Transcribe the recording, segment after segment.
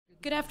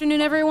Good afternoon,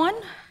 everyone.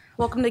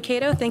 Welcome to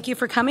Cato. Thank you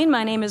for coming.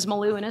 My name is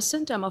Malou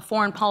Innocent. I'm a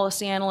foreign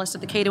policy analyst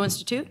at the Cato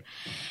Institute.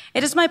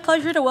 It is my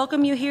pleasure to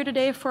welcome you here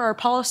today for our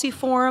policy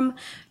forum,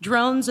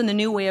 Drones and the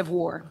New Way of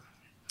War.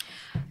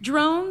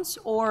 Drones,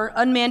 or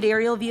unmanned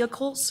aerial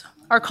vehicles,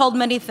 are called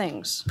many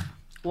things: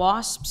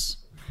 wasps,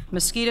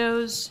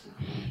 mosquitoes,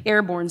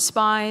 airborne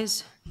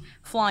spies,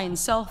 flying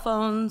cell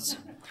phones,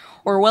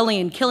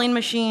 Orwellian killing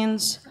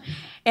machines,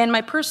 and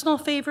my personal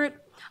favorite,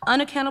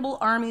 unaccountable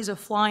armies of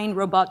flying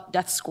robot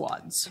death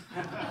squads.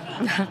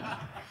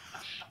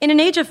 In an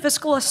age of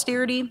fiscal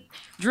austerity,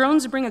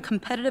 drones bring a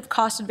competitive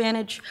cost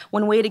advantage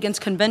when weighed against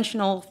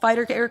conventional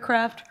fighter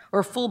aircraft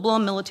or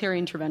full-blown military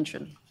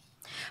intervention.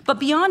 But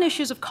beyond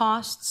issues of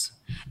costs,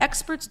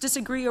 experts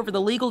disagree over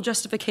the legal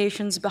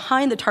justifications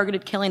behind the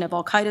targeted killing of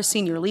al-Qaeda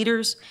senior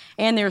leaders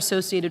and their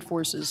associated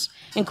forces,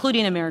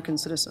 including American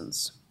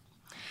citizens.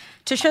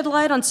 To shed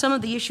light on some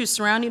of the issues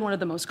surrounding one of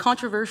the most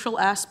controversial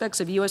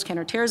aspects of U.S.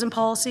 counterterrorism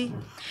policy,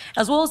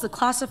 as well as the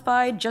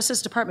classified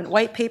Justice Department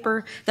white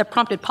paper that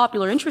prompted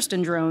popular interest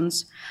in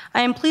drones,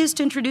 I am pleased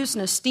to introduce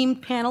an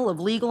esteemed panel of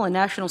legal and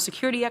national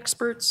security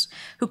experts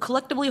who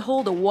collectively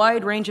hold a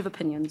wide range of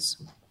opinions.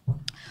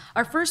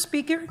 Our first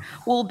speaker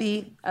will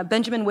be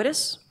Benjamin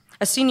Wittes,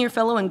 a senior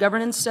fellow in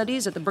governance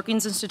studies at the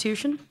Brookings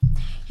Institution.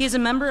 He is a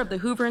member of the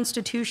Hoover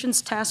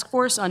Institution's Task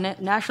Force on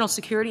National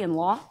Security and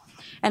Law,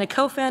 and a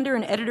co-founder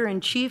and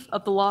editor-in-chief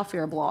of the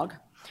Lawfare blog,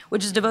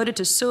 which is devoted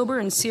to sober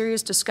and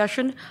serious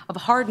discussion of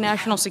hard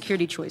national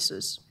security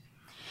choices.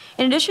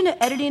 In addition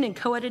to editing and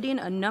co-editing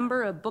a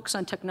number of books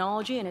on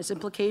technology and its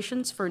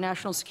implications for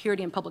national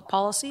security and public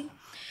policy,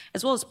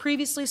 as well as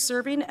previously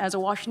serving as a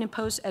Washington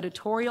Post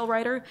editorial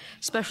writer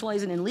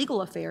specializing in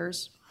legal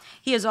affairs,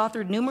 he has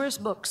authored numerous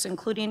books,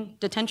 including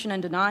Detention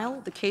and Denial,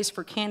 The Case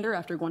for Candor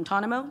After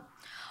Guantanamo,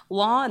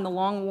 Law and the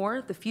Long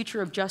War, The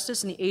Future of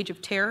Justice in the Age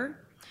of Terror,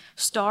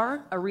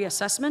 Star, A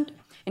Reassessment,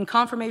 and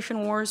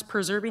Confirmation Wars,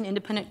 Preserving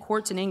Independent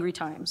Courts in Angry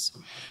Times.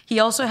 He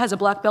also has a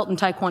black belt in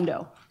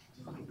Taekwondo.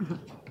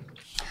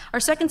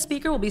 Our second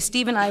speaker will be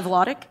Stephen I.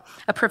 Vladeck,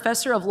 a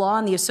professor of law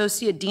and the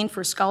Associate Dean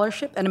for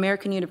Scholarship at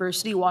American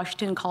University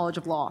Washington College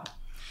of Law.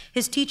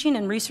 His teaching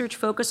and research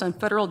focus on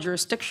federal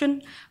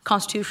jurisdiction,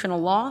 constitutional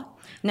law,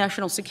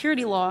 national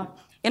security law,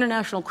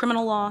 international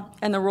criminal law,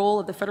 and the role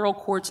of the federal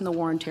courts in the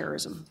war on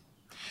terrorism.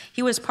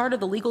 He was part of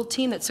the legal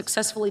team that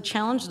successfully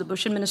challenged the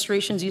Bush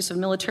administration's use of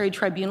military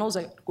tribunals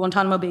at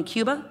Guantanamo Bay,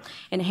 Cuba,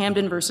 in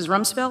Hamdan versus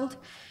Rumsfeld.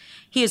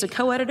 He is a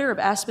co-editor of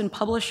Aspen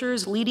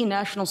Publishers' leading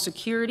national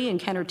security and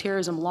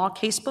counterterrorism law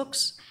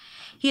casebooks.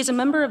 He is a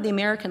member of the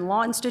American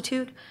Law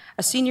Institute,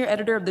 a senior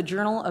editor of the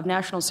Journal of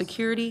National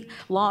Security,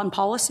 Law and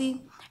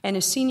Policy, and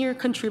a senior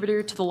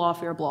contributor to the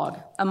Lawfare blog,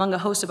 among a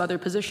host of other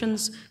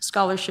positions,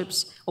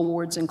 scholarships,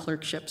 awards, and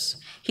clerkships.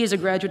 He is a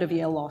graduate of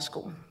Yale Law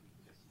School.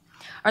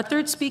 Our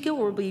third speaker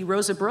will be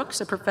Rosa Brooks,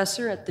 a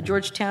professor at the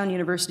Georgetown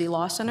University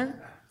Law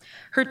Center.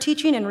 Her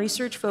teaching and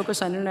research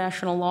focus on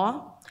international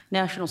law,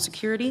 national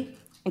security,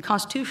 and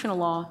constitutional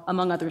law,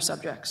 among other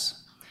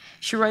subjects.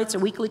 She writes a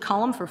weekly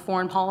column for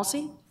Foreign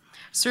Policy,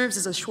 serves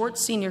as a Schwartz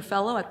Senior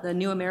Fellow at the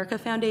New America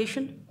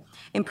Foundation,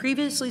 and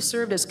previously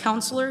served as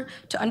counselor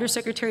to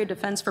Undersecretary of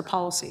Defense for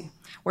Policy,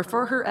 where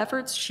for her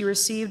efforts she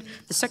received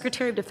the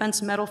Secretary of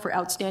Defense Medal for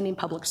Outstanding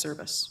Public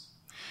Service.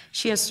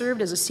 She has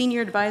served as a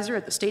senior advisor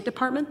at the State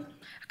Department,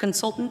 a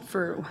consultant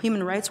for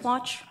Human Rights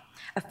Watch,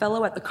 a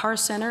fellow at the Carr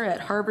Center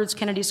at Harvard's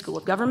Kennedy School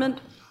of Government,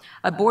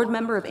 a board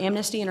member of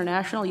Amnesty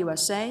International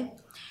USA,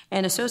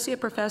 and associate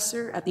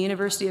professor at the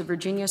University of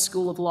Virginia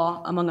School of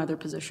Law, among other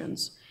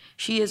positions.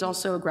 She is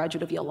also a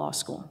graduate of Yale Law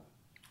School.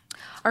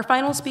 Our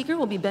final speaker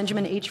will be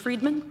Benjamin H.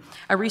 Friedman,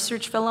 a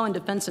research fellow in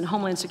Defense and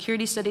Homeland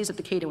Security Studies at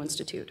the Cato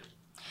Institute.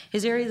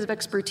 His areas of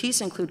expertise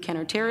include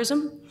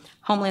counterterrorism,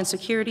 homeland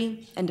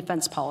security, and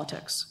defense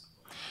politics.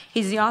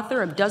 He's the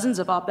author of dozens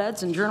of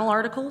op-eds and journal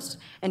articles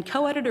and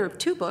co-editor of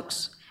 2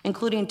 books,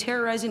 including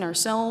Terrorizing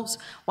Ourselves,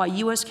 Why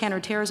U.S.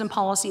 Counterterrorism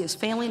Policy is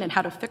Failing and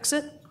How to Fix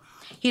It.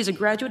 He is a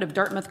graduate of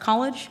Dartmouth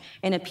College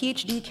and a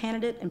PhD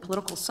candidate in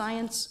political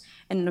science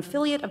and an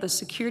affiliate of the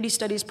Security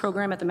Studies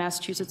program at the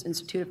Massachusetts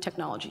Institute of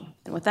Technology.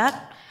 And with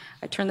that,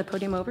 I turn the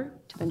podium over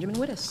to Benjamin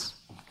Wittes.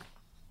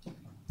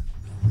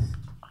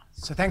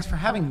 So thanks for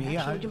having me.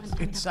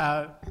 I'm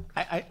sorry?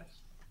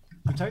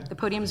 The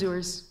podium's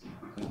yours.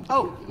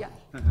 Oh, yeah.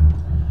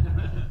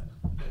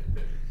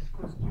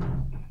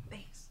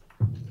 Thanks.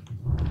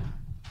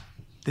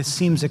 This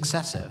seems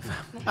excessive.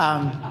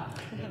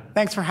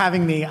 Thanks for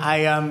having me.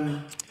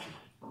 I'm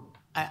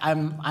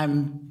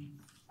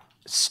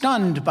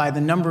stunned by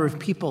the number of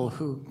people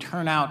who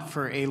turn out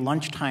for a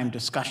lunchtime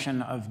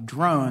discussion of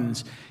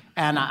drones.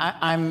 And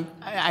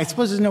I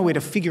suppose there's no way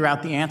to figure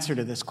out the answer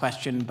to this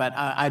question, but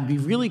I'd be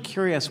really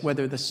curious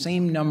whether the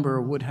same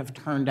number would have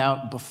turned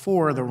out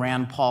before the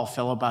Rand Paul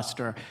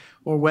filibuster,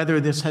 or whether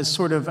this has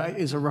sort of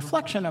is a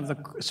reflection of the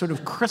sort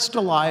of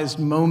crystallized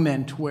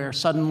moment where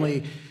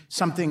suddenly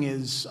something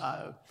is,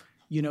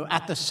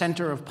 at the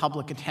center of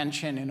public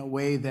attention in a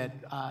way that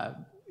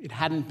it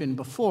hadn't been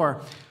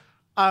before.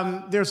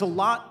 There's a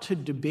lot to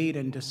debate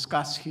and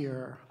discuss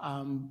here,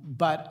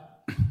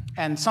 but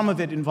And some of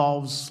it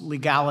involves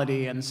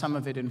legality and some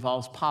of it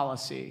involves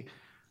policy.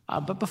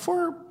 But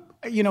before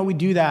we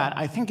do that,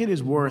 I think it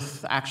is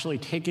worth actually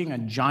taking a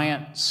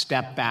giant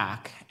step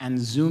back and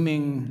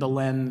zooming the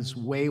lens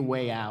way,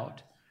 way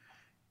out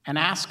and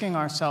asking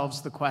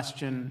ourselves the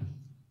question,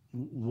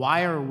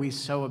 why are we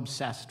so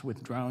obsessed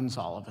with drones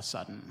all of a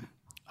sudden?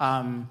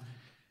 And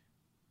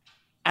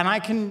I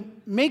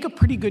can make a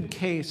pretty good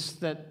case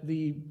that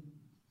the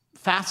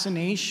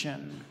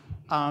fascination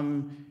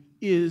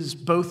is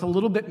both a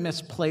little bit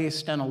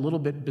misplaced and a little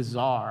bit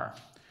bizarre.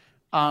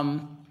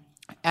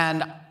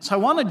 And so I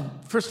want to,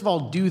 first of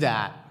all, do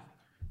that.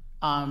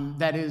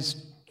 That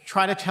is,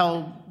 try to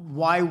tell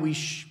why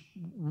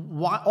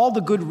all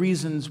the good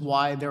reasons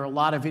why there are a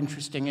lot of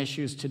interesting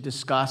issues to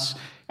discuss,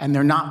 and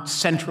they're not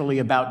centrally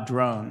about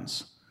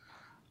drones.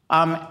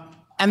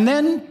 And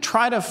then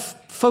try to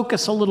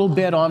focus a little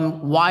bit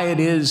on why it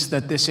is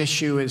that this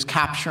issue is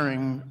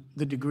capturing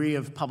the degree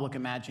of public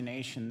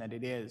imagination that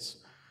it is.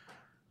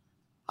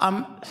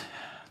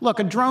 Look,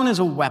 a drone is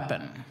a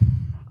weapon.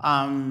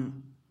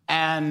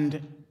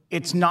 And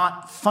it's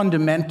not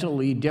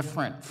fundamentally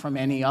different from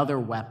any other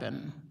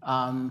weapon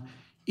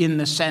in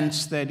the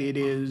sense that it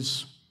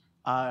is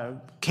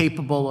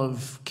capable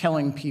of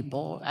killing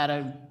people at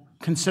a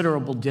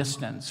considerable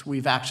distance.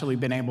 We've actually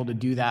been able to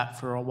do that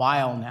for a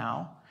while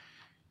now.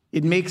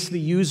 It makes the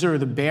user,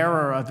 the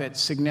bearer of it,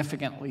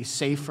 significantly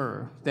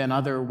safer than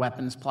other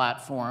weapons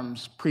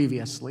platforms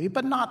previously,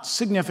 but not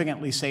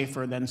significantly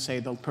safer than, say,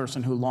 the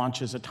person who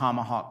launches a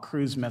Tomahawk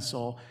cruise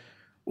missile,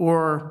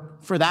 or,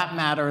 for that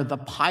matter, the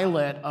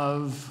pilot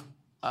of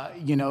an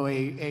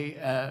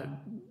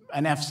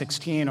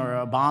F-16 or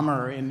a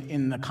bomber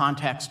in the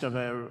context of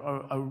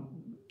a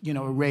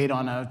raid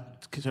on a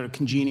sort of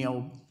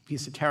congenial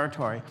piece of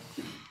territory.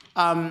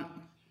 And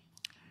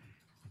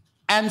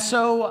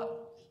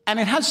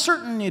it has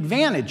certain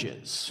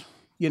advantages,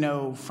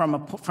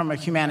 from a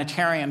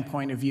humanitarian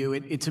point of view.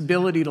 Its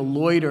ability to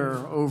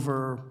loiter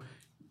over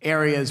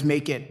areas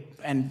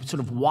and sort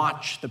of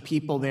watch the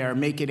people there,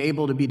 make it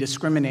able to be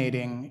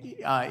discriminating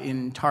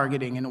in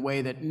targeting in a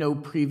way that no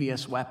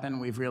previous weapon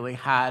we've really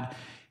had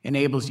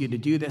enables you to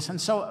do this.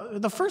 And so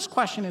the first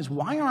question is,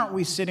 why aren't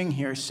we sitting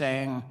here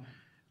saying,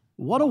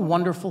 what a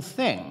wonderful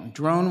thing.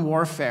 Drone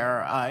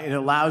warfare, it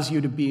allows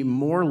you to be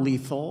more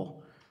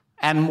lethal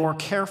and more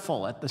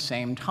careful at the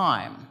same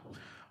time.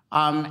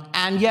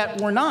 And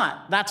yet we're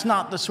not. That's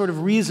not the sort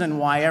of reason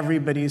why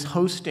everybody's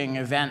hosting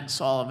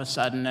events all of a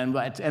sudden.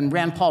 And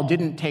Rand Paul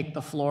didn't take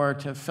the floor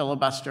to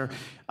filibuster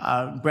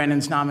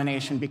Brennan's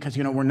nomination because,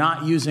 we're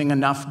not using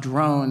enough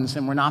drones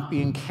and we're not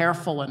being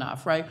careful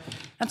enough, right?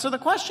 And so the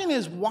question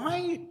is,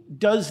 why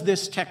does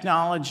this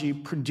technology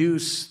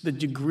produce the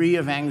degree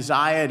of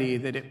anxiety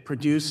that it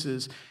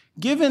produces,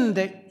 given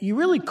that you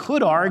really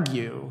could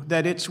argue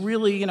that it's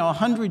really,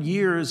 100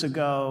 years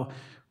ago,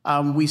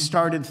 we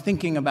started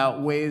thinking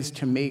about ways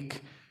to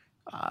make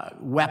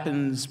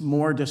weapons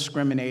more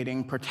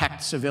discriminating,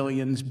 protect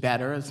civilians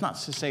better. It's not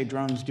to say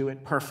drones do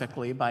it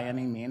perfectly by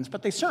any means,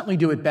 but they certainly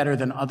do it better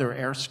than other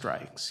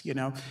airstrikes,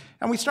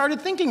 And we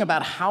started thinking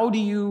about how do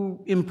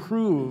you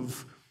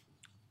improve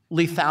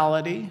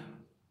lethality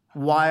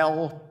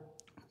while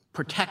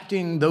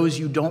protecting those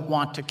you don't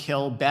want to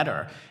kill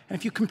better. And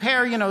if you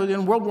compare,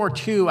 in World War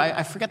II,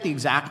 I forget the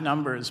exact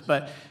numbers,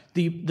 but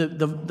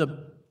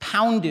the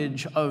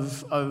poundage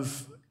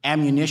of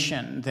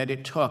ammunition that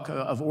it took,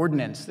 of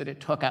ordnance that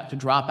it took to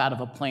drop out of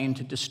a plane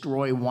to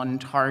destroy one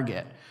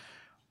target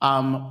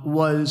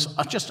was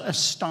just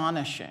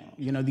astonishing.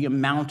 The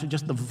amount,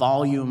 just the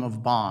volume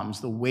of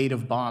bombs, the weight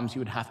of bombs you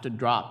would have to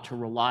drop to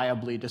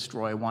reliably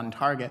destroy one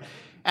target.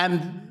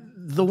 And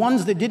the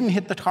ones that didn't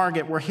hit the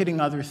target were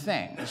hitting other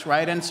things,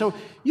 right? And so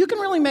you can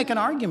really make an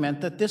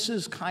argument that this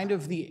is kind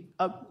of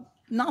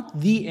not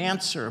the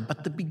answer,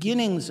 but the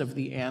beginnings of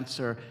the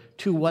answer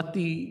to what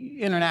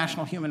the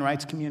international human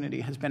rights community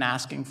has been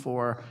asking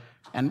for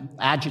and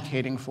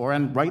agitating for,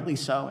 and rightly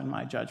so, in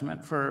my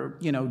judgment, for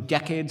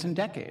decades and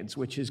decades,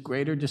 which is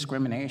greater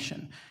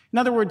discrimination. In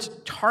other words,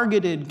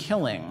 targeted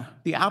killing,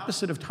 the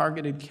opposite of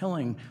targeted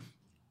killing,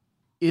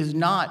 is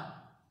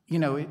not,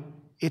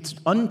 it's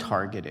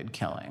untargeted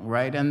killing,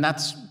 right? And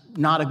that's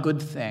not a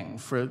good thing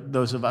for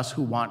those of us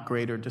who want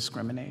greater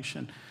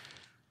discrimination.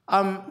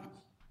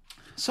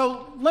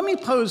 So let me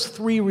pose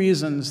 3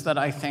 reasons that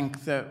I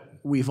think that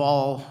we've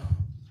all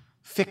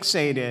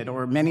fixated,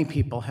 or many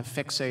people have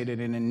fixated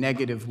in a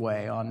negative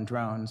way on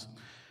drones.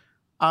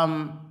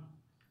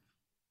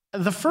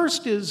 The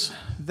first is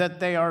that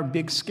they are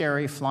big,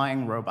 scary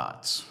flying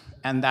robots,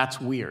 and that's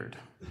weird,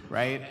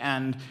 right?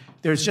 And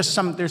there's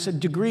a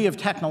degree of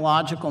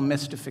technological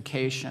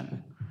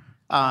mystification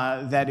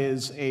that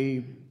is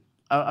a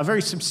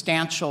very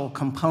substantial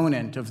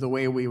component of the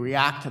way we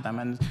react to them.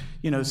 And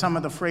some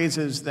of the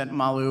phrases that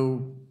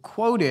Malu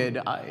quoted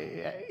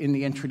in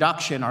the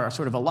introduction are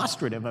sort of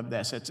illustrative of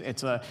this.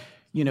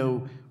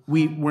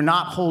 We're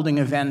not holding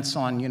events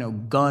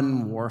on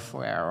gun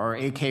warfare or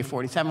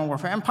AK-47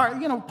 warfare, and part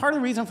of the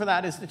reason for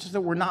that is just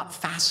that we're not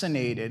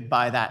fascinated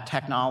by that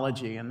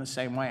technology in the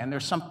same way. And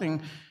there's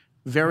something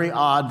very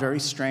odd, very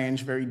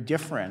strange, very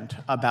different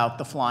about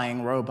the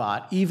flying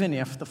robot, even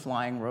if the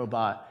flying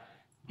robot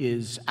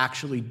is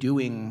actually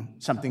doing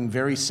something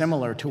very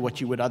similar to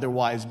what you would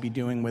otherwise be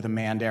doing with a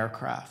manned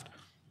aircraft.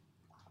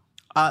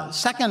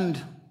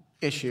 Second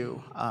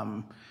issue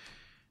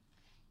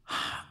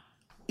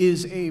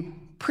is a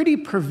pretty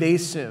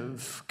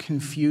pervasive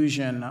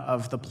confusion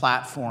of the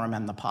platform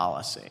and the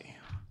policy.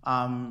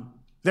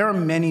 There are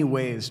many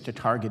ways to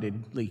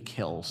targetedly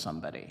kill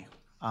somebody,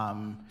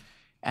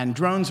 and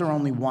drones are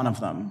only one of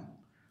them.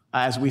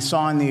 As we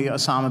saw in the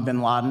Osama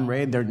bin Laden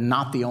raid, they're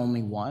not the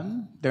only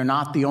one. They're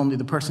not the only,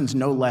 the person's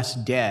no less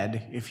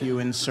dead if you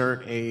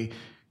insert a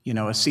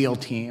SEAL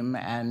team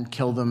and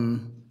kill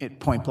them at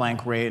point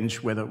blank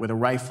range with a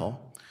rifle.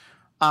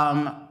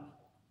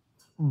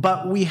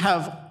 But we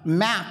have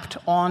mapped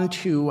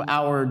onto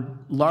our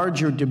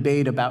larger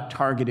debate about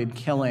targeted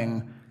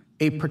killing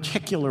a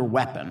particular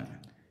weapon.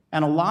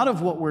 And a lot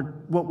of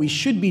what we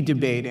should be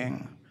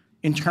debating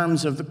in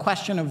terms of the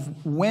question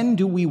of when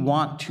do we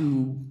want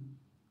to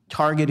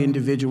target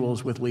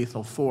individuals with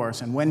lethal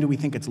force, and when do we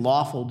think it's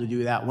lawful to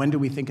do that, when do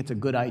we think it's a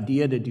good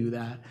idea to do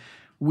that,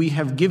 we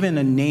have given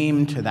a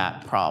name to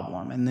that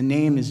problem, and the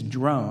name is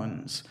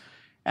drones.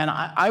 And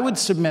I would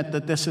submit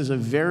that this is a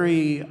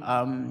very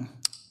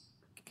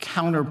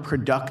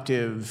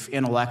counterproductive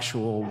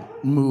intellectual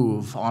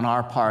move on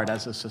our part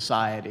as a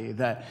society.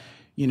 That,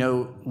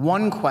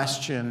 one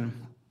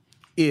question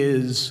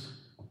is,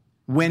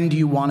 when do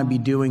you want to be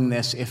doing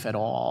this, if at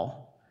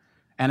all?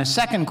 And a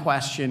second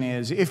question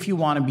is, if you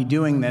want to be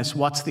doing this,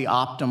 what's the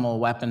optimal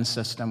weapon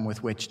system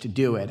with which to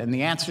do it? And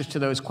the answers to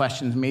those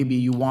questions may be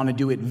you want to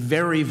do it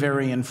very,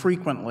 very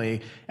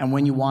infrequently, and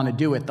when you want to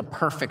do it, the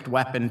perfect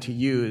weapon to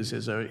use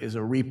is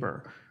a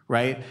Reaper,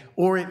 right?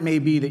 Or it may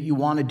be that you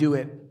want to do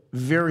it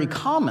very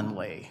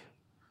commonly,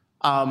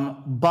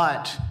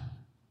 but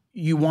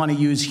you want to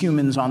use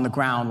humans on the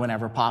ground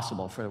whenever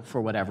possible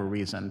for whatever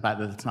reason. But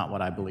that's not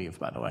what I believe,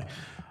 by the way.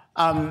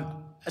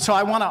 So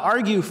I want to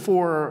argue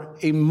for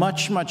a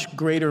much, much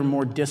greater,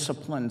 more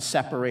disciplined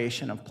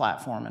separation of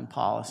platform and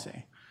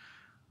policy.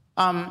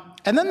 And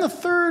then the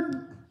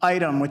third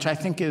item, which I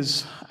think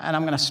is, and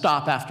I'm going to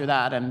stop after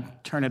that and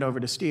turn it over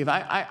to Steve.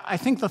 I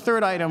think the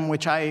third item,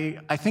 which I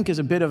think is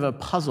a bit of a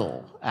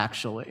puzzle,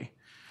 actually,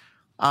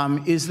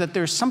 is that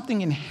there's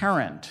something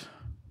inherent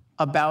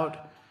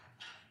about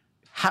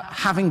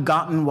having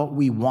gotten what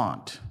we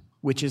want,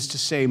 which is to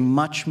say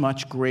much,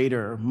 much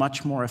greater,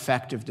 much more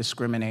effective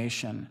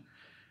discrimination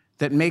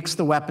that makes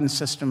the weapon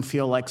system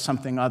feel like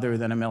something other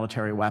than a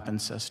military weapon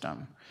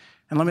system.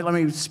 And let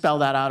me spell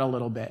that out a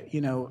little bit.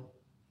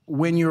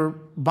 When you're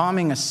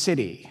bombing a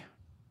city,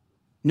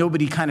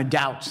 nobody kind of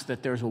doubts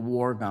that there's a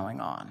war going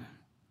on.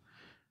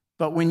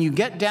 But when you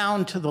get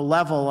down to the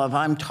level of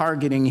I'm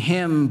targeting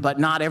him, but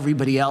not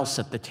everybody else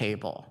at the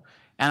table,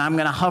 and I'm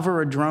going to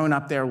hover a drone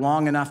up there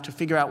long enough to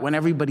figure out when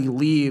everybody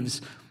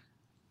leaves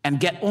and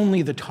get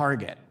only the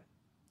target.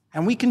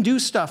 And we can do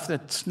stuff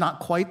that's not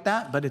quite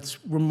that, but it's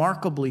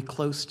remarkably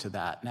close to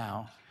that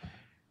now.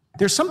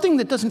 There's something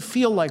that doesn't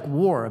feel like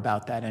war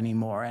about that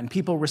anymore, and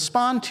people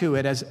respond to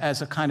it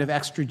as a kind of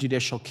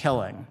extrajudicial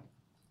killing.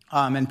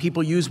 And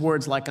people use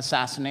words like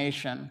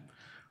assassination,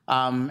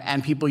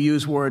 and people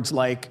use words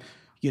like,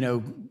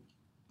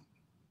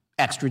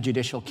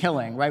 extrajudicial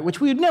killing, right?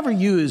 Which we would never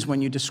use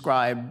when you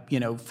describe,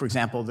 for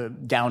example, the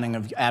downing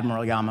of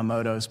Admiral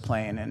Yamamoto's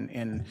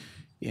plane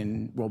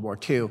in World War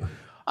II.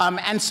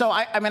 And so,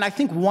 I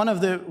think one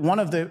of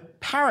the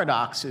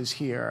paradoxes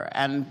here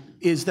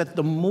is that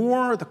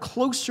the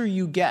closer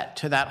you get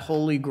to that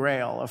holy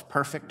grail of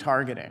perfect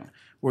targeting,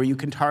 where you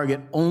can target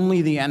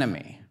only the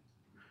enemy,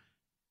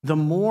 the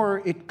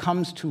more it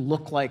comes to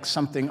look like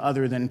something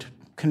other than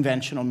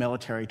conventional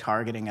military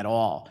targeting at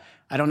all.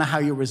 I don't know how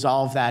you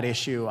resolve that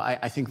issue.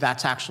 I think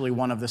that's actually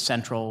one of the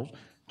central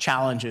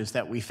challenges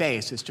that we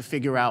face, is to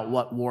figure out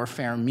what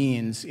warfare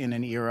means in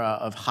an era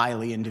of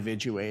highly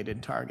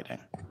individuated targeting.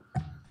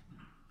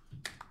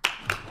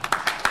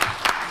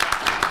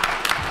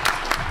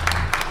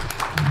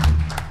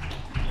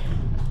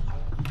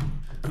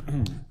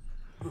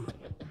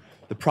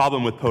 The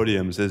problem with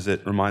podiums is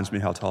it reminds me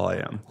how tall I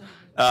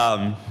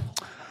am.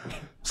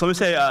 So let me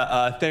say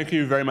thank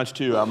you very much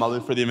to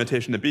Malu for the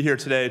invitation to be here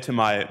today, to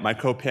my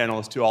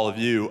co-panelists, to all of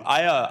you.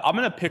 I'm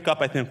going to pick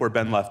up, I think, where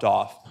Ben left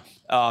off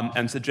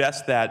and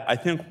suggest that I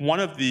think one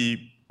of the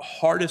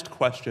hardest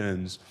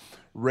questions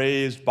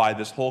raised by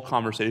this whole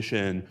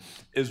conversation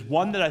is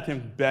one that I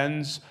think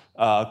Ben's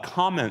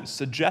comments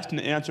suggest an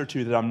answer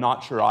to that I'm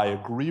not sure I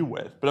agree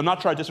with, but I'm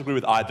not sure I disagree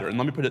with either, and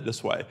let me put it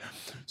this way.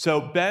 So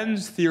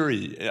Ben's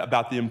theory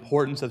about the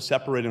importance of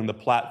separating the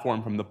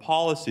platform from the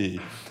policy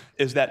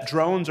is that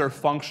drones are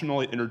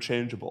functionally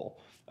interchangeable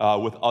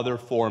with other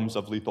forms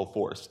of lethal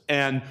force.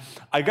 And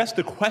I guess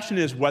the question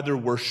is whether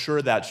we're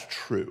sure that's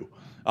true.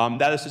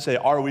 That is to say,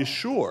 are we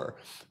sure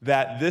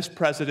that this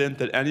president,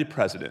 that any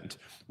president,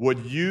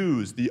 would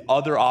use the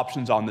other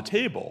options on the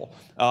table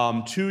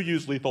to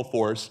use lethal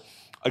force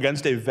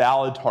against a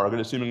valid target,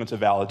 assuming it's a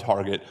valid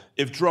target,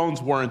 if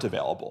drones weren't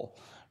available?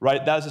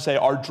 right? That is to say,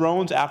 are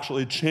drones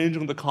actually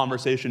changing the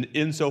conversation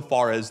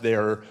insofar as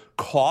their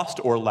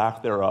cost or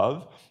lack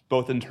thereof,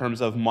 both in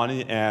terms of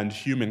money and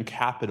human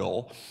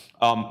capital,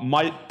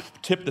 might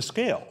tip the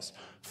scales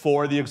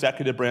for the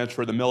executive branch,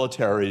 for the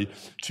military,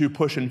 to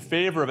push in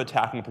favor of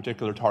attacking a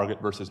particular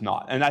target versus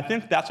not? And I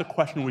think that's a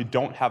question we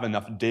don't have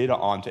enough data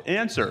on to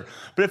answer.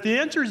 But if the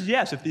answer is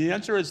yes, if the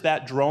answer is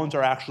that drones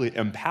are actually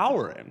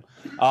empowering,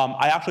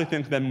 I actually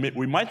think then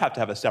we might have to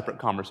have a separate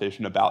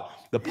conversation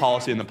about the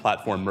policy and the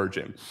platform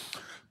merging.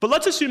 But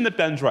let's assume that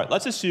Ben's right.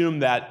 Let's assume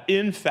that,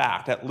 in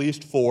fact, at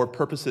least for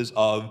purposes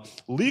of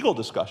legal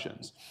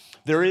discussions,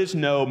 there is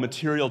no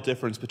material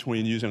difference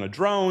between using a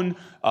drone,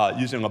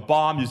 using a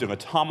bomb, using a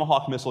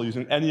Tomahawk missile,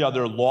 using any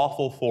other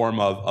lawful form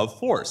of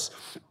force.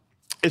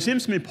 It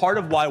seems to me part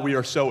of why we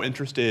are so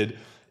interested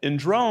in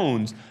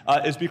drones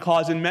is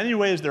because in many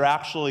ways they're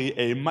actually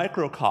a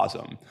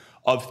microcosm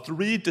of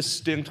three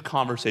distinct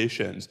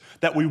conversations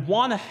that we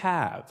want to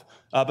have,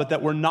 but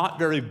that we're not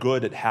very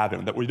good at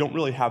having, that we don't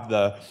really have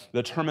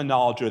the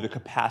terminology or the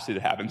capacity to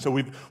have. And so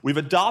we've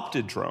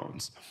adopted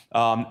drones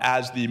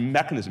as the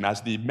mechanism,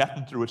 as the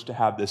method through which to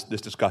have this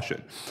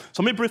discussion.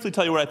 So let me briefly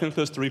tell you what I think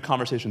those three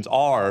conversations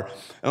are, and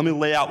let me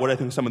lay out what I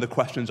think some of the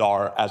questions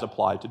are as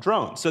applied to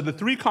drones. So the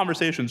three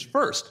conversations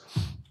first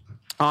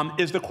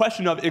is the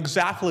question of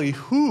exactly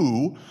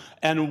who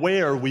and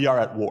where we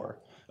are at war.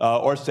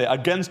 Or say,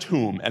 against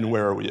whom and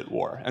where are we at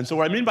war? And so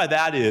what I mean by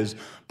that is,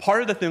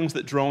 part of the things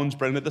that drones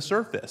bring to the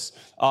surface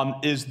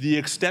is the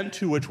extent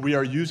to which we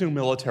are using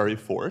military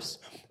force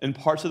in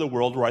parts of the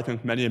world where I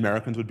think many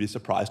Americans would be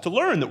surprised to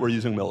learn that we're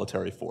using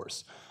military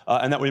force,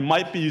 and that we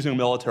might be using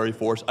military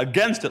force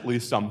against at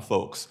least some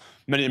folks.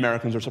 Many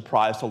Americans are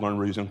surprised to learn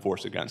we're using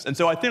force against. And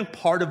so I think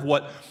part of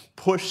what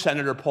pushed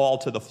Senator Paul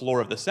to the floor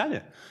of the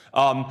Senate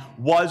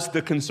was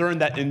the concern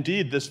that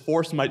indeed this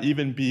force might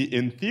even be,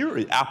 in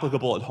theory,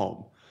 applicable at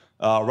home.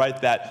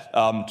 Right, that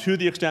to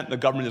the extent the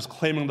government is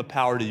claiming the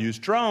power to use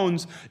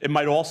drones, it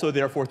might also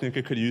therefore think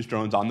it could use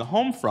drones on the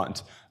home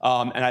front.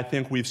 And I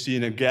think we've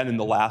seen again in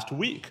the last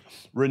week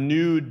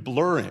renewed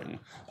blurring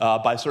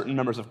by certain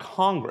members of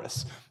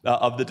Congress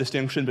of the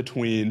distinction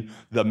between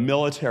the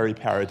military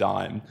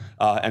paradigm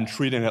and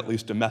treating at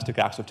least domestic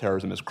acts of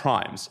terrorism as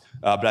crimes.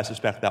 But I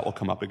suspect that will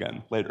come up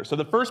again later. So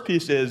the first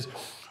piece is,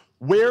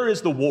 where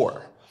is the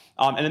war?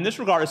 And in this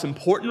regard, it's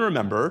important to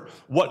remember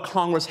what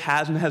Congress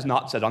has and has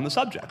not said on the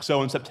subject.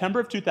 So in September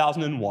of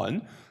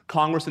 2001,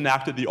 Congress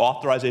enacted the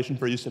Authorization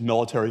for Use of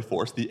Military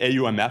Force, the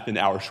AUMF in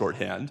our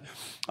shorthand.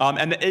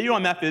 And the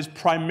AUMF is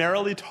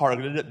primarily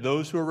targeted at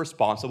those who are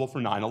responsible for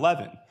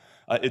 9/11.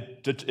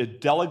 It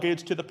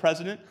delegates to the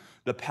president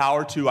the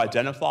power to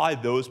identify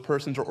those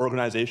persons or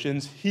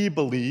organizations he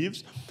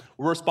believes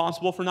were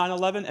responsible for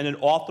 9/11, and it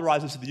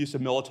authorizes the use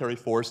of military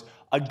force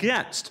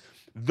against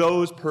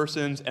those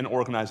persons and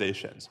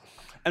organizations.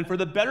 And for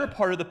the better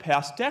part of the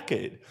past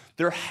decade,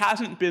 there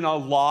hasn't been a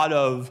lot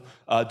of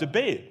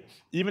debate,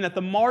 even at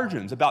the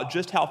margins, about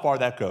just how far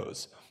that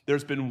goes.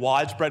 There's been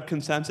widespread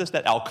consensus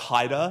that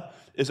al-Qaeda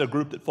is a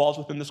group that falls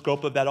within the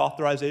scope of that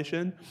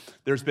authorization.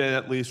 There's been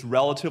at least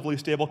relatively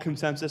stable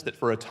consensus that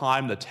for a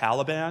time the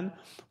Taliban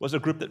was a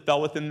group that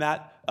fell within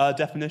that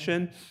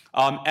definition.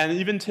 And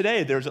even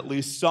today, there's at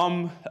least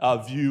some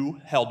view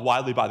held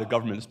widely by the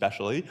government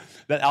especially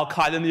that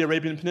al-Qaeda in the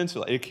Arabian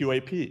Peninsula,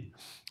 AQAP,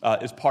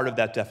 is part of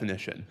that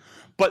definition.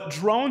 But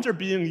drones are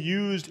being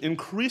used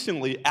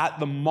increasingly at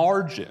the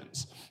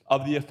margins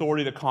of the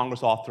authority that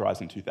Congress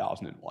authorized in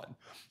 2001.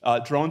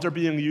 Drones are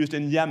being used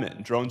in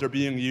Yemen. Drones are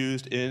being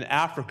used in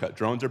Africa.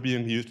 Drones are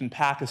being used in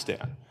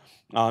Pakistan.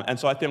 And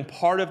so I think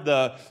part of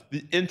the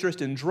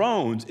interest in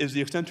drones is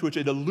the extent to which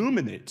it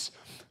illuminates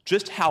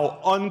just how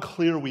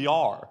unclear we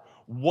are,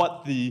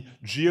 what the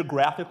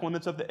geographic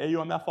limits of the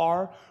AUMF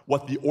are,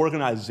 what the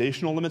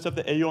organizational limits of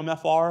the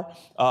AUMF are,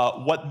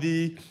 what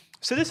the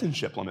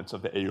citizenship limits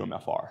of the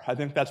AUMF are. I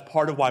think that's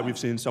part of why we've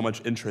seen so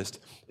much interest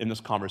in this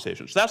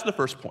conversation. So that's the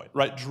first point,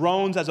 right?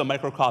 Drones as a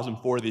microcosm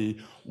for the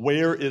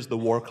where is the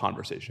war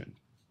conversation.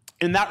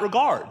 In that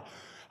regard,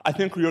 I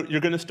think you're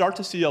going to start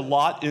to see a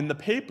lot in the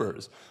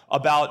papers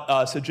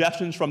about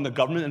suggestions from the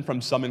government and from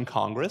some in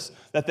Congress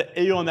that the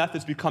AUMF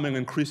is becoming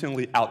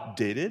increasingly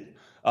outdated,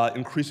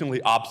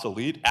 increasingly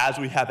obsolete, as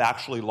we have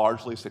actually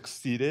largely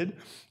succeeded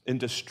in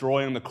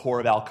destroying the core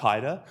of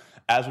al-Qaeda,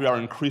 as we are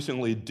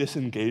increasingly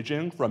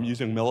disengaging from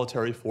using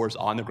military force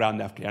on the ground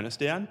in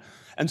Afghanistan.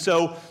 And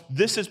so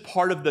this is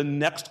part of the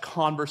next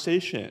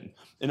conversation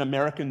in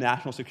American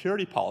national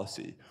security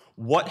policy.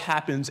 What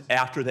happens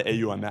after the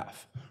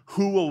AUMF?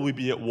 Who will we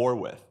be at war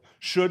with?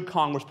 Should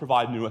Congress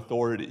provide new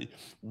authority?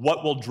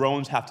 What will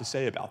drones have to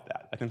say about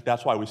that? I think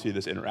that's why we see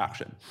this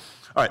interaction.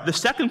 All right, the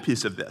second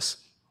piece of this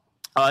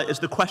is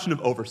the question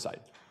of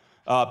oversight,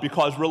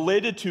 because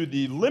related to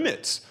the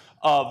limits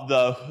of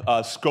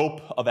the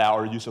scope of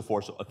our use of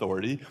force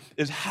authority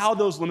is how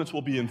those limits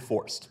will be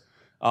enforced.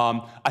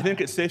 I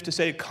think it's safe to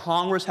say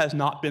Congress has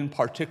not been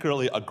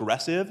particularly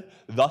aggressive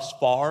thus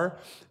far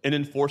in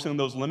enforcing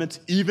those limits,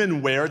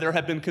 even where there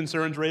have been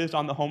concerns raised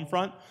on the home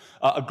front.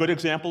 A good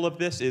example of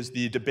this is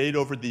the debate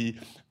over the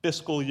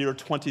fiscal year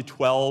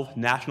 2012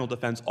 National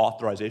Defense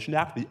Authorization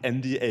Act, the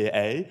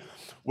NDAA,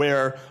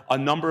 where a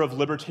number of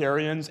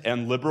libertarians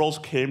and liberals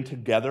came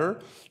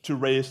together to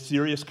raise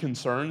serious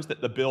concerns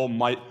that the bill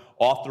might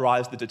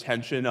authorize the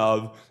detention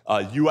of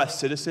U.S.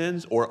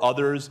 citizens or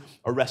others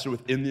arrested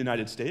within the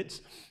United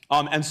States.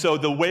 And so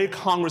the way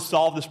Congress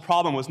solved this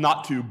problem was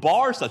not to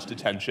bar such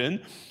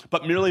detention,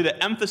 but merely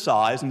to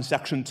emphasize in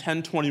Section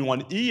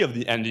 1021E of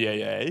the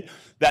NDAA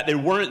that they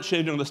weren't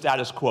changing the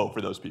status quo for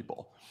those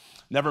people.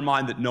 Never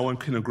mind that no one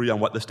can agree on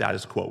what the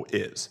status quo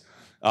is.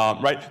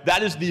 Right?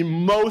 That is the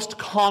most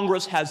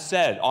Congress has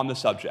said on the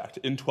subject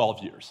in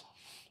 12 years.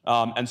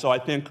 And so I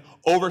think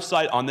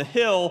oversight on the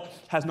Hill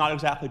has not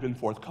exactly been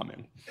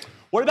forthcoming.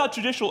 What about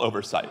judicial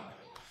oversight?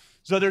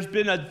 So there's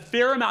been a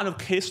fair amount of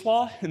case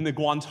law in the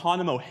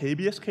Guantanamo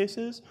habeas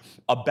cases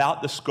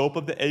about the scope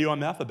of the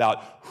AUMF,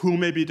 about who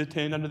may be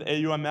detained under the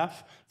AUMF,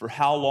 for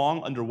how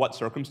long, under what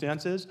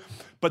circumstances.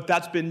 But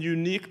that's been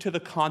unique to the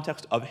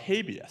context of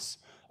habeas,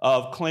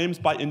 of claims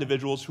by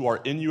individuals who are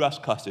in U.S.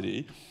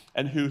 custody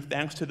and who,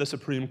 thanks to the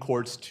Supreme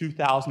Court's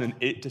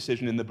 2008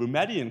 decision in the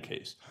Boumediene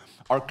case,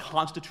 are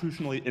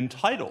constitutionally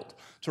entitled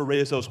to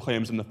raise those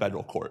claims in the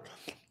federal court.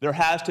 There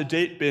has to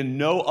date been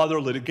no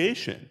other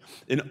litigation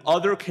in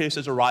other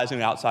cases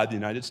arising outside the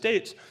United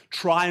States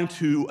trying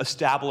to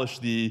establish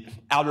the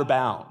outer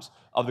bounds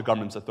of the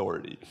government's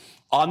authority.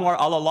 Anwar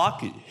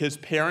al-Awlaki, his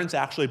parents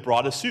actually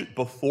brought a suit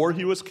before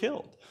he was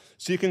killed,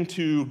 seeking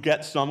to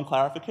get some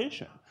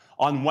clarification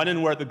on when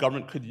and where the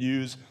government could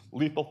use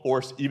lethal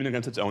force even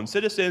against its own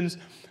citizens.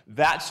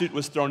 That suit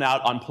was thrown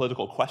out on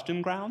political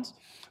question grounds.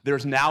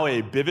 There's now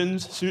a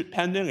Bivens suit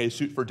pending, a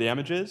suit for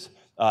damages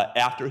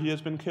after he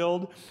has been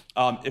killed.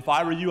 If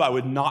I were you, I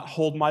would not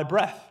hold my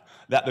breath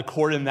that the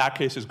court in that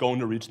case is going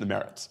to reach the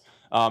merits.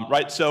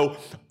 Right? So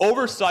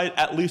oversight,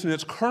 at least in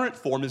its current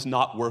form, is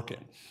not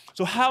working.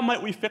 So how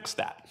might we fix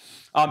that?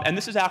 And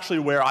this is actually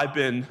where I've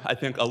been, I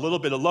think, a little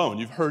bit alone.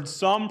 You've heard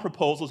some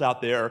proposals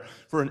out there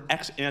for an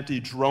ex-ante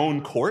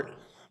drone court,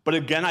 but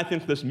again, I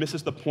think this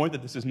misses the point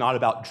that this is not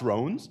about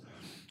drones.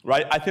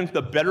 Right? I think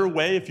the better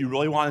way, if you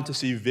really wanted to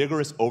see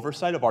vigorous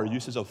oversight of our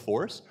uses of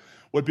force,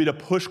 would be to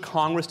push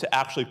Congress to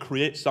actually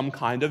create some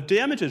kind of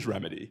damages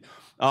remedy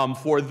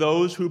for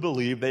those who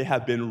believe they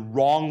have been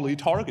wrongly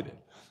targeted.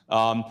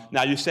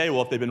 Now you say,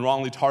 well, if they've been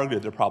wrongly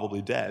targeted, they're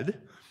probably dead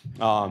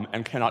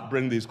and cannot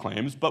bring these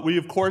claims. But we,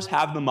 of course,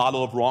 have the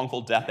model of wrongful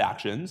death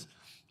actions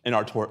in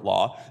our tort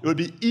law. It would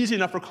be easy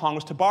enough for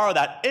Congress to borrow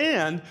that,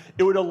 and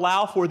it would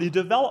allow for the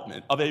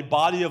development of a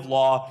body of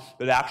law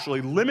that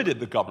actually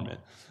limited the government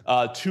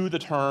to the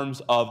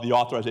terms of the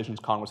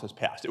authorizations Congress has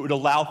passed. It would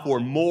allow for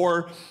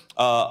more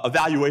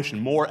evaluation,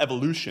 more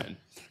evolution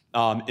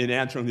in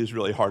answering these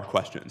really hard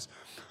questions.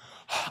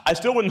 I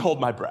still wouldn't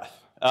hold my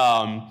breath,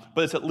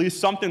 but it's at least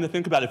something to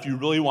think about if you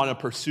really want to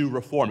pursue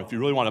reform, if you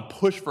really want to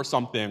push for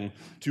something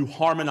to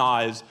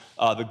harmonize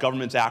the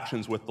government's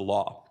actions with the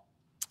law.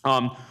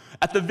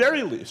 At the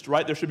very least,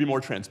 right, there should be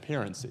more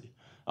transparency.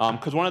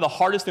 Because one of the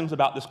hardest things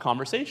about this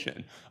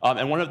conversation,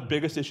 and one of the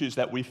biggest issues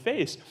that we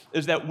face,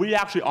 is that we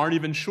actually aren't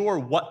even sure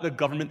what the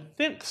government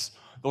thinks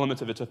the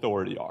limits of its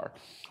authority are.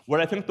 What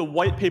I think the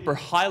white paper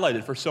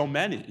highlighted for so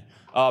many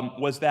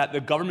was that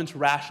the government's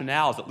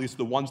rationales, at least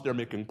the ones they're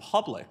making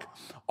public,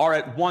 are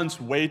at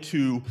once way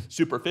too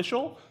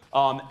superficial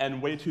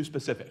and way too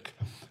specific.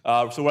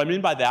 So what I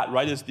mean by that,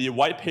 right, is the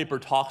white paper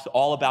talks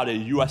all about a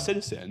U.S.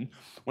 citizen,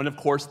 when, of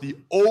course, the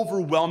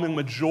overwhelming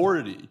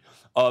majority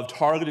of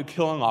targeted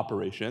killing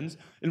operations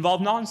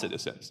involve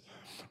non-citizens.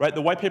 Right?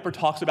 The white paper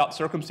talks about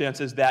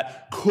circumstances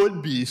that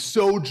could be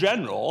so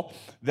general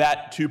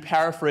that, to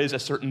paraphrase a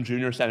certain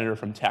junior senator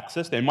from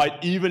Texas, they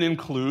might even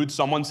include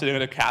someone sitting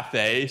at a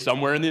cafe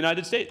somewhere in the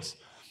United States.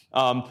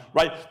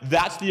 Right?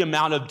 That's the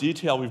amount of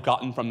detail we've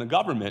gotten from the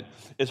government.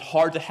 It's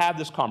hard to have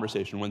this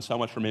conversation when so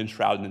much remains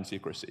shrouded in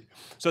secrecy.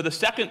 So the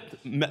second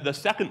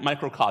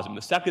microcosm,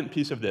 the second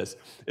piece of this,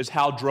 is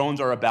how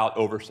drones are about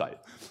oversight.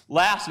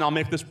 Last, and I'll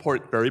make this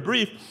part very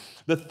brief,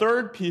 the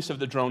third piece of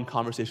the drone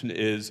conversation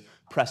is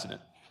precedent.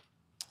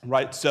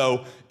 Right?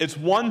 So it's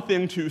one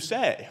thing to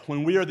say,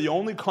 when we are the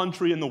only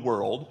country in the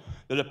world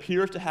that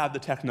appears to have the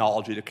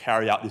technology to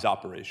carry out these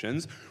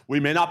operations, we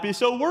may not be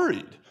so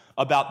worried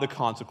about the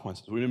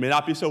consequences. We may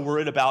not be so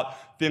worried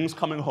about things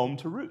coming home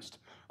to roost.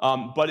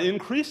 But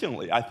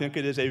increasingly, I think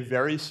it is a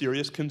very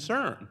serious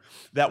concern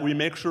that we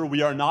make sure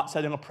we are not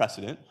setting a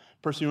precedent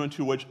pursuant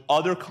to which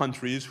other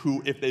countries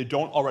who, if they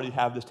don't already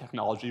have this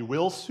technology,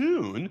 will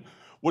soon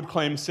would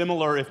claim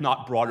similar, if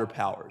not broader,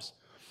 powers.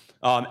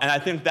 And I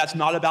think that's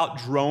not about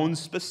drones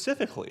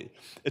specifically.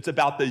 It's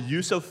about the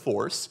use of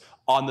force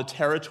on the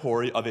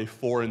territory of a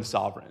foreign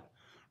sovereign.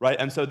 Right?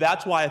 And so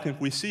that's why I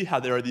think we see how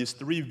there are these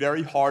three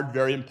very hard,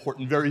 very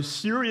important, very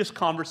serious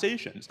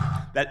conversations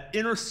that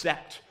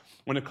intersect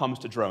when it comes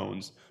to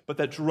drones, but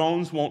that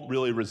drones won't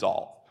really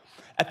resolve.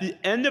 At the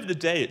end of the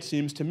day, it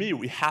seems to me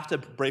we have to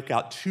break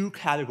out two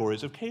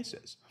categories of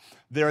cases.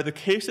 There are the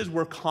cases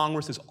where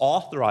Congress is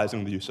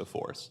authorizing the use of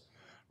force,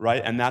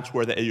 right? And that's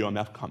where the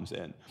AUMF comes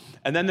in.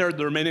 And then there are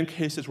the remaining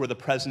cases where the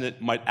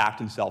president might act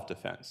in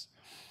self-defense.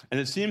 And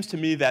it seems to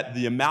me that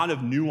the amount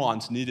of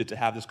nuance needed to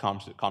have this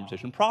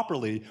conversation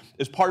properly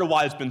is part of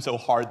why it's been so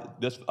hard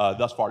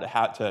thus far to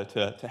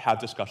have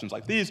discussions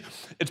like these.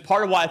 It's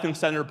part of why I think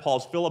Senator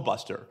Paul's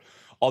filibuster,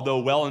 although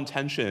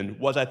well-intentioned,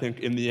 was, I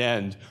think, in the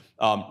end,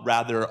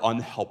 rather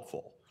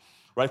unhelpful,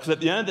 right? Because at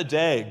the end of the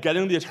day,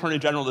 getting the Attorney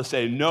General to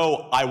say,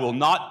 no, I will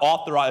not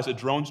authorize a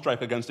drone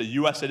strike against a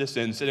US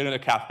citizen sitting in a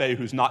cafe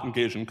who's not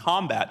engaged in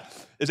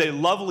combat is a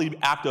lovely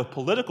act of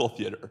political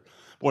theater.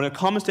 But when it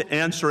comes to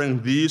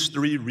answering these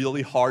three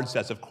really hard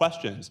sets of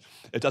questions,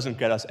 it doesn't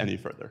get us any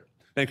further.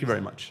 Thank you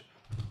very much.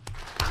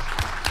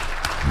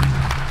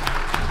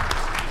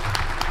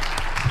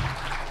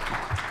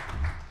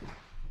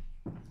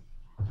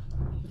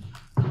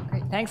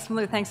 Thanks,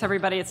 Malou. Thanks,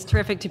 everybody. It's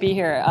terrific to be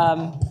here.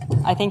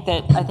 I think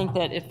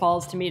that it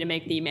falls to me to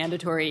make the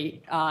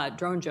mandatory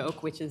drone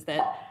joke, which is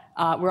that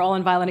we're all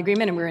in violent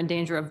agreement and we're in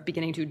danger of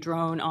beginning to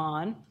drone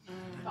on.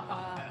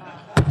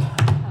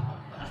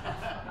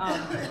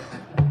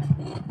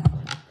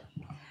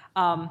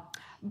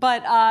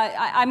 But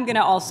I'm going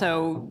to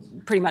also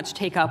pretty much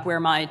take up where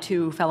my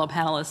two fellow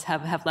panelists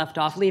have left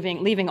off,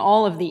 leaving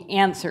all of the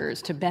answers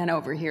to Ben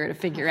over here to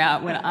figure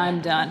out when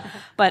I'm done.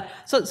 But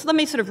so let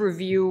me sort of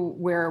review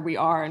where we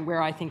are and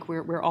where I think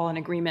we're all in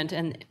agreement.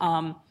 And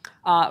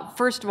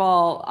first of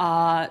all,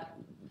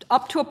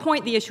 up to a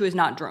point, the issue is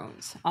not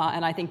drones.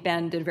 And I think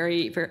Ben did a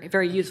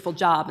very useful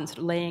job in sort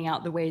of laying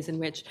out the ways in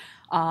which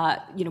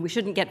we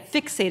shouldn't get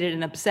fixated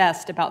and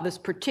obsessed about this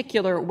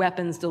particular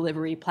weapons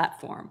delivery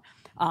platform.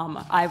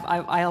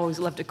 I always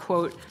love to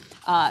quote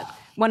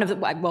one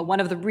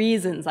of the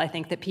reasons I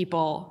think that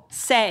people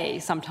say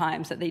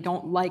sometimes that they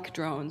don't like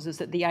drones is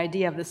that the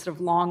idea of this sort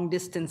of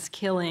long-distance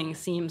killing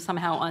seems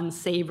somehow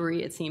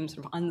unsavory. It seems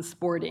sort of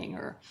unsporting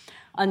or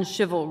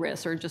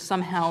unchivalrous or just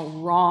somehow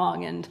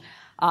wrong. And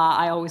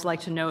I always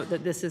like to note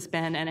that this has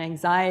been an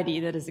anxiety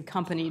that has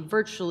accompanied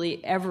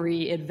virtually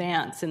every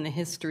advance in the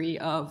history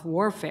of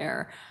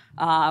warfare.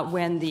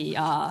 When the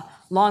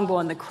longbow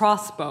and the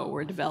crossbow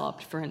were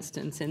developed, for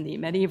instance, in the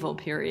medieval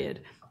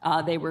period,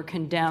 they were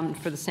condemned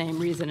for the same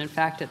reason. In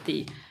fact, at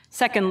the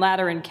Second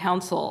Lateran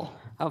Council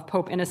of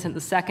Pope Innocent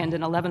II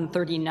in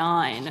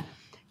 1139,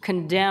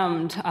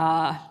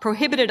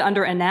 prohibited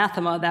under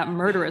anathema that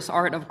murderous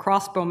art of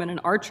crossbowmen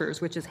and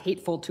archers, which is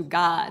hateful to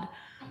God,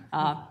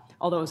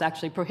 although it was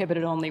actually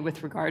prohibited only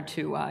with regard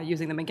to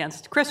using them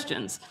against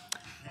Christians.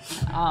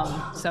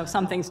 So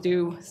some things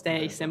do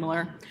stay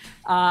similar.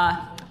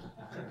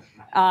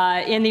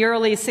 In the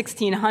early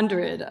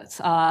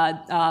 1600s,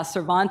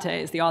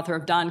 Cervantes, the author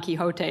of Don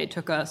Quixote,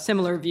 took a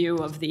similar view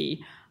of the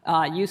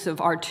use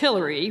of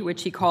artillery,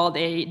 which he called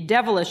a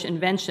devilish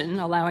invention,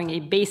 allowing a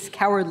base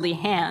cowardly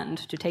hand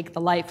to take the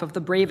life of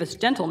the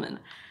bravest gentleman,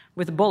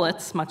 with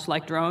bullets, much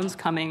like drones,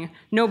 coming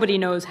nobody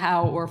knows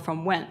how or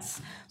from whence.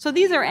 So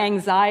these are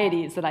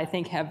anxieties that I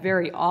think have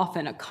very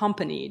often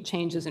accompanied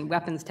changes in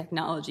weapons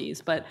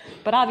technologies. But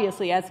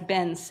obviously, as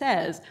Ben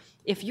says,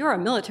 if you're a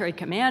military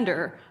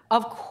commander,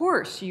 of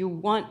course you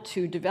want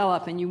to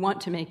develop and you want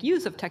to make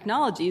use of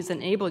technologies that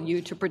enable you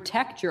to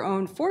protect your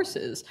own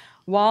forces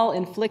while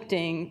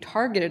inflicting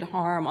targeted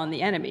harm on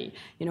the enemy.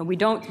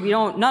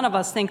 None of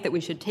us think that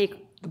we should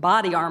take the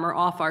body armor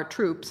off our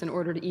troops in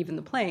order to even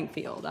the playing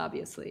field,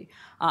 obviously.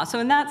 So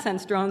in that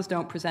sense, drones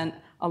don't present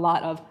a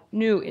lot of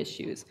new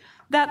issues.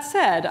 That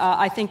said,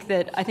 I think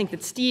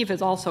that Steve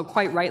has also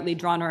quite rightly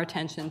drawn our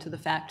attention to the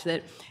fact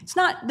that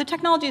the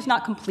technology is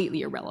not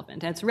completely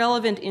irrelevant. And it's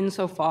relevant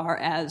insofar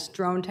as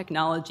drone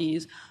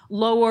technologies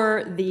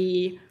lower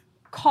the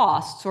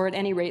costs, or at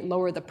any rate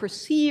lower the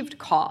perceived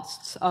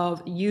costs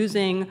of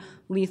using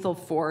lethal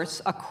force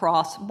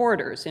across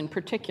borders in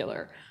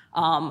particular.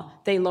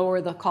 They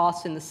lower the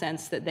costs in the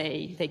sense that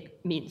they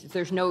mean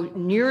there's no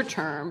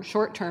near-term,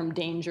 short-term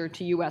danger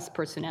to U.S.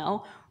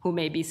 personnel who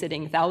may be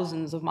sitting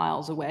thousands of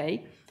miles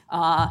away.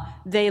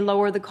 They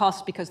lower the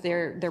costs because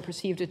they're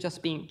perceived as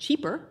just being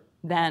cheaper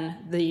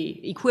than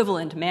the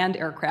equivalent manned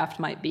aircraft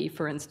might be,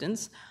 for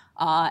instance.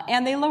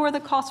 And they lower the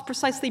costs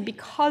precisely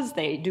because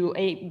they do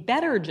a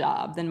better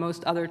job than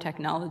most other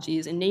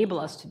technologies enable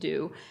us to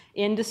do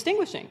in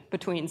distinguishing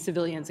between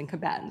civilians and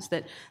combatants,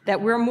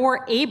 that we're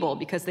more able,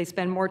 because they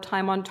spend more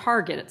time on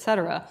target, et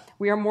cetera,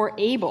 we are more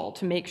able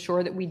to make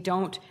sure that we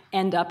don't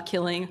end up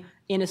killing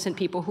innocent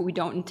people who we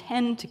don't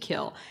intend to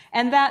kill.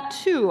 And that,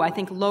 too, I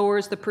think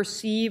lowers the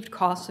perceived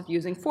costs of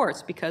using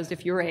force, because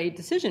if you're a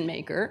decision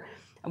maker,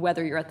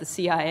 whether you're at the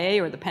CIA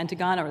or the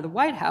Pentagon or the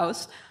White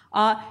House,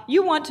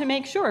 you want to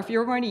make sure if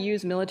you're going to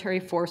use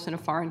military force in a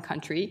foreign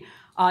country,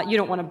 you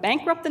don't want to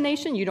bankrupt the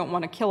nation, you don't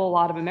want to kill a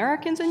lot of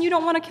Americans, and you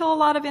don't want to kill a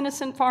lot of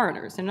innocent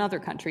foreigners in another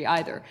country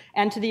either.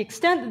 And to the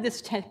extent that this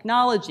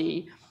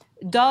technology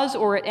does,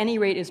 or at any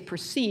rate is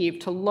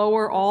perceived to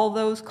lower all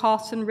those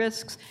costs and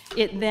risks,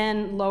 it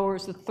then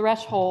lowers the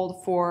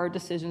threshold for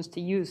decisions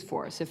to use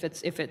force. If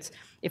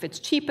it's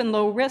cheap and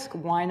low risk,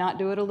 why not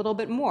do it a little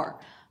bit more?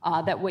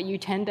 That what you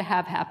tend to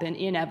have happen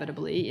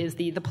inevitably is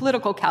the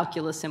political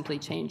calculus simply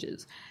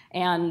changes,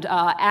 and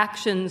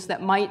actions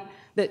that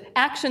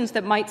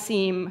might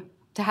seem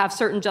to have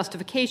certain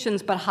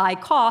justifications but high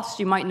costs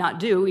you might not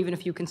do, even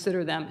if you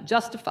consider them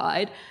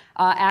justified.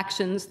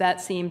 Actions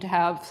that seem to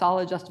have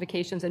solid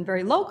justifications and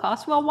very low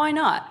costs, well, why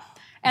not?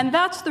 And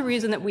that's the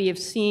reason that we have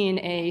seen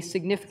a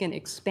significant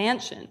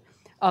expansion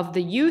of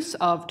the use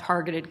of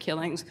targeted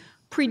killings,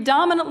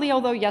 predominantly,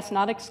 although yes,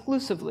 not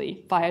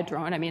exclusively, via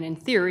drone. I mean, in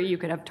theory, you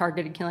could have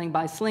targeted killing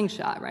by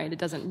slingshot, right? It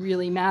doesn't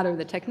really matter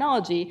the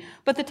technology,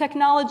 but the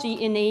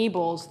technology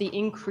enables the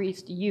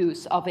increased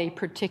use of a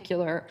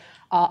particular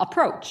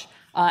approach.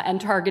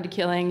 And targeted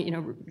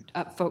killing,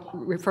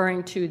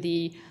 referring to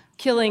the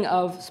killing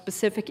of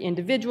specific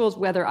individuals,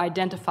 whether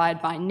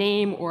identified by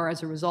name or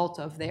as a result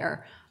of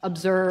their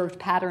observed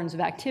patterns of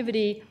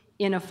activity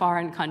in a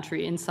foreign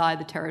country, inside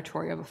the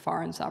territory of a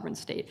foreign sovereign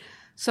state.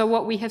 So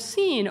what we have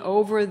seen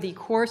over the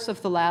course of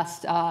the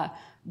last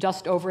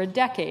just over a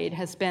decade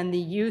has been the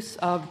use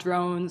of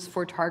drones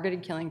for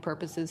targeted killing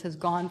purposes has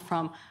gone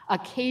from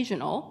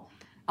occasional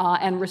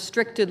and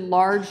restricted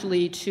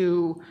largely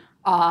to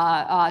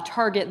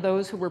target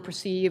those who were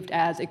perceived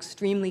as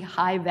extremely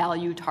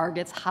high-value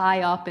targets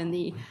high up in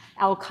the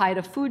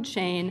al-Qaeda food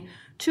chain,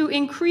 to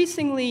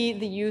increasingly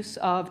the use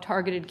of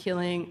targeted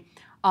killing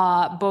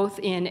both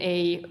in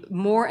a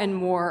more and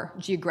more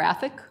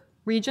geographic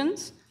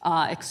regions,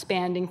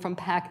 expanding from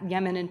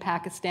Yemen and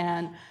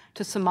Pakistan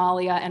to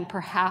Somalia and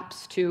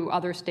perhaps to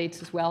other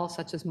states as well,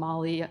 such as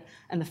Mali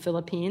and the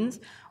Philippines.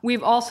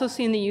 We've also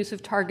seen the use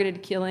of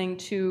targeted killing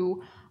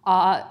to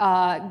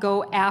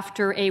go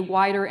after a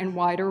wider and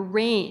wider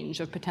range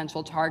of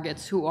potential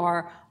targets who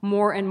are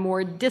more and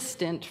more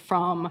distant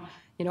from,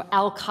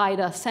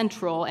 Al-Qaeda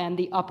Central and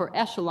the upper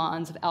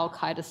echelons of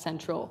Al-Qaeda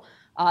Central.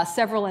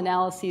 Several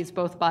analyses,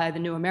 both by the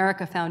New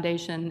America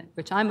Foundation,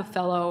 which I'm a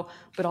fellow,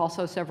 but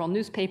also several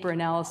newspaper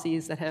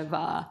analyses that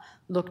have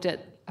looked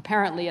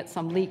apparently at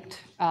some leaked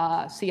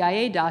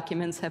CIA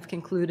documents, have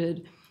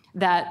concluded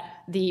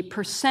that the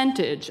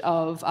percentage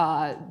of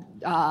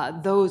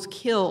those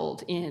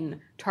killed in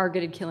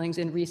targeted killings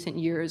in recent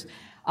years,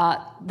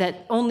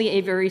 that only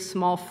a very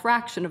small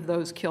fraction of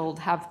those killed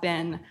have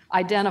been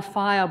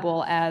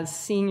identifiable as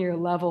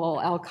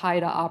senior-level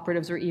al-Qaeda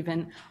operatives or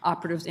even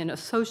operatives and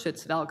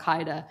associates of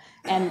al-Qaeda,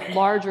 and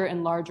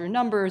larger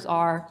numbers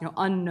are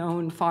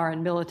unknown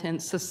foreign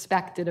militants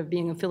suspected of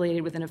being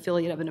affiliated with an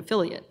affiliate of an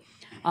affiliate.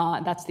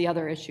 That's the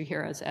other issue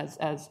here,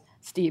 as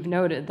Steve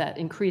noted, that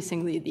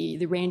increasingly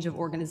the range of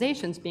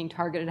organizations being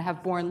targeted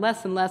have borne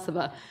less and less of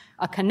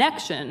a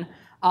connection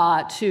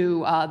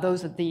to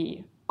those that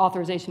the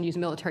authorization to use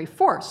military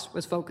force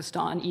was focused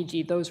on,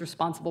 e.g. those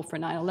responsible for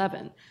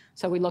 9/11.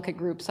 So we look at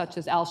groups such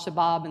as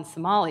al-Shabaab in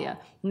Somalia.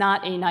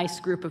 Not a nice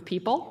group of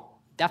people,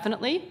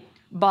 definitely,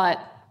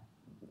 but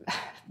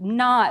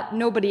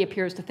nobody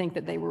appears to think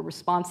that they were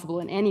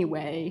responsible in any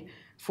way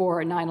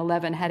for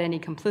 9/11, had any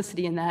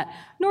complicity in that,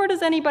 nor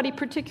does anybody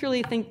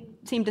particularly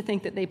seem to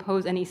think that they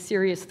pose any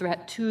serious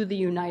threat to the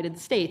United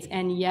States,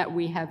 and yet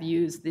we have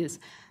used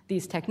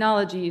these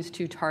technologies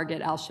to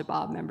target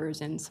al-Shabaab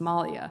members in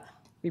Somalia,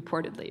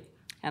 reportedly.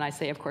 And I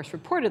say, of course,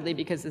 reportedly,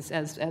 because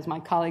as my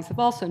colleagues have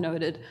also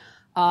noted,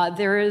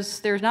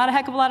 there's not a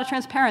heck of a lot of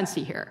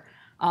transparency here.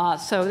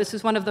 So this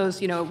is one of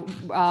those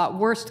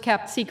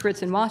worst-kept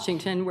secrets in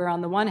Washington, where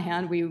on the one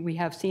hand we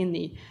have seen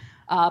the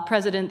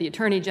President, the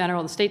Attorney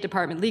General, the State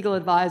Department legal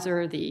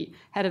advisor, the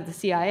head of the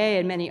CIA,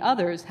 and many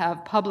others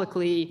have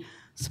publicly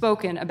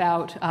spoken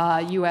about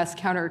U.S.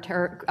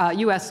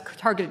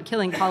 targeted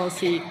killing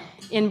policy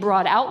in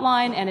broad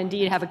outline, and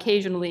indeed have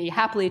occasionally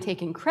happily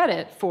taken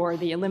credit for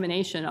the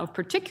elimination of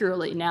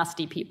particularly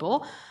nasty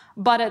people.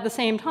 But at the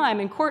same time,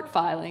 in court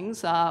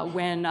filings,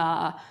 when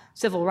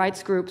civil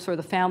rights groups or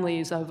the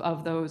families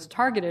of those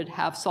targeted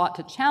have sought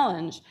to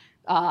challenge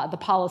the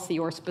policy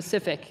or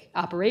specific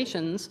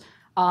operations,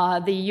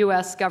 the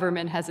U.S.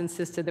 government has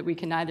insisted that we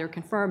can neither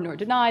confirm nor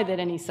deny that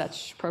any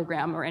such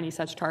program or any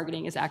such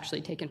targeting has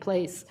actually taken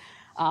place.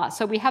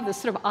 So we have this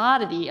sort of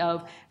oddity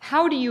of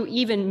how do you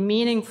even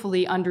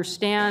meaningfully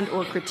understand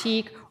or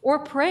critique or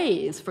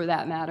praise, for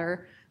that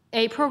matter,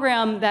 a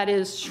program that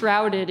is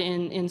shrouded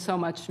in so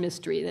much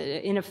mystery,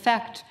 that in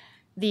effect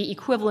the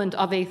equivalent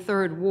of a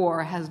third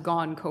war has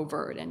gone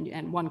covert.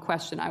 And one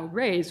question I would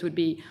raise would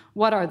be,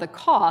 what are the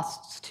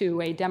costs to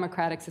a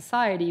democratic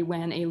society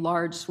when a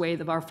large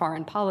swathe of our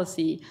foreign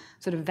policy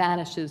sort of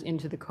vanishes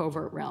into the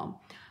covert realm?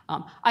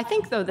 I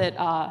think, though, that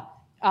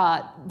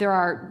there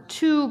are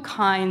two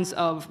kinds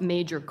of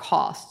major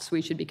costs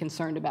we should be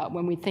concerned about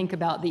when we think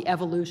about the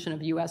evolution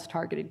of U.S.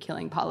 targeted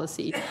killing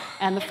policy.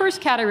 And the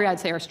first category I'd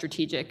say are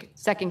strategic.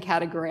 Second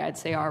category I'd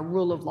say are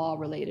rule of law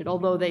related,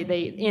 although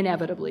they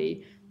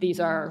inevitably, these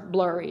are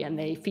blurry and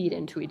they feed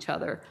into each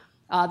other.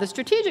 The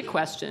strategic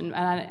question,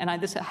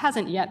 this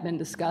hasn't yet been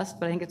discussed,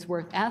 but I think it's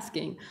worth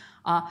asking,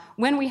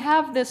 when we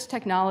have this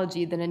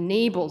technology that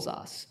enables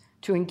us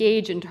to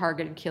engage in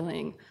targeted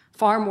killing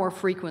far more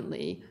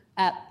frequently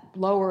at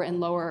lower and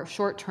lower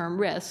short-term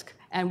risk,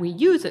 and we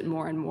use it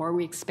more and more,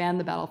 we expand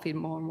the battlefield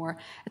more and more,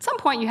 at some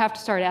point you have to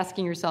start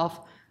asking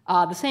yourself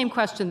the same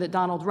question that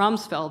Donald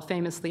Rumsfeld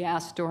famously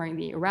asked during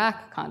the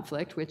Iraq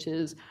conflict, which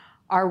is,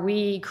 are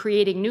we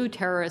creating new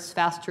terrorists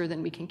faster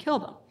than we can kill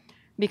them?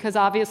 Because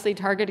obviously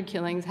targeted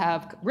killings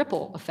have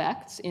ripple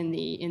effects in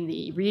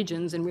the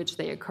regions in which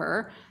they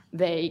occur.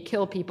 They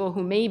kill people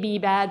who may be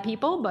bad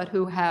people, but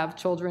who have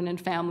children and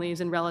families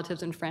and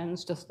relatives and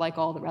friends just like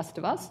all the rest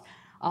of us.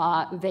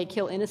 They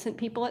kill innocent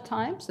people at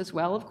times as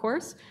well, of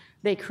course.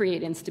 They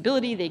create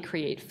instability, they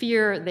create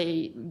fear,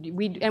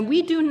 and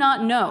we do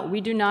not know,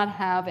 we do not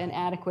have an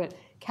adequate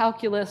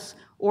calculus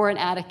or an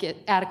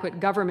adequate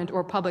government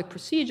or public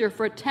procedure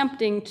for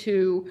attempting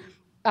to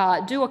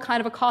do a kind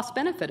of a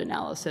cost-benefit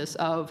analysis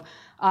of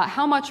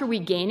how much are we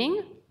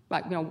gaining,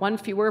 like, one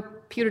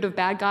fewer putative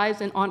bad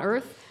guys on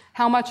Earth,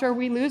 how much are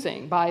we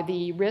losing by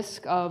the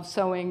risk of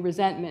sowing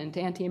resentment,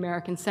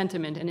 anti-American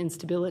sentiment, and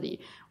instability?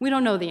 We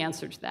don't know the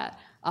answer to that.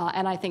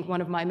 And I think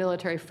one of my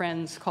military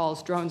friends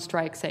calls drone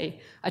strikes a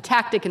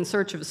tactic in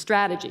search of a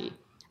strategy.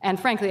 And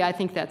frankly, I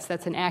think that's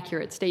an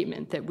accurate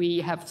statement, that we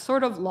have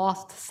sort of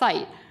lost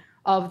sight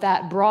of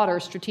that broader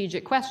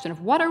strategic question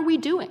of what are we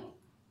doing?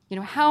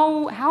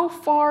 How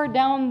far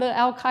down the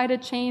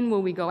al-Qaeda chain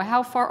will we go?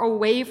 How far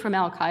away from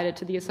al-Qaeda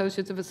to the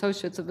associates of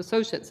associates of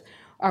associates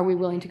are we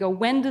willing to go?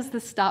 When does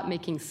this stop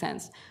making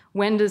sense?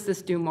 When does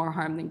this do more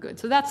harm than good?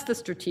 So that's the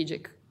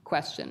strategic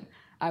question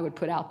I would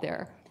put out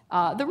there.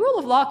 The rule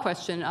of law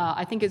question,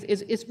 I think,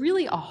 is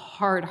really a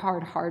hard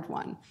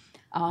one.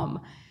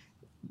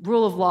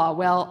 Rule of law,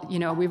 well,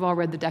 we've all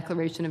read the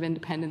Declaration of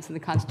Independence and the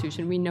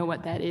Constitution. We know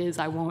what that is.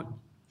 I won't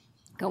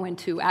go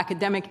into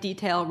academic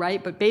detail,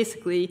 right? But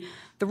basically,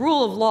 the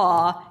rule of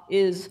law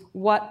is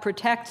what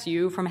protects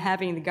you from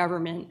having the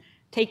government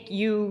take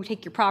your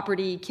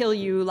property, kill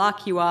you,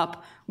 lock you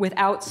up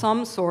without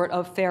some sort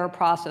of fair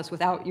process,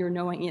 without your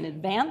knowing in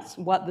advance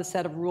what the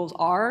set of rules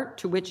are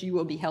to which you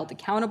will be held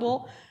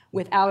accountable,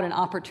 without an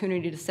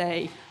opportunity to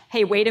say,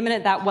 hey, wait a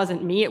minute, that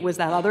wasn't me, it was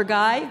that other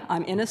guy,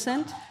 I'm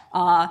innocent,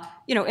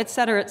 et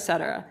cetera, et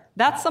cetera.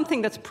 That's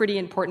something that's pretty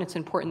important. It's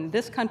important in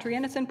this country,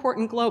 and it's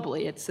important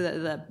globally. It's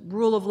the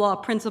rule of law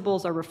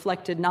principles are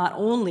reflected not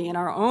only in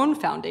our own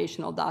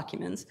foundational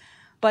documents,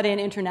 but in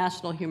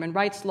international human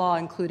rights law,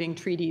 including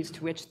treaties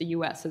to which the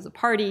U.S. is a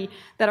party,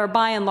 that are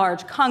by and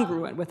large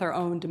congruent with our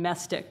own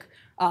domestic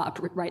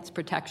rights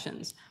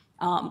protections.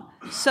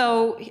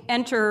 So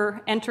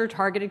enter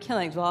targeted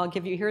killings. Well, I'll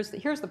give you, here's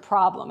the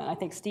problem, and I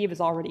think Steve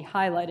has already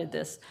highlighted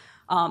this.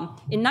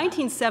 In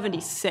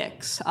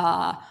 1976,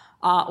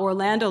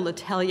 Orlando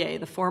Letelier,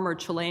 the former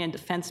Chilean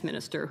defense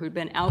minister who'd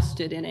been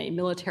ousted in a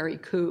military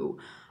coup,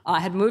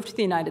 had moved to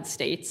the United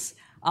States.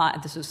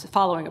 This was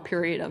following a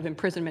period of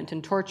imprisonment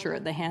and torture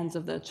at the hands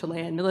of the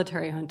Chilean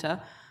military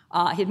junta.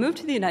 He had moved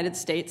to the United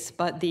States,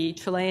 but the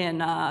Chilean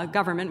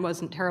government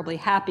wasn't terribly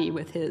happy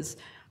with his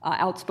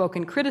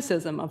outspoken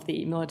criticism of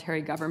the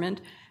military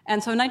government.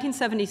 And so in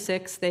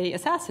 1976, they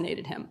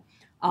assassinated him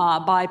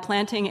by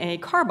planting a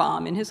car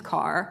bomb in his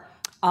car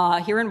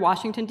here in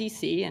Washington,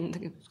 D.C., and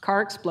the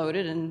car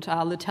exploded, and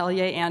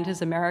Letelier and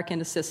his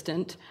American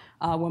assistant,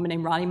 a woman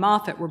named Ronnie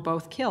Moffett, were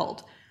both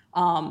killed.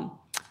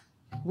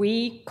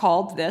 We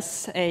called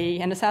this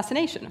an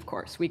assassination, of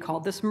course. We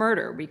called this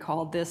murder. We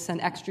called this an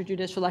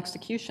extrajudicial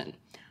execution.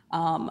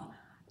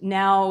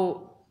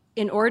 Now,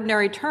 in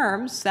ordinary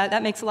terms,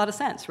 that makes a lot of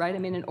sense, right? I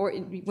mean,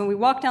 when we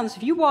walk down this,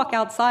 if you walk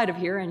outside of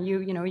here and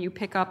you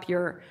pick up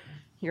your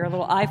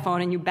little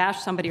iPhone and you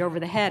bash somebody over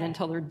the head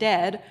until they're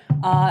dead,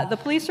 the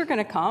police are going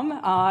to come.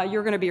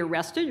 You're going to be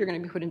arrested. You're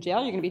going to be put in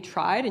jail. You're going to be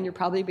tried, and you're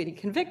probably going to be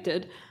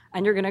convicted,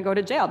 and you're going to go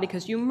to jail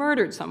because you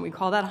murdered someone. We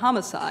call that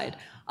homicide.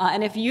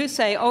 And if you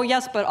say, oh,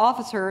 yes, but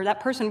officer, that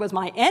person was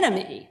my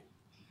enemy,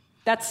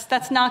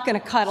 that's not going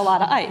to cut a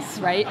lot of ice,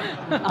 right?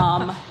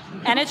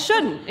 And it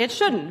shouldn't. It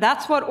shouldn't.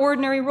 That's what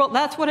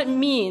it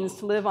means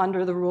to live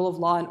under the rule of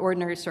law in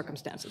ordinary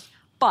circumstances.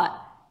 But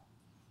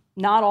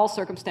not all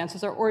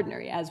circumstances are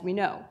ordinary, as we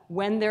know.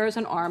 When there is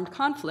an armed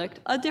conflict,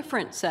 a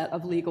different set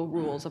of legal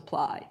rules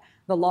apply.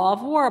 The law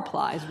of war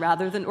applies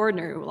rather than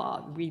ordinary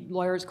law. We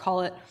lawyers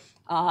call it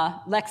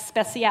lex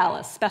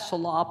specialis. Special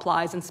law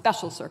applies in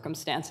special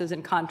circumstances,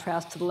 in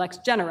contrast to the lex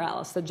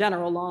generalis, the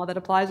general law that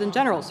applies in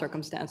general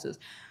circumstances.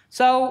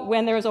 So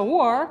when there's a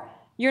war,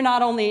 you're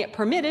not only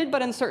permitted,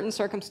 but in certain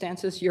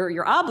circumstances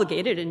you're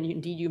obligated, and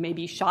indeed you may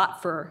be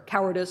shot for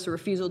cowardice or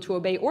refusal to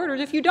obey orders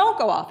if you don't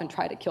go off and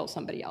try to kill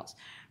somebody else,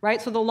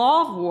 right? So the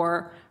law of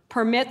war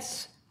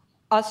permits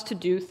us to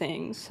do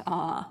things,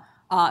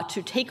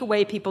 to take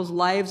away people's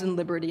lives and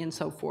liberty and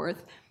so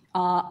forth,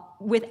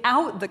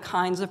 without the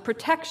kinds of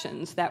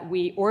protections that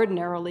we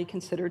ordinarily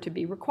consider to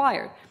be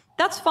required.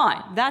 That's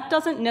fine. That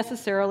doesn't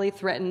necessarily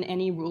threaten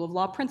any rule of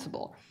law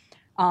principle.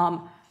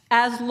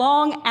 As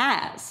long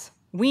as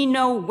we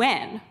know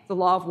when the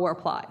law of war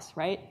applies,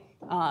 right?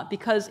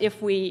 Because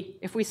if we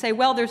say,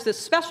 well, there's this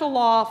special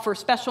law for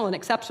special and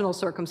exceptional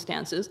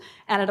circumstances,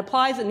 and it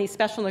applies in these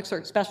special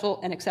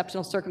and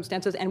exceptional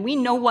circumstances, and we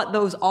know what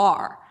those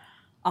are,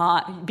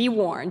 be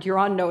warned, you're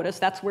on notice,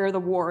 that's where the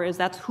war is,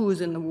 that's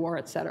who's in the war,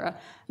 et cetera.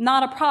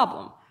 Not a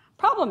problem.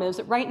 Problem is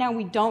that right now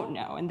we don't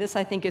know, and this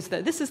I think is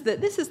this is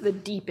the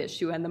deep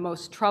issue and the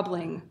most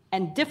troubling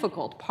and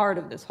difficult part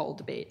of this whole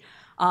debate,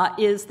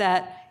 is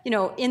that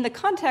in the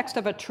context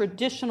of a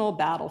traditional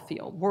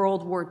battlefield,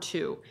 World War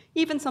II,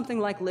 even something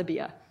like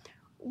Libya,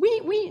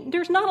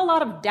 there's not a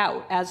lot of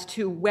doubt as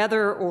to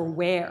whether or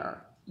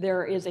where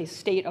there is a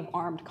state of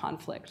armed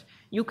conflict.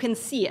 You can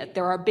see it.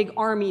 There are big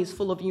armies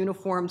full of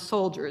uniformed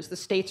soldiers. The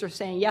states are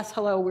saying, yes,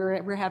 hello,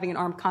 we're having an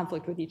armed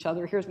conflict with each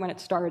other. Here's when it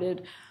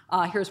started.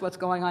 Here's what's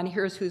going on.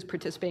 Here's who's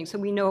participating. So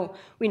we know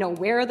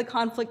where the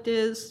conflict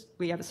is.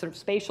 We have a sort of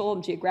spatial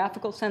and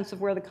geographical sense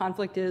of where the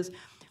conflict is.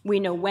 We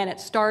know when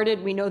it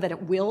started. We know that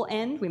it will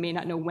end. We may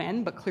not know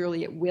when, but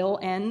clearly it will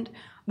end.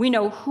 We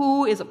know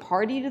who is a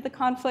party to the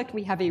conflict.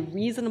 We have a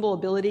reasonable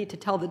ability to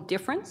tell the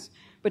difference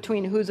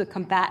between who's a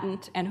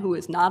combatant and who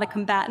is not a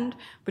combatant,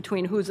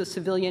 between who's a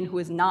civilian who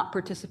is not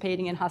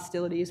participating in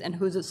hostilities and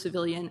who's a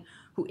civilian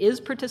who is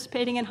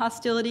participating in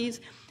hostilities.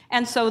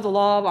 And so the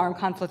law of armed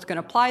conflict is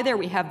going to apply there.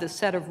 We have this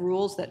set of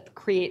rules that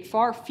create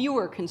far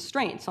fewer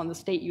constraints on the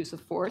state use of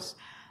force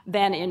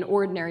than in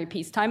ordinary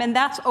peacetime, and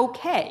that's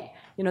okay.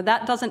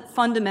 That doesn't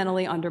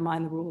fundamentally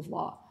undermine the rule of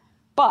law.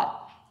 But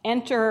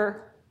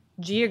enter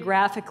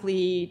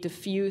geographically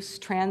diffuse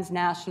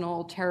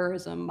transnational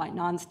terrorism by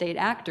non-state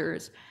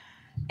actors,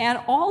 and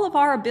all of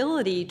our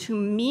ability to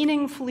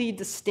meaningfully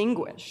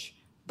distinguish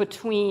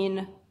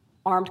between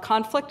armed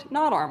conflict,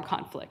 not armed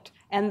conflict,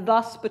 and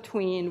thus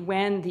between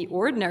when the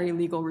ordinary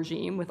legal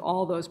regime with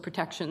all those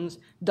protections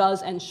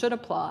does and should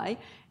apply,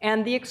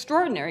 and the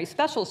extraordinary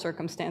special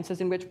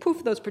circumstances in which,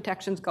 poof, those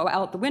protections go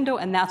out the window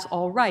and that's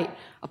all right,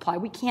 apply.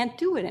 We can't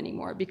do it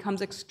anymore. It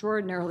becomes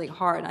extraordinarily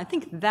hard. And I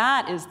think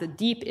that is the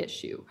deep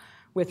issue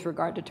with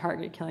regard to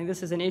target killing.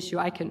 This is an issue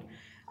I can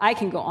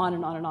go on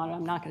and on and on.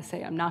 I'm not going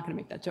to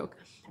make that joke.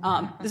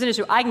 This is an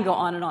issue I can go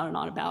on and on and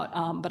on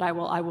about, but I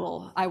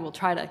will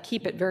try to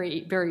keep it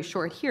very, very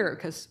short here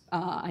because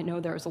I know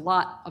there's a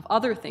lot of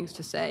other things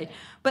to say.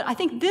 But I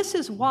think this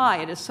is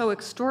why it is so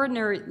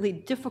extraordinarily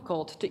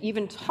difficult to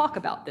even talk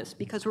about this,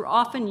 because we're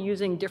often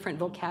using different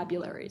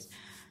vocabularies.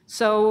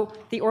 So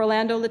the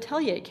Orlando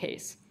Letelier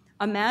case.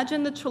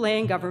 Imagine the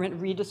Chilean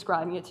government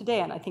redescribing it today,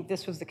 and I think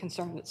this was the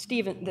concern that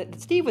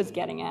Steve was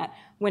getting at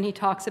when he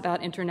talks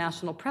about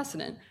international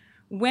precedent.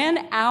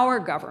 When our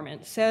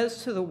government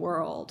says to the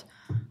world,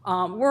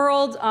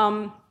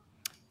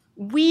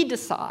 we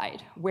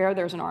decide where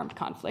there's an armed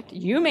conflict.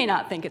 You may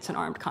not think it's an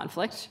armed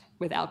conflict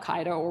with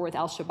al-Qaeda or with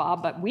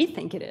al-Shabaab, but we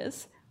think it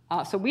is.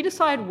 So we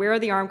decide where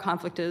the armed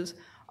conflict is.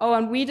 Oh,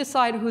 and we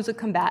decide who's a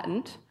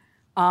combatant.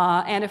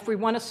 And if we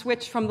want to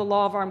switch from the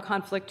law of armed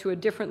conflict to a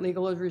different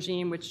legal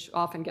regime, which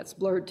often gets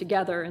blurred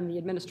together in the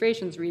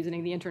administration's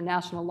reasoning, the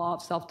international law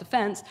of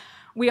self-defense,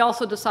 we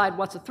also decide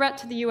what's a threat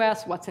to the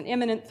U.S., what's an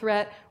imminent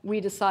threat.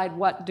 We decide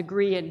what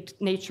degree and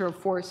nature of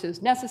force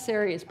is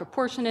necessary, is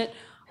proportionate,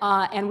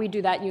 and we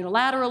do that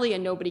unilaterally,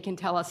 and nobody can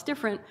tell us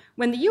different.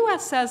 When the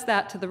U.S. says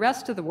that to the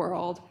rest of the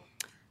world,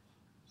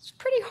 it's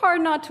pretty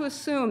hard not to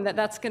assume that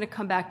that's going to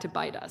come back to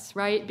bite us,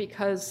 right?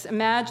 Because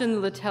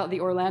imagine the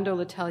Orlando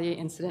Letelier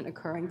incident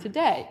occurring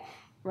today,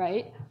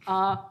 right?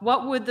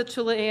 What would the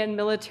Chilean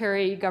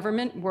military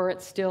government, were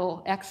it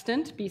still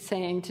extant, be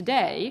saying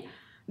today?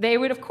 They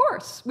would, of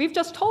course, we've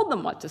just told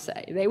them what to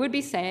say. They would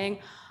be saying,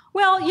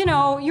 well,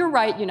 you're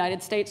right,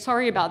 United States,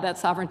 sorry about that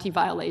sovereignty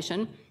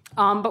violation,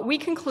 but we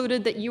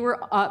concluded that you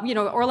were,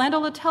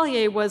 Orlando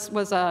Letelier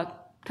was a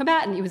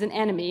combatant. He was an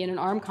enemy in an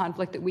armed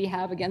conflict that we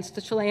have against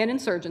the Chilean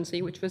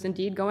insurgency, which was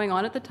indeed going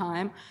on at the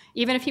time.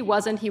 Even if he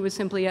wasn't, he was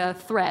simply a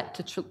threat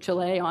to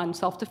Chile on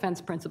self-defense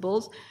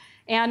principles.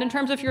 And in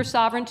terms of your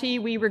sovereignty,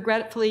 we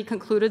regretfully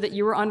concluded that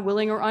you were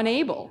unwilling or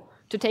unable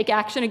to take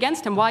action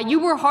against him while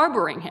you were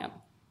harboring him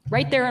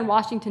right there in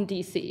Washington,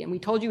 D.C. And we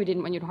told you we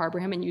didn't want you to harbor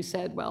him, and you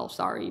said, well,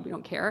 sorry, we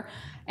don't care.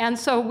 And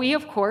so we,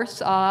 of course,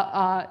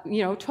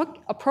 took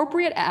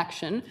appropriate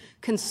action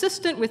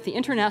consistent with the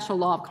international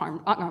law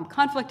of armed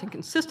conflict and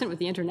consistent with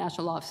the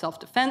international law of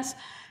self-defense.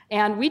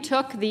 And we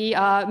took the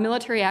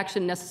military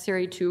action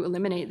necessary to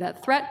eliminate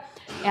that threat.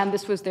 And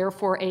this was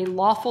therefore a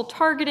lawful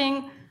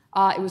targeting.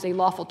 It was a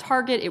lawful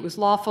target. It was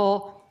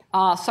lawful.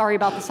 Sorry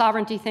about the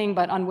sovereignty thing,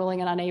 but unwilling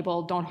and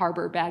unable, don't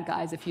harbor bad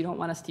guys if you don't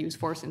want us to use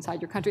force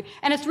inside your country.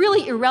 And it's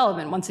really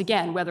irrelevant, once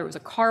again, whether it was a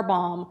car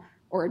bomb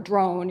or a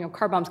drone.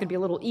 Car bomb's going to be a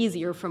little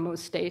easier for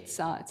most states.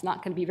 It's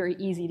not going to be very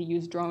easy to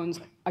use drones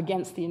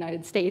against the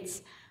United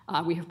States.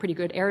 We have pretty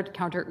good air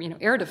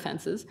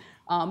defenses.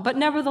 But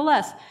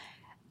nevertheless,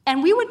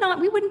 and we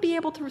wouldn't be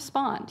able to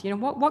respond.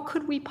 What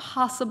could we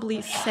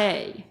possibly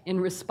say in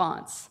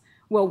response?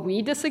 Well,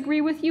 we disagree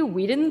with you.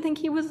 We didn't think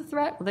he was a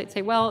threat. Well, they'd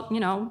say, well,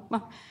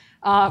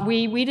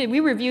 we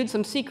reviewed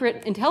some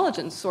secret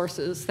intelligence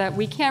sources that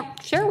we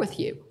can't share with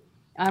you.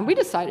 And we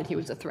decided he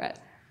was a threat.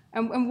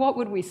 And what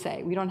would we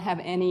say? We don't have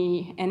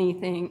any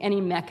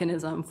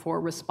mechanism for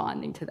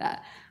responding to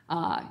that.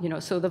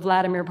 So the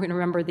Vladimir,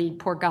 remember the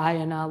poor guy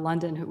in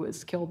London who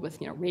was killed with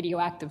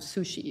radioactive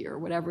sushi or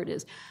whatever it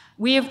is.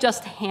 We have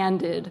just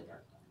handed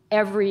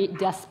every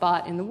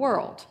despot in the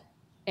world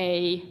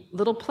a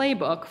little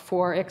playbook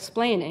for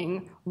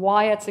explaining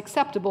why it's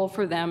acceptable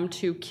for them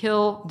to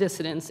kill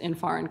dissidents in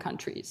foreign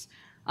countries,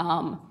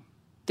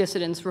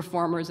 dissidents,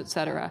 reformers, et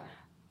cetera.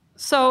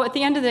 So at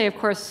the end of the day, of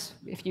course,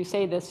 if you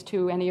say this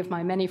to any of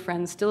my many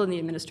friends still in the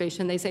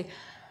administration, they say,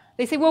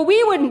 well,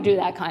 we wouldn't do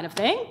that kind of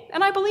thing,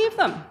 and I believe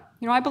them.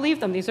 I believe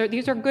them. These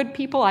are good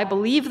people. I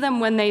believe them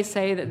when they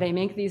say that they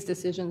make these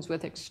decisions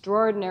with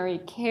extraordinary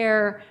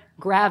care,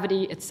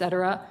 gravity, et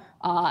cetera,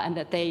 and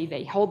that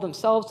they hold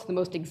themselves to the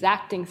most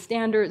exacting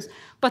standards.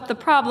 But the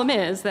problem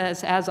is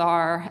that as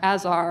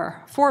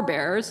our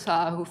forebears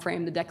who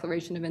framed the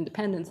Declaration of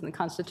Independence and the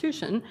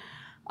Constitution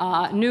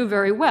knew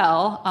very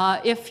well,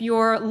 if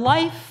your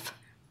life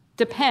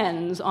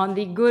depends on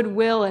the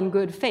goodwill and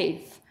good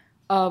faith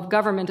of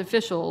government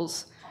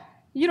officials,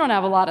 you don't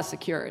have a lot of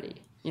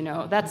security.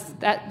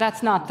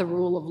 That's not the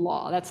rule of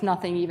law. That's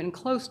nothing even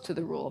close to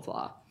the rule of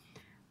law.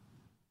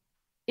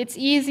 It's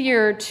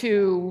easier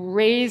to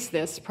raise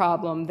this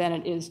problem than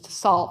it is to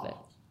solve it,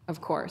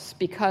 of course,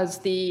 because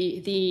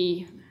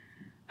the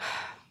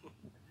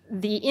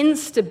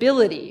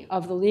instability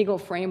of the legal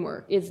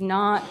framework is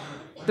not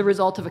the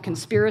result of a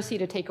conspiracy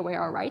to take away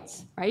our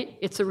rights, right?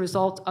 It's a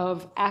result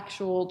of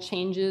actual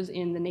changes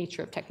in the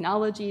nature of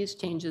technologies,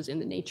 changes in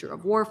the nature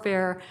of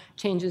warfare,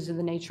 changes in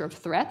the nature of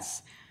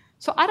threats.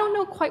 So I don't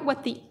know quite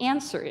what the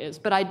answer is,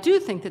 but I do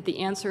think that the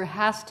answer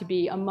has to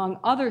be, among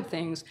other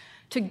things,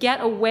 to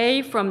get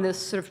away from this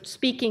sort of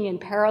speaking in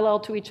parallel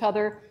to each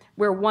other,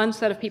 where one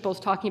set of people is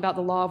talking about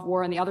the law of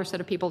war and the other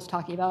set of people is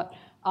talking about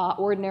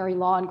ordinary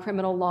law and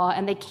criminal law,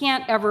 and they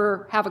can't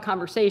ever have a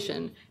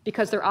conversation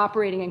because they're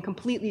operating in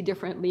completely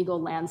different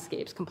legal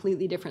landscapes,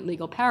 completely different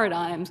legal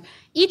paradigms,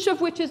 each of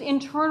which is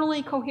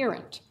internally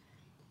coherent,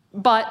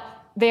 but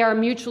they are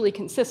mutually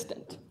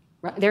consistent.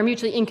 Right? They're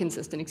mutually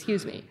inconsistent,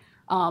 excuse me.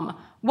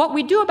 What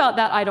we do about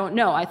that, I don't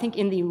know. I think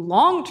in the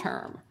long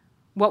term,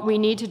 what we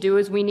need to do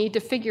is we need to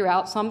figure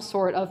out some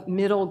sort of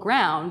middle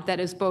ground that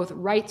is both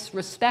rights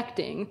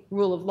respecting,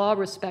 rule of law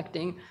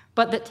respecting,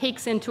 but that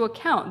takes into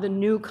account the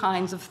new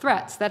kinds of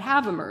threats that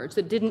have emerged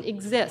that didn't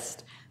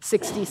exist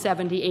 60,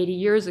 70, 80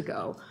 years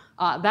ago.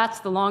 That's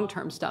the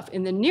long-term stuff.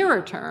 In the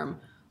nearer term,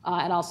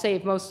 and I'll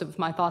save most of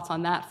my thoughts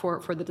on that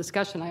for the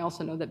discussion. I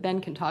also know that Ben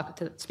can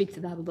speak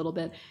to that a little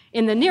bit.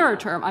 In the nearer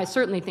term, I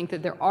certainly think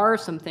that there are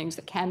some things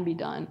that can be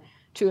done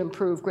to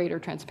improve greater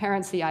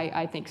transparency.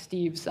 I think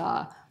Steve's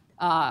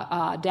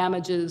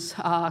damages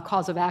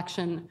cause of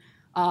action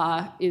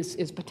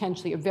is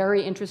potentially a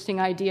very interesting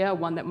idea,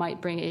 one that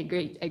might bring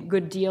a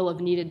good deal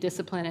of needed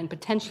discipline and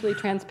potentially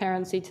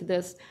transparency to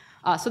this.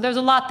 So there's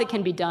a lot that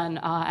can be done,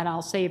 and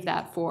I'll save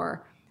that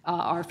for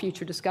our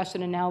future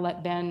discussion, and now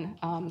let Ben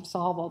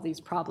solve all these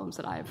problems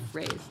that I've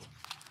raised.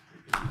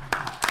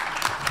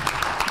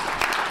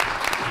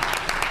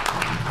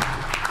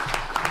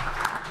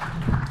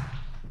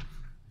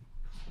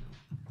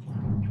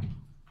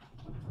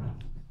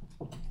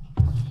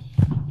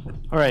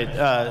 All right.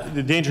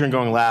 The danger in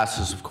going last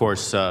is, of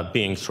course,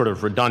 being sort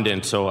of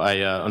redundant. So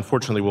I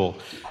unfortunately will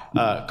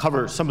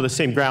cover some of the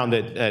same ground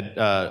that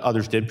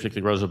others did,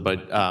 particularly Rosa,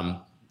 but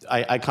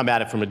I come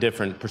at it from a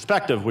different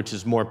perspective, which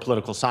is more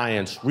political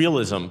science,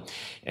 realism,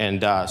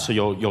 and so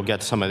you'll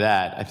get some of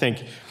that. I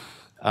think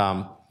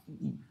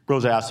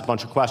Rosa asked a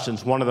bunch of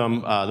questions. One of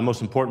them, the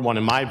most important one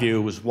in my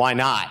view, was why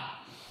not?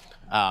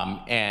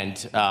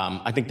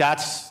 I think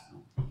that's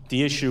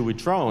the issue with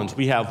drones.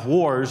 We have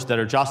wars that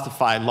are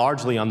justified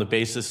largely on the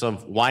basis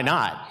of why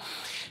not.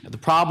 The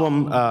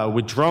problem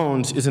with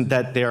drones isn't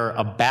that they're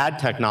a bad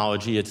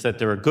technology, it's that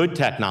they're a good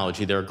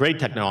technology, they're a great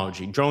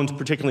technology. Drones,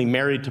 particularly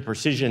married to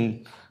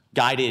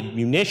precision-guided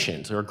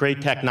munitions, are a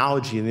great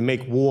technology, and they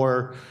make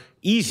war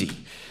easy.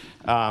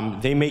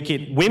 They make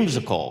it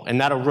whimsical,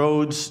 and that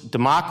erodes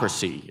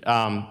democracy.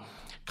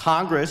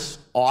 Congress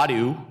ought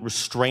to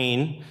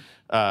restrain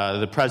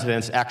the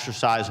president's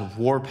exercise of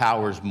war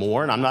powers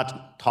more, and I'm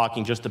not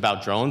talking just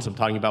about drones. I'm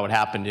talking about what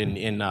happened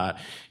in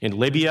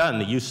Libya and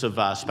the use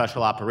of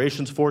special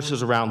operations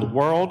forces around the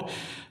world.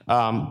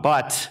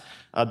 But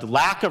the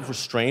lack of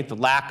restraint, the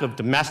lack of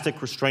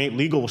domestic restraint,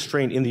 legal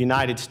restraint in the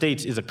United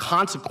States is a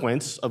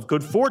consequence of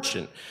good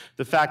fortune.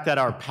 The fact that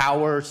our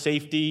power,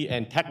 safety,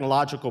 and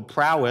technological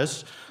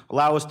prowess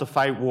allow us to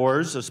fight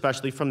wars,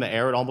 especially from the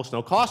air, at almost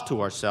no cost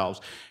to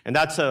ourselves. And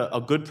that's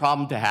a good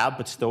problem to have,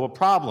 but still a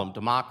problem.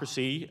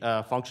 Democracy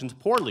functions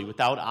poorly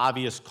without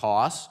obvious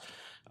costs.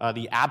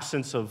 The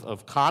absence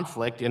of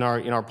conflict in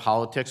our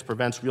politics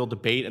prevents real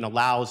debate and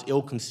allows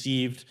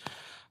ill-conceived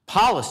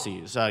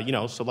policies.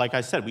 So like I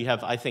said, we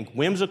have, I think,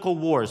 whimsical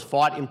wars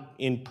fought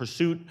in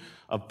pursuit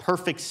of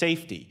perfect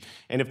safety.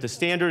 And if the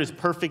standard is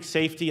perfect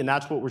safety and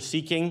that's what we're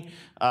seeking,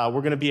 we're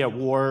going to be at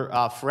war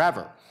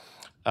forever.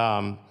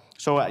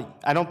 So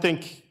I don't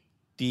think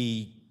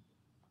the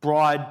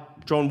broad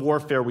drone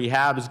warfare we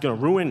have is going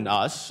to ruin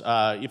us.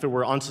 If it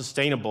were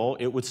unsustainable,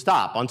 it would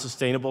stop.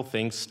 Unsustainable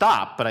things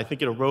stop, but I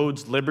think it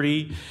erodes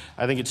liberty.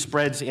 I think it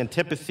spreads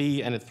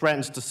antipathy, and it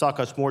threatens to suck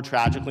us more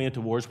tragically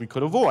into wars we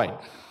could avoid.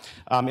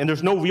 And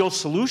there's no real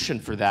solution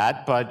for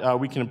that, but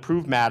we can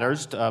improve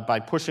matters by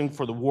pushing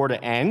for the war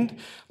to end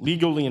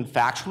legally and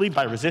factually,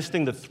 by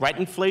resisting the threat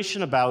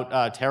inflation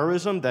about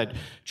terrorism that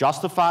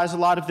justifies a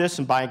lot of this,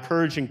 and by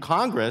encouraging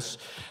Congress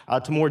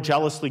to more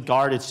jealously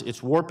guard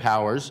its war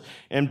powers,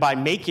 and by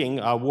making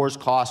war's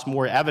costs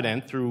more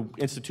evident through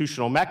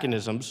institutional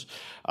mechanisms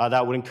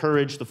that would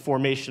encourage the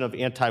formation of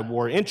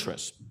anti-war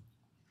interests.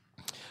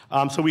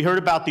 So we heard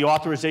about the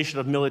authorization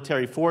of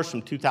military force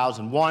from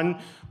 2001,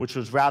 which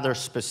was rather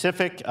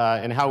specific,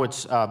 and how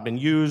it's been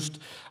used,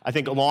 I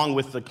think, along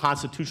with the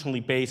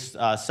constitutionally based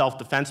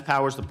self-defense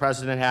powers the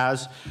president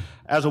has,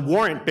 as a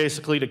warrant,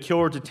 basically, to kill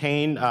or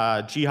detain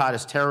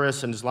jihadist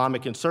terrorists and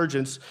Islamic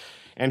insurgents,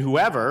 and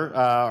whoever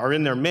are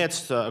in their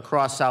midst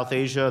across South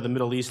Asia, the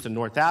Middle East, and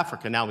North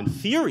Africa. Now, in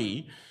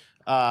theory,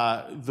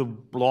 the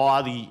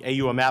law, the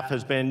AUMF,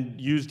 has been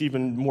used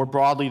even more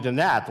broadly than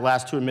that. The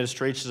last two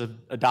administrations have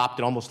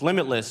adopted almost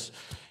limitless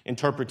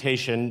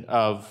interpretation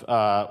of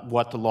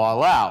what the law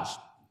allows.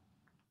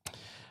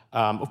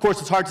 Of course,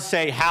 it's hard to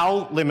say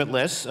how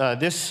limitless.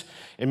 This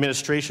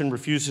administration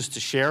refuses to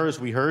share, as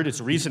we heard,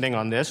 its reasoning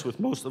on this with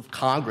most of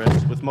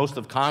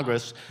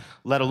Congress,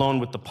 let alone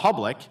with the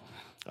public.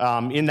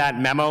 In that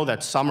memo,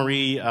 that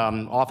summary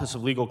Office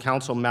of Legal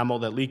Counsel memo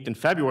that leaked in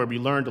February, we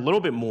learned a little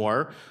bit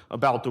more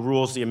about the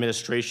rules the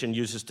administration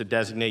uses to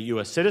designate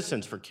U.S.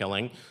 citizens for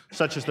killing,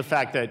 such as the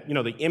fact that,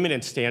 the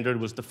imminent standard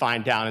was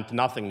defined down into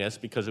nothingness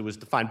because it was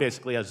defined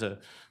basically as a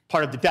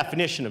part of the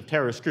definition of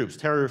terrorist groups.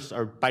 Terrorists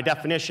are, by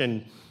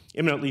definition,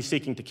 imminently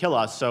seeking to kill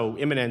us, so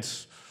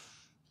imminence,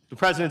 the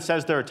president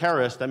says they're a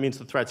terrorist, that means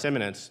the threat's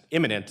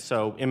imminent,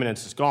 so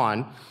imminence is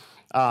gone.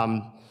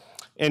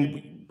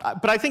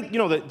 But I think,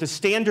 the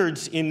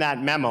standards in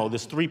that memo,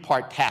 this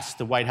three-part test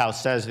the White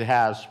House says it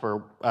has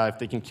for if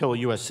they can kill a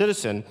U.S.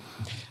 citizen,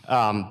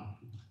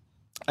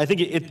 I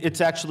think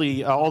it's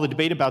actually, all the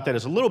debate about that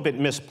is a little bit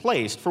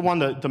misplaced. For one,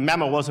 the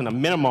memo wasn't a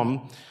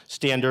minimum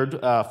standard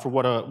for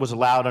what was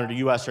allowed under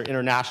U.S. or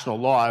international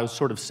law. It was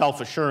sort of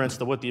self-assurance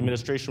that what the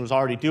administration was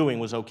already doing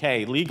was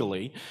okay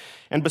legally.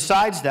 And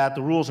besides that,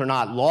 the rules are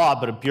not law,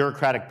 but a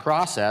bureaucratic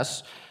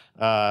process.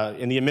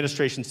 And the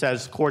administration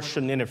says courts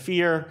shouldn't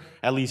interfere,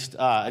 at least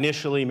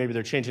initially. Maybe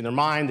they're changing their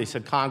mind. They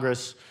said,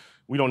 Congress,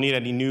 we don't need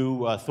any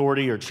new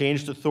authority or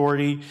changed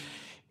authority.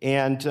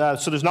 And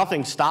so there's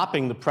nothing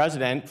stopping the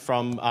president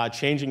from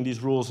changing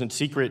these rules in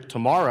secret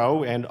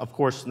tomorrow, and, of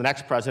course, the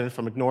next president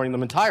from ignoring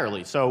them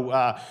entirely.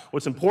 So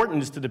what's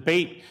important is to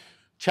debate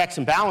checks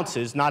and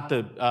balances, not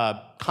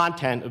the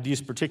content of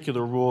these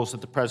particular rules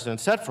that the president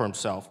set for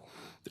himself.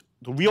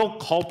 The real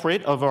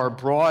culprit of our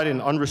broad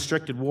and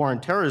unrestricted war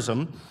on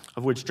terrorism,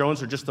 of which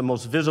drones are just the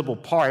most visible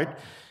part,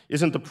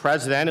 isn't the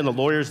president and the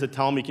lawyers that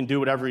tell him he can do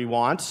whatever he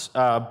wants,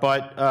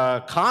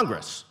 but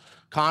Congress.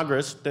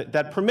 Congress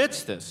that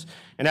permits this.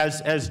 And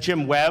as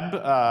Jim Webb,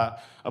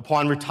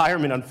 upon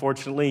retirement,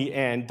 unfortunately,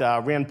 and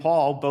Rand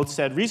Paul both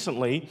said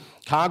recently,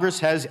 Congress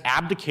has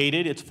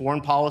abdicated its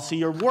foreign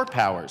policy or war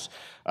powers.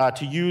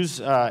 To use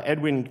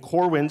Edwin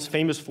Corwin's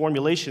famous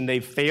formulation,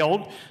 they've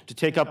failed to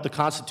take up the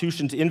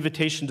Constitution's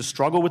invitation to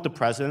struggle with the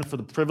president for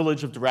the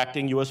privilege of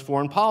directing U.S.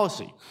 foreign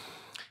policy.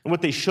 And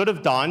what they should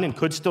have done and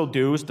could still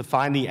do is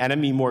define the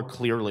enemy more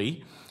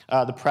clearly.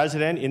 The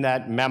president, in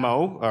that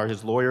memo, or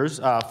his lawyers,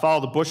 follow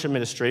the Bush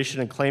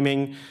administration in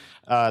claiming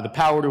the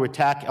power to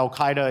attack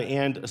al-Qaeda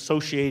and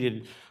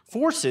associated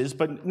forces,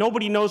 but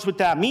nobody knows what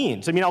that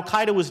means. I mean,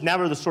 al-Qaeda was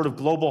never the sort of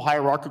global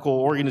hierarchical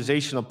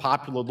organization of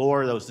popular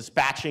lore that was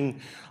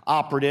dispatching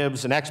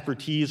operatives and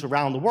expertise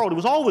around the world. It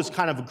was always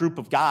kind of a group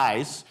of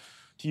guys,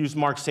 to use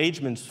Mark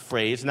Sageman's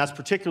phrase, and that's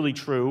particularly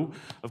true,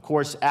 of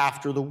course,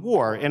 after the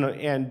war.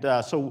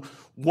 So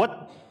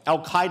what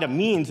al-Qaeda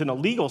means in a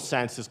legal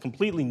sense is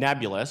completely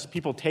nebulous.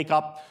 People take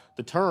up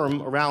the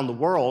term around the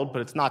world,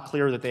 but it's not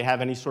clear that they have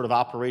any sort of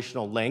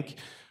operational link.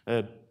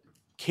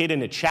 Kid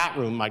in a chat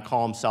room might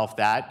call himself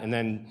that, and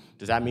then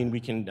does that mean we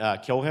can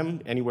kill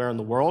him anywhere in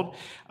the world?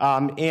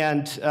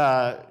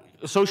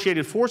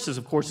 Associated forces,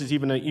 of course, is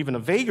even a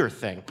vaguer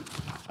thing,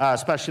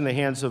 especially in the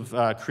hands of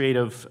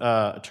creative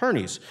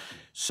attorneys.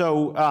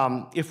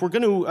 So if we're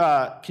going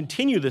to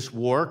continue this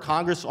war,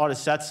 Congress ought to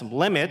set some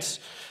limits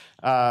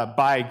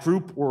by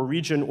group or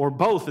region or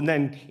both, and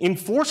then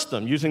enforce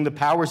them using the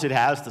powers it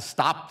has to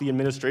stop the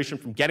administration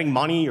from getting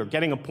money or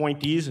getting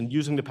appointees and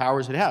using the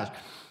powers it has.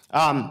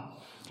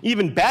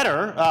 Even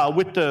better,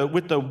 with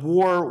the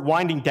war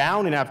winding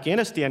down in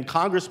Afghanistan,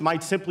 Congress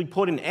might simply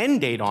put an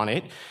end date on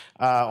it,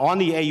 on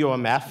the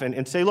AUMF,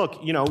 and say, look,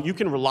 you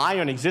can rely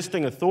on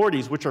existing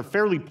authorities, which are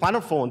fairly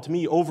plentiful and, to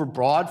me,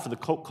 overbroad for the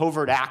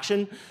covert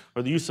action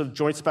or the use of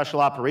Joint Special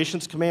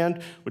Operations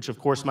Command, which, of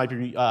course, might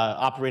be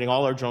operating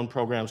all our drone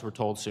programs, we're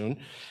told soon.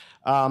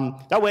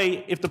 That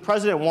way, if the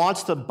president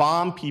wants to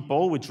bomb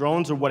people with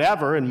drones or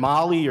whatever in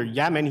Mali or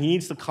Yemen, he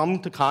needs to come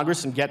to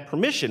Congress and get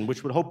permission,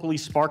 which would hopefully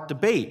spark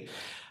debate.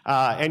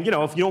 And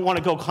if you don't want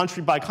to go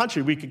country by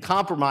country, we could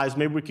compromise.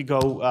 Maybe we could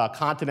go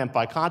continent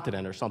by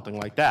continent or something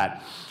like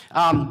that.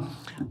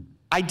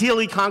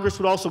 Ideally, Congress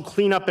would also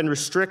clean up and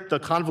restrict the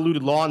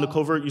convoluted law on the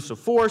covert use of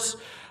force,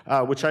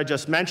 which I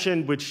just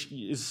mentioned, which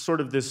is sort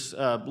of this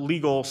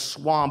legal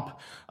swamp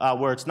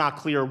where it's not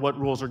clear what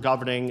rules are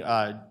governing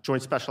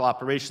Joint Special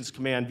Operations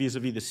Command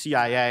vis-a-vis the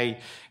CIA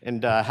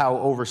and how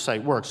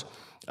oversight works.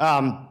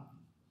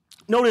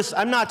 Notice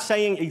I'm not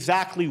saying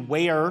exactly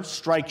where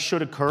strikes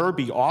should occur,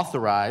 be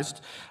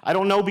authorized. I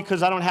don't know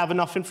because I don't have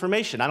enough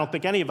information. I don't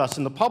think any of us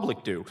in the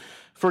public do.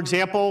 For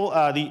example,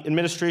 the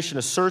administration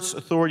asserts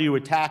authority to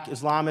attack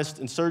Islamist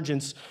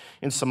insurgents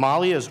in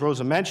Somalia, as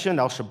Rosa mentioned,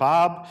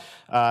 al-Shabaab,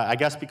 I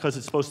guess because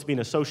it's supposed to be an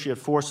associate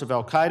force of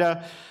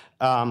al-Qaeda.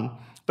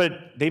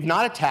 But they've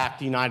not attacked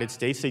the United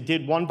States. They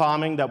did one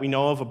bombing that we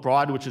know of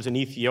abroad, which was in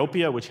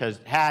Ethiopia, which has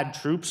had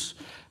troops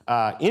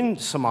in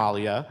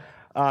Somalia.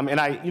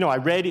 And I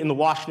read in the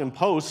Washington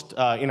Post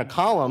in a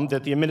column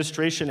that the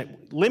administration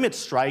limits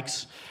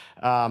strikes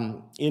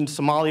in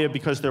Somalia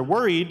because they're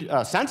worried,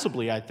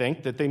 sensibly I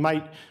think, that they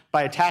might,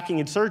 by attacking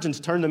insurgents,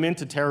 turn them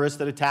into terrorists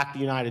that attack the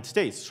United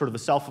States, sort of a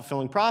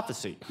self-fulfilling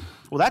prophecy.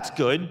 Well, that's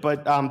good,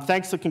 but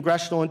thanks to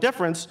congressional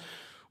indifference,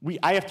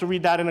 I have to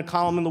read that in a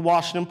column in the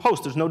Washington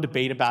Post. There's no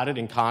debate about it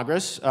in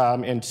Congress,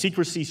 and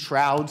secrecy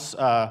shrouds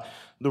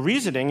the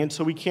reasoning, and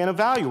so we can't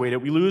evaluate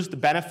it. We lose the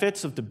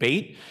benefits of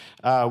debate,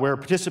 where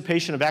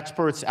participation of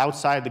experts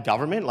outside the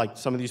government, like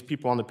some of these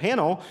people on the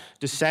panel,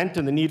 dissent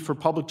and the need for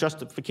public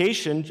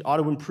justification ought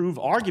to improve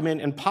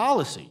argument and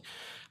policy.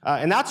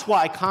 And that's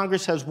why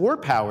Congress has war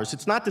powers.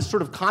 It's not this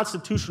sort of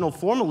constitutional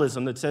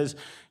formalism that says,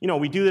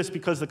 we do this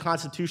because the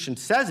Constitution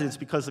says it. It's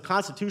because the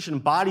Constitution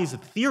embodies a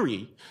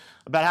theory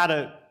about how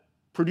to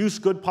produce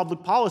good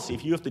public policy.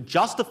 If you have to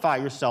justify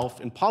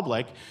yourself in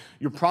public,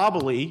 you're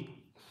probably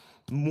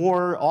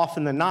more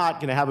often than not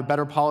going to have a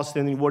better policy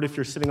than you would if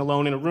you're sitting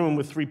alone in a room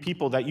with 3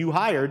 people that you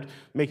hired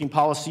making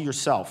policy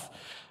yourself.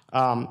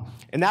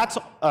 And that's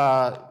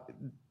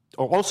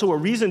also a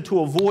reason to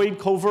avoid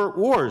covert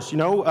wars.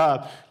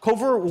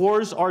 Covert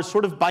wars are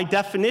sort of by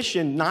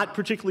definition not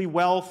particularly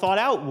well thought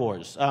out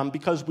wars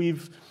because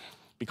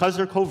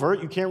they're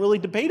covert, you can't really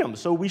debate them.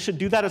 So we should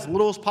do that as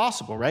little as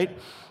possible, right?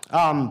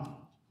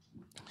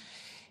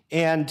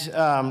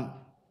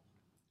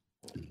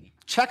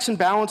 Checks and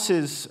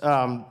balances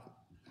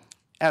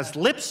as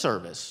lip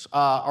service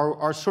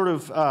are sort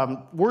of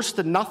worse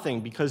than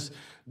nothing because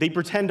they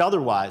pretend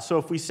otherwise. So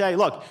if we say,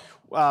 look,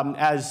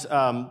 as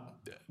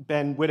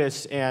Ben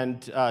Wittes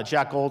and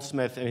Jack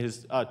Goldsmith and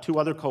his 2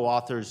 other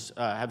co-authors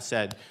have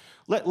said,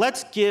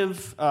 let's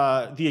give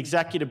the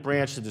executive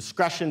branch the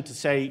discretion to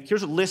say,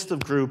 here's a list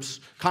of groups.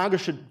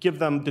 Congress should give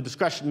them the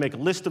discretion to make a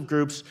list of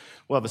groups.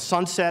 We'll have a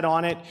sunset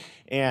on it,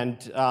 and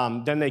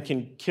then they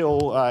can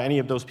kill any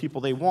of those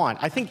people they want.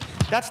 I think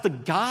that's the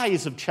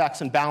guise of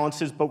checks and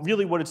balances, but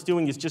really what it's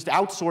doing is just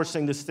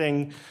outsourcing this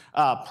thing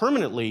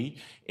permanently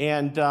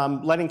and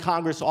letting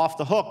Congress off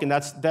the hook. And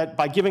that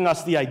by giving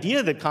us the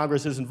idea that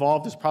Congress is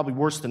involved is probably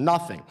worse than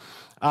nothing.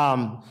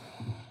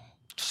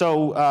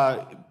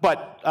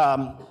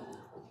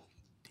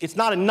 It's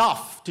not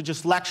enough to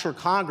just lecture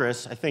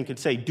Congress, I think, and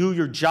say, do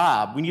your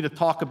job. We need to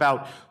talk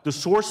about the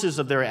sources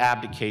of their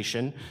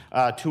abdication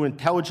to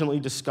intelligently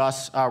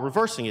discuss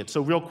reversing it.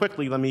 So real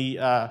quickly, let me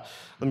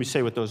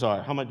say what those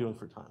are. How am I doing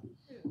for time?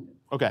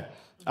 Okay.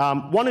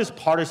 One is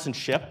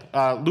partisanship.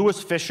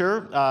 Louis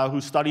Fisher, who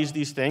studies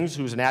these things,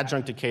 who's an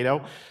adjunct to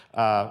Cato,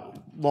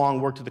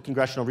 long worked at the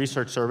Congressional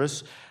Research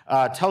Service,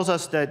 tells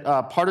us that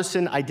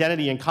partisan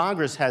identity in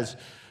Congress has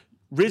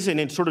risen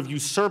and sort of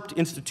usurped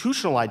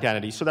institutional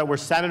identity, so that where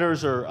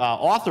senators or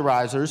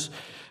authorizers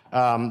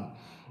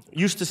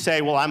used to say,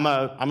 well, I'm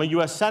a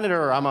U.S.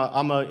 senator, or I'm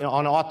on an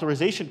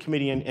authorization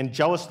committee, and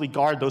jealously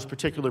guard those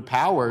particular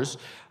powers.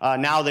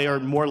 Now they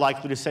are more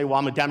likely to say, well,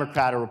 I'm a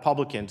Democrat or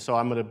Republican,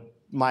 so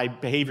my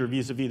behavior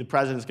vis-a-vis the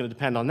president is going to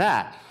depend on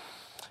that.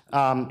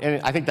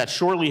 And I think that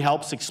surely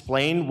helps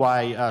explain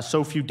why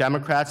so few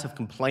Democrats have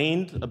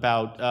complained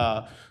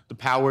about the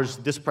powers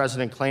this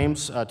president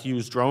claims to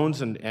use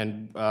drones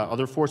and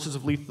other sources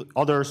of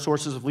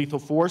lethal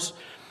force.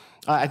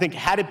 I think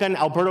had it been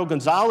Alberto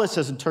Gonzales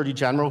as Attorney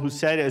General who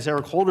said, as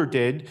Eric Holder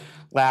did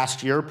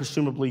last year,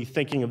 presumably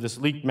thinking of this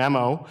leaked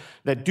memo,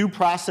 that due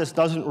process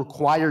doesn't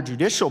require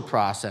judicial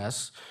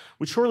process,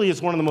 which surely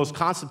is one of the most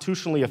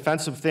constitutionally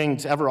offensive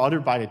things ever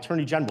uttered by an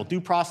attorney general.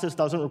 Due process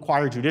doesn't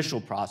require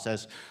judicial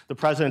process. The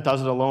president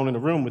does it alone in a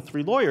room with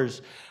 3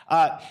 lawyers.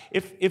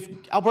 If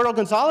Alberto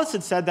Gonzales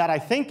had said that, I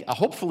think,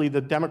 hopefully, the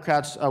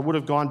Democrats would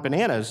have gone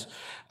bananas.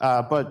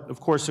 But of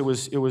course, it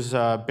was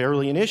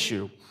barely an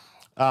issue.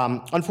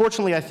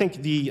 Unfortunately, I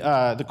think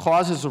the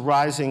causes of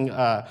rising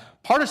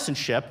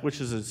partisanship,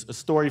 which is a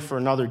story for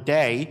another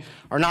day,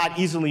 are not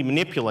easily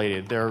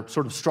manipulated. They're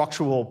sort of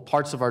structural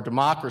parts of our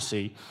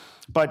democracy.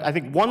 But I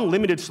think one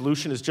limited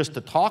solution is just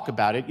to talk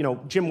about it. You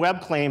know, Jim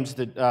Webb claims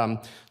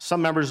that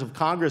some members of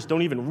Congress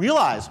don't even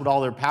realize what all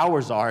their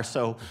powers are.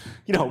 So,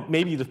 you know,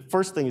 maybe the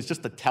first thing is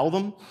just to tell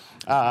them,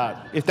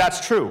 if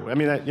that's true. I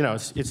mean, you know,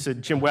 it's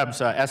Jim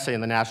Webb's essay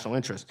in the National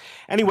Interest.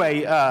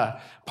 Anyway,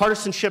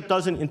 partisanship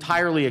doesn't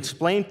entirely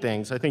explain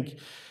things. I think,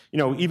 you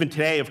know, even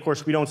today, of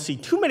course, we don't see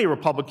too many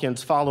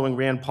Republicans following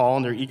Rand Paul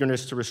and their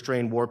eagerness to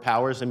restrain war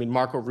powers. I mean,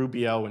 Marco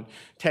Rubio and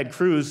Ted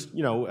Cruz,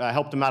 you know,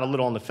 helped them out a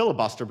little on the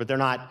filibuster, but they're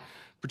not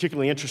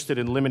particularly interested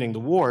in limiting the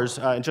wars,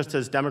 and just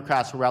as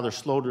Democrats were rather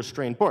slow to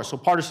restrain Bush. So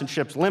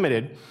partisanship's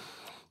limited,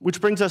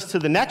 which brings us to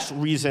the next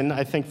reason,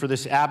 I think, for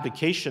this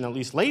abdication, at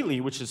least lately,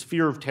 which is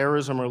fear of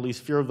terrorism, or at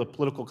least fear of the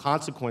political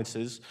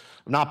consequences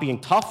of not being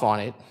tough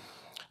on it.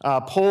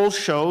 Polls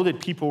show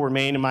that people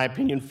remain, in my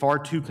opinion, far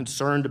too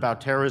concerned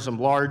about terrorism.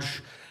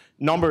 Large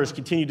numbers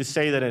continue to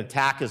say that an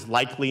attack is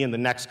likely in the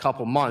next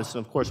couple months,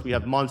 and of course we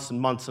have months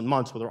and months and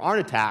months where there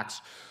aren't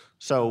attacks,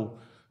 so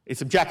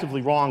it's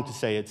objectively wrong to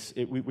say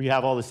we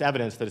have all this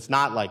evidence that it's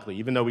not likely.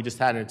 Even though we just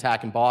had an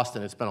attack in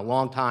Boston, it's been a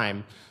long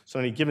time, so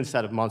any given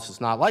set of months it's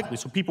not likely.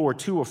 So people were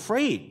too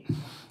afraid.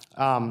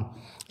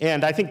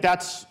 And I think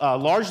that's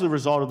largely a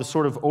result of the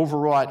sort of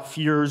overwrought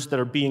fears that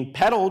are being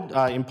peddled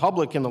in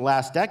public in the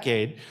last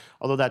decade,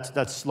 although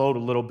that's slowed a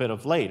little bit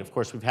of late. Of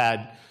course, we've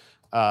had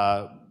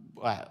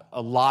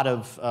a lot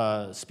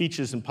of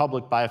speeches in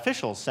public by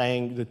officials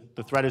saying that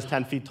the threat is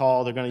 10 feet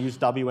tall, they're going to use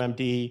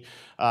WMD,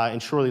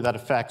 and surely that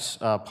affects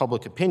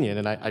public opinion.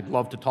 And I'd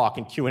love to talk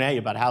in Q&A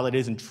about how that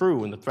isn't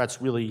true and the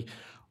threat's really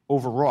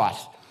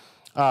overwrought.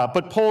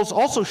 But polls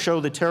also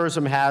show that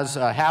terrorism has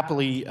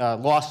happily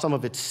lost some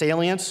of its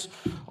salience.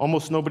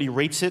 Almost nobody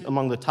rates it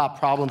among the top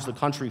problems the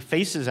country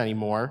faces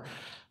anymore.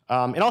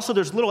 And also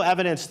there's little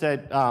evidence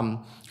that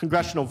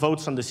congressional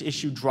votes on this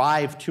issue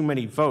drive too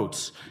many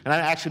votes. And I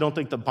actually don't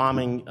think the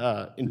bombing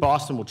in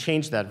Boston will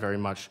change that very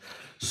much.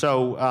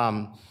 So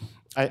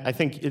I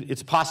think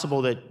it's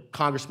possible that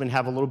congressmen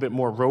have a little bit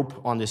more rope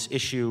on this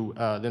issue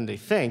than they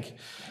think.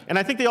 And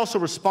I think they also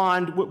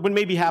respond, what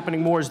may be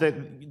happening more is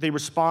that they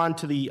respond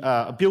to the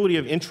ability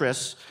of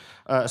interests,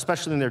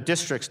 especially in their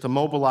districts, to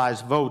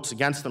mobilize votes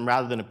against them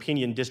rather than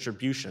opinion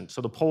distribution.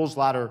 So the polls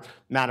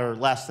matter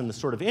less than the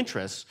sort of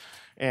interests.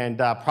 And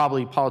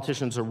probably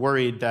politicians are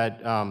worried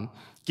that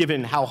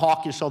given how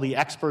hawkish all the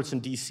experts in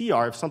D.C.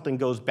 are, if something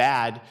goes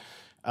bad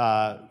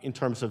in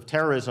terms of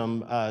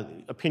terrorism,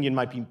 opinion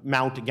might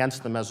mount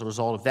against them as a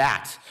result of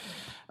that.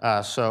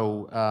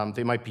 So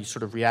they might be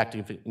sort of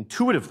reacting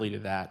intuitively to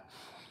that.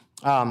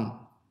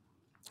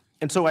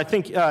 And so I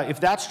think if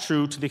that's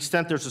true, to the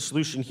extent there's a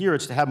solution here,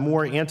 it's to have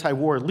more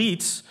anti-war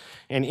elites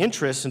and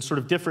interests and sort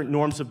of different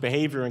norms of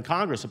behavior in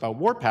Congress about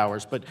war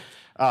powers. But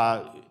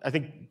I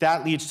think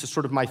that leads to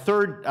sort of my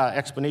third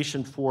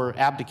explanation for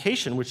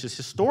abdication, which is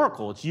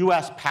historical. It's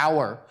U.S.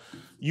 power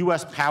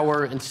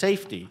and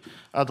safety.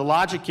 The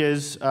logic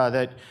is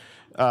that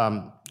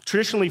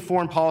traditionally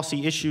foreign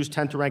policy issues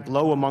tend to rank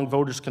low among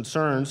voters'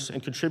 concerns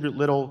and contribute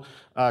little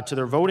to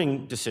their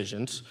voting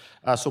decisions.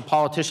 So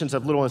politicians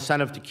have little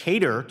incentive to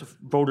cater to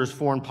voters'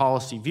 foreign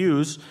policy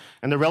views,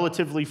 and they're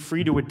relatively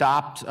free to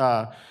adopt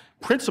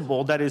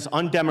principle that is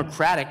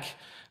undemocratic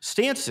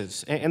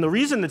stances. And the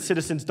reason that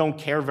citizens don't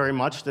care very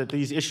much that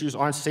these issues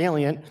aren't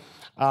salient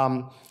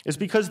is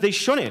because they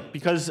shouldn't,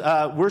 because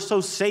we're so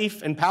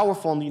safe and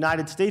powerful in the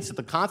United States that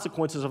the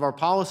consequences of our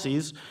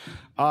policies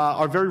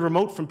are very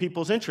remote from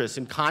people's interests,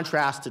 in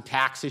contrast to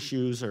tax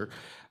issues or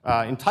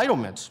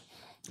entitlements.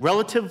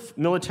 Relative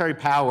military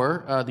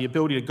power, the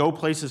ability to go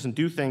places and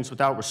do things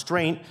without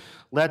restraint,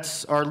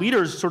 lets our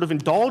leaders sort of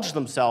indulge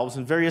themselves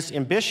in various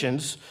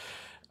ambitions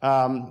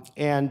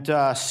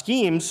and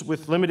schemes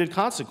with limited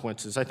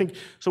consequences. I think,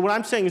 so what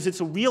I'm saying is it's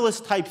a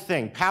realist type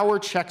thing. Power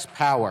checks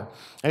power.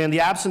 And in the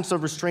absence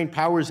of restraint,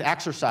 power is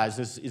exercised,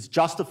 is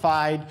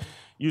justified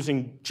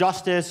using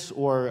justice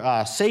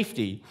or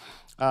safety.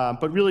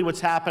 But really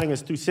what's happening,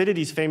 as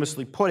Thucydides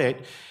famously put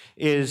it,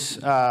 is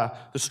the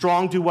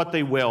strong do what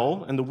they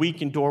will and the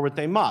weak endure what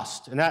they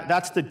must. And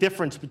that's the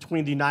difference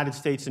between the United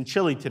States and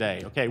Chile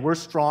today. Okay, we're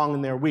strong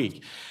and they're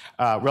weak.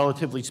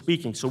 Relatively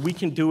speaking. So we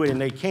can do it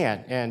and they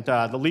can't. And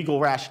the legal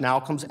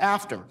rationale comes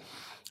after.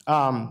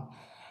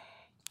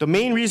 The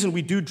main reason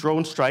we do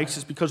drone strikes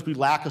is because we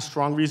lack a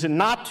strong reason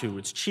not to.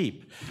 It's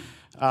cheap.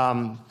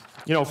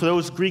 You know, for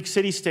those Greek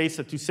city-states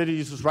that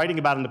Thucydides was writing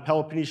about in the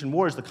Peloponnesian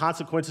Wars, the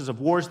consequences of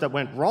wars that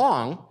went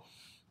wrong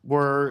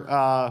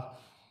were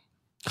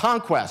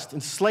conquest,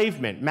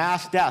 enslavement,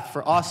 mass death.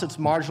 For us, it's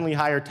marginally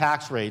higher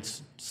tax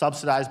rates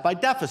subsidized by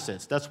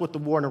deficits. That's what the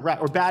war in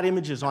Iraq, or bad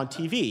images on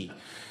TV.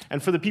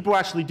 And for the people who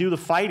actually do the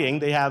fighting,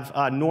 they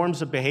have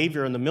norms of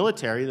behavior in the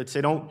military that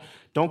say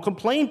don't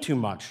complain too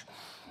much.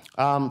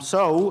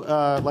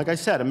 Like I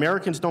said,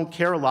 Americans don't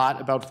care a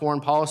lot about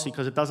foreign policy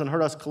because it doesn't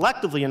hurt us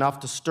collectively enough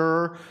to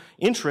stir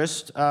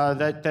interest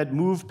that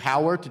move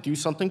power to do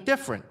something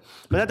different.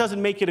 But that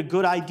doesn't make it a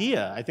good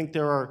idea. I think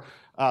there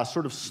are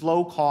sort of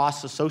slow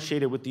costs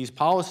associated with these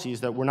policies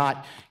that we're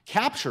not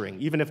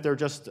capturing, even if they're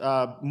just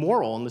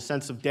moral in the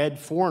sense of dead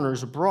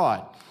foreigners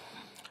abroad.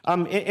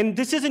 And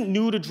this isn't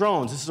new to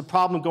drones. This is a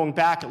problem going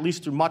back at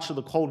least through much of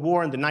the Cold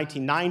War in the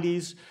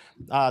 1990s.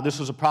 This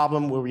was a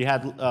problem where we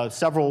had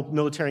several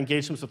military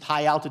engagements with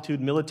high-altitude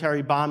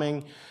military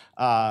bombing,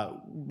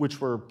 which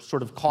were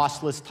sort of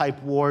costless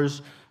type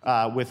wars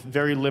with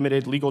very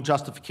limited legal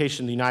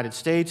justification in the United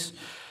States.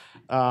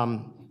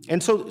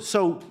 And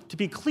so to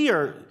be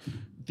clear,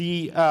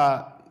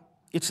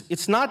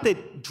 it's not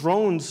that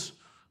drones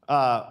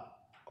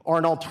are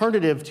an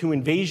alternative to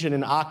invasion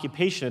and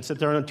occupation. It's that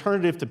they're an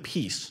alternative to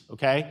peace,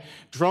 okay?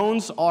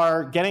 Drones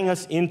are getting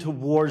us into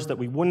wars that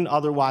we wouldn't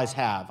otherwise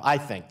have, I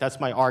think. That's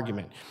my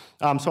argument.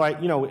 So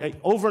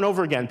over and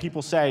over again,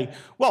 people say,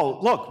 well,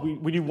 look,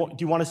 do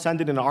you want to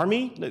send in an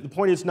army? The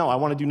point is, no, I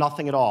want to do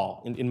nothing at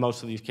all in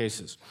most of these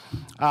cases.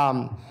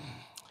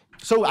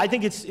 So I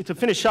think to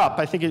finish up,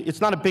 I think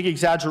it's not a big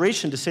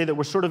exaggeration to say that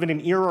we're sort of in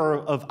an era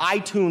of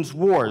iTunes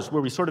wars,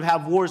 where we sort of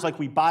have wars like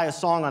we buy a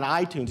song on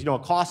iTunes,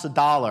 it costs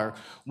 $1,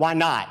 why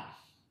not?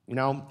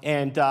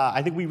 And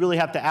I think we really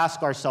have to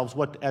ask ourselves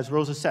as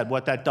Rosa said,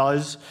 what that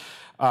does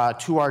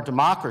to our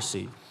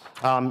democracy,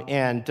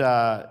 and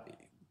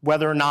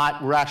whether or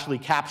not we're actually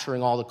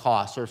capturing all the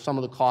costs, or if some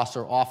of the costs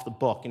are off the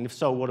book, and if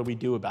so, what do we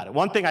do about it?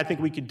 One thing I think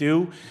we could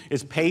do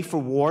is pay for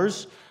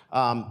wars,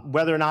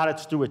 whether or not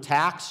it's through a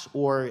tax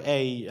or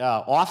a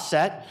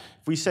offset.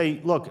 If we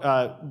say, look,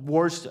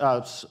 wars,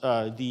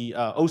 the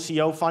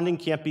OCO funding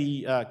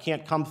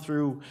can't come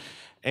through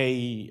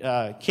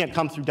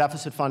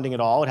deficit funding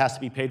at all. It has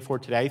to be paid for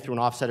today through an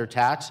offset or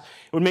tax.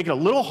 It would make it a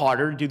little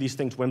harder to do these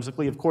things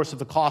whimsically. Of course, if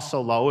the cost's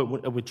so low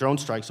with drone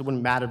strikes, it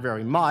wouldn't matter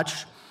very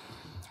much.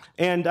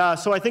 And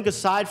so I think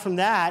aside from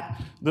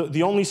that,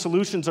 the only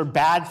solutions are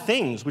bad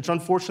things, which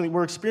unfortunately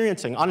we're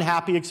experiencing.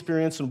 Unhappy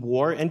experience in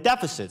war and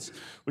deficits,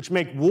 which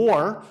make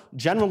war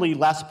generally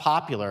less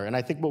popular. And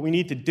I think what we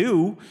need to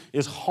do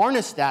is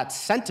harness that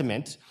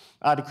sentiment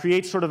to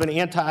create sort of an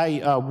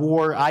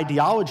anti-war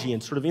ideology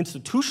and sort of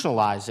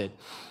institutionalize it.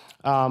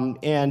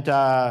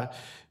 I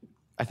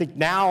think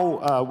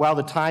now, while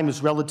the time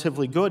is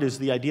relatively good, is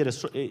the idea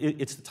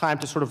it's the time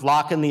to sort of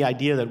lock in the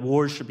idea that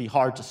wars should be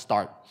hard to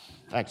start.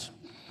 Thanks.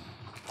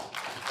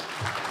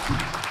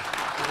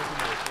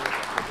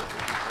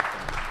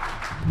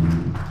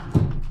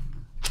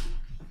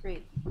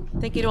 Great.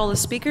 Thank you to all the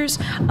speakers.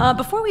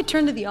 Before we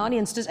turn to the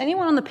audience, does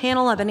anyone on the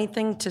panel have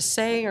anything to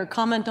say or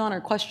comment on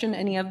or question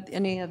any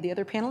of the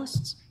other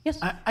panelists? Yes?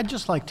 I'd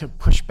just like to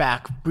push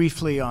back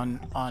briefly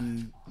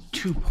on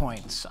 2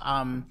 points.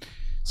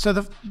 So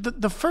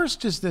the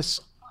first is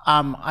this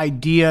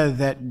idea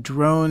that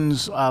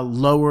drones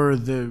lower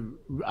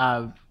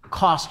the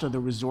cost of the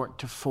resort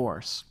to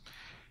force.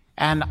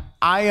 And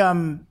I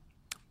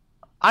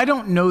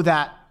don't know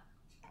that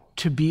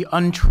to be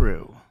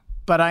untrue,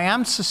 but I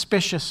am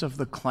suspicious of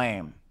the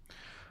claim.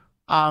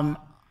 And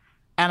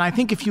I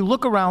think if you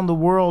look around the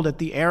world at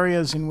the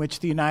areas in which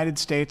the United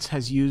States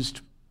has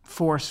used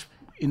force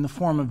in the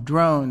form of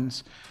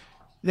drones,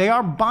 they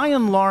are by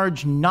and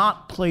large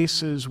not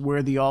places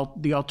where the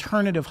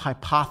alternative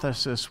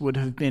hypothesis would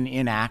have been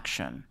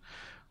inaction.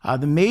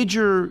 The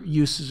major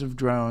uses of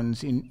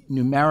drones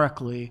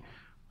numerically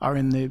are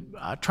in the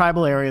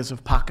tribal areas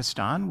of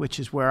Pakistan,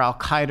 which is where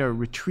al-Qaeda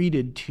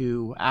retreated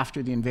to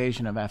after the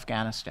invasion of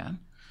Afghanistan.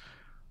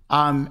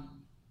 And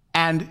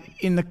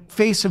in the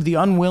face of the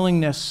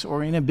unwillingness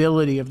or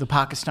inability of the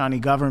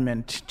Pakistani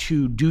government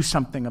to do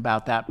something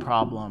about that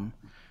problem,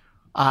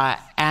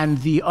 and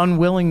the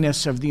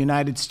unwillingness of the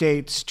United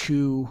States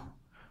to,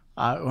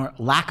 or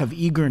lack of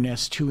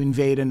eagerness to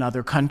invade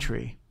another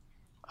country,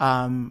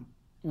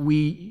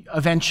 we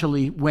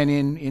eventually went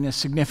in a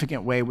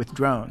significant way with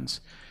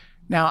drones.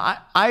 Now,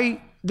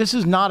 this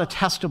is not a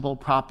testable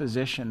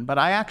proposition, but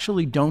I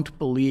actually don't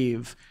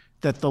believe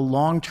that the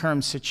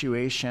long-term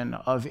situation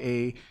of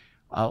a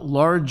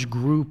large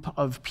group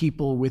of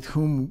people with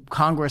whom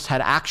Congress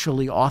had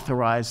actually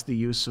authorized the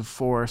use of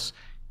force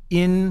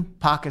in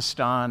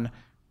Pakistan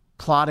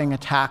plotting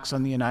attacks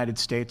on the United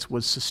States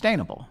was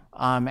sustainable.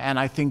 And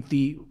I think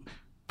the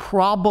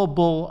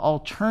probable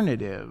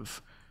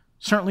alternative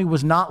certainly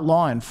was not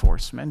law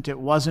enforcement. It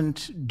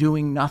wasn't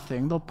doing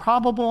nothing. The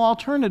probable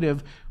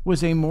alternative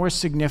was a more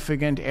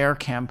significant air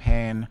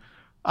campaign,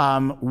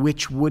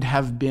 which would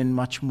have been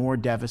much more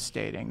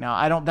devastating.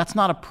 Now, that's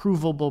not a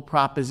provable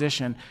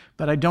proposition,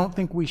 but I don't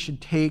think we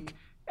should take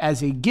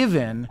as a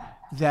given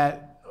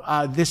that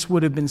this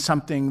would have been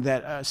something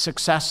that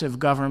successive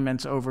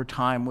governments over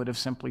time would have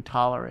simply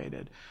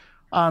tolerated.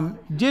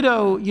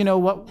 Ditto,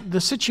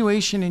 the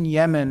situation in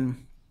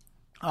Yemen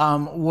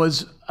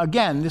was,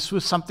 again, this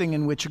was something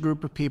in which a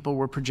group of people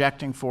were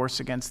projecting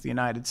force against the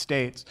United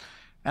States.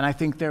 And I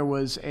think there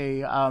was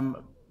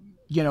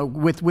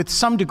with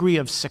some degree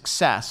of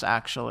success,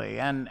 actually.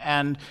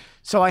 And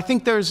so I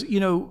think there's,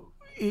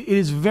 it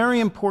is very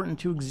important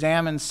to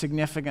examine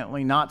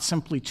significantly, not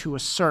simply to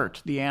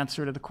assert the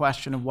answer to the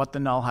question of what the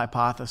null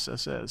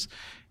hypothesis is.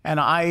 And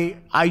I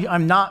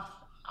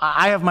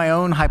have my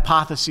own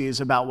hypotheses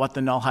about what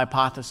the null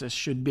hypothesis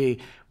should be,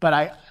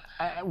 but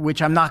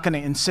which I'm not going to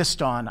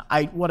insist on.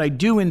 What I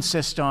do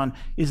insist on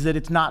is that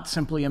it's not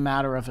simply a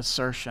matter of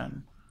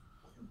assertion.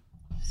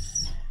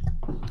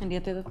 Any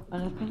other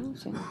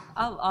opinions? Yeah.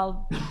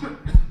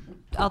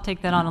 I'll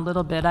take that on a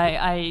little bit.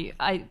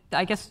 I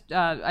guess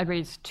I'd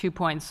raise 2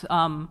 points.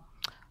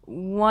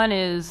 One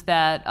is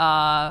that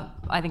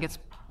I think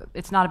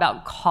it's not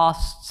about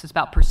costs; it's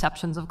about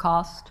perceptions of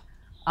cost,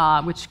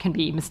 which can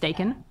be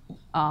mistaken.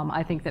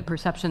 I think that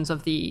perceptions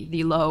of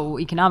the low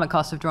economic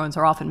cost of drones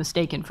are often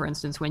mistaken. For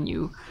instance, when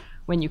you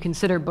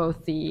consider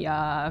both the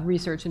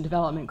research and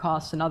development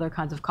costs and other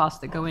kinds of costs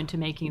that go into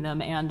making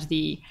them, and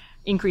the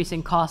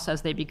increasing costs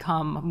as they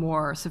become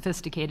more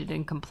sophisticated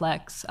and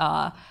complex.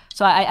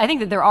 So I think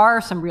that there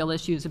are some real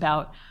issues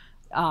about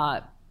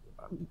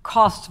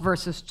costs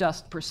versus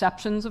just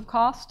perceptions of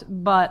cost.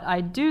 But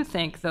I do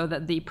think, though,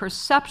 that the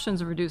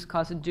perceptions of reduced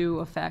costs do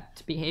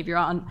affect behavior.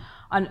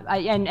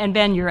 And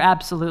Ben, you're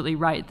absolutely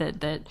right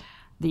that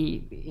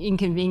the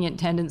inconvenient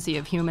tendency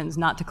of humans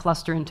not to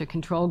cluster into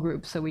control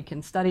groups so we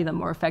can study them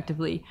more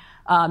effectively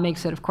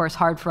makes it, of course,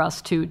 hard for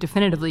us to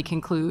definitively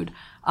conclude,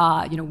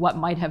 what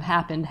might have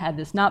happened had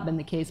this not been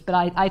the case. But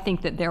I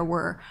think that there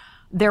were,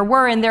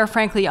 and there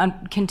frankly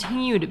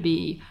continue to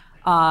be,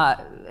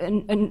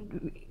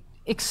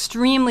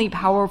 extremely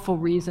powerful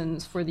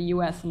reasons for the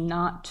U.S.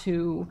 not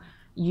to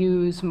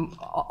use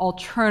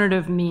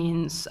alternative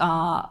means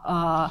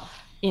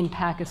in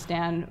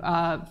Pakistan,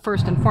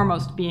 first and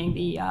foremost being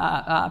the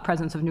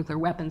presence of nuclear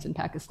weapons in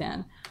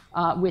Pakistan,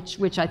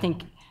 which I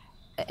think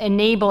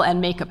enable and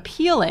make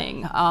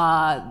appealing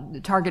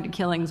targeted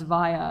killings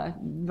via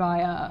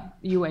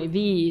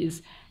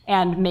UAVs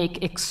and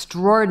make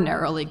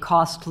extraordinarily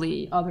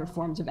costly other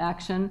forms of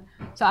action.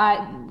 So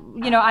I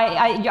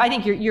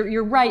think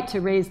you're right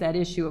to raise that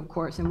issue, of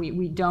course, and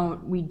we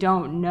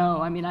don't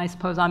know. I mean, I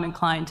suppose I'm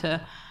inclined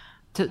to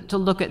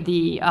look at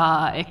the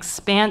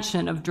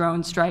expansion of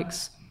drone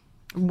strikes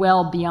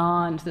well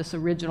beyond this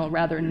original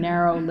rather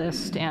narrow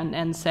list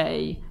and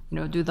say,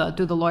 do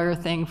the lawyer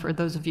thing for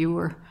those of you who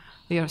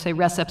are, say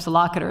res ipsa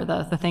loquitur,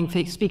 the thing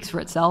speaks for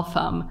itself.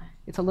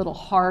 It's a little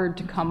hard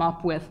to come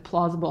up with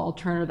plausible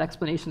alternative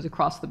explanations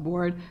across the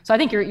board. So I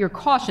think your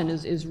caution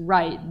is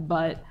right,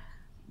 but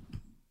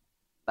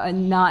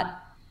not.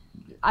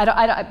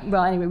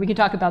 Well, anyway, we can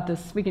talk about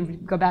this. We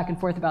can go back and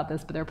forth about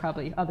this, but there are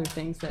probably other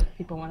things that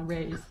people want to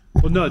raise.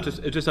 Well, no, it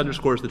just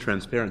underscores the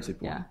transparency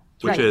point. Yeah.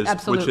 Which right. is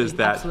Absolutely. which is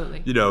that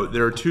Absolutely.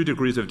 There are 2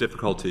 degrees of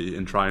difficulty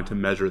in trying to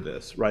measure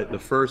this, right? The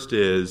first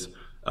is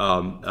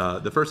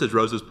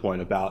Rose's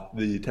point about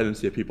the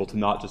tendency of people to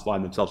not just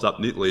line themselves up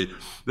neatly.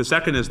 The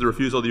second is the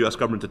refusal of the U.S.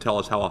 government to tell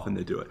us how often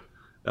they do it.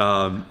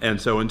 And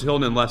so until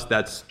and unless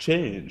that's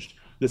changed,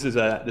 this is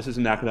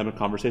an academic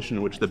conversation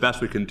in which the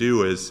best we can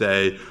do is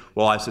say,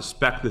 well, I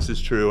suspect this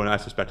is true and I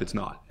suspect it's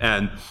not.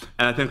 And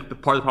I think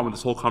part of the problem with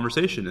this whole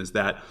conversation is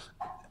that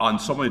on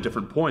so many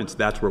different points,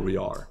 that's where we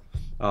are.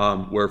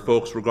 Where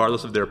folks,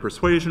 regardless of their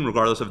persuasion,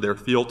 regardless of their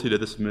fealty to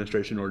this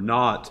administration or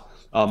not,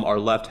 are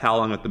left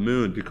howling at the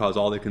moon because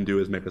all they can do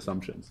is make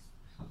assumptions.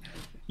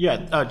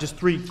 Yeah, just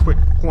 3 quick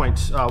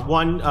points.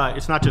 One,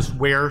 it's not just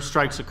where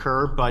strikes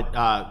occur, but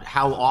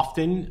how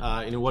often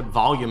and in what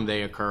volume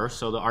they occur.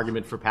 So the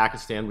argument for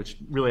Pakistan, which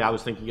really I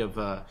was thinking of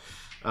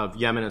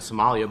Yemen and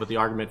Somalia, but the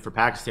argument for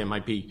Pakistan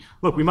might be,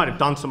 look, we might have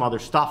done some other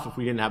stuff if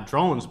we didn't have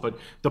drones, but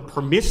the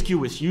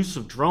promiscuous use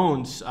of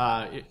drones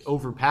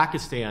over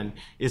Pakistan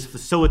is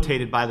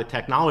facilitated by the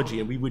technology,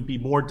 and we would be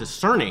more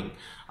discerning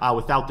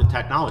without the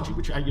technology,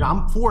 which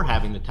I'm for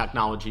having the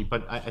technology,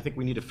 but I think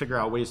we need to figure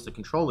out ways to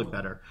control it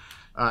better.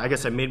 I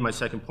guess I made my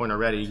second point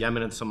already.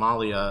 Yemen and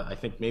Somalia, I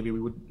think maybe we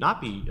would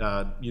not be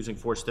using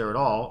force there at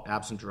all,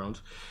 absent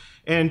drones.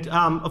 And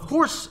of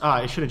course,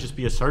 it shouldn't just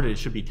be asserted, it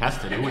should be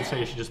tested. Who would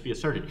say it should just be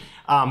asserted?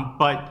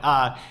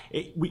 But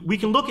we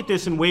can look at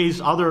this in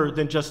ways other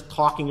than just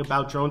talking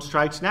about drone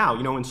strikes now.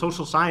 In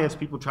social science,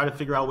 people try to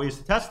figure out ways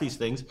to test these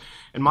things.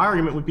 And my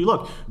argument would be,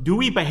 look, do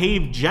we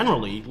behave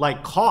generally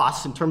like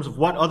costs in terms of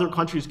what other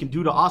countries can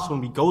do to us when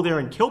we go there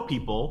and kill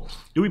people?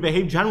 Do we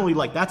behave generally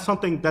like that's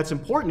something that's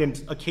important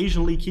and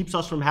occasionally keeps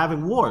us from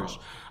having wars?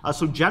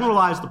 So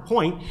generalize the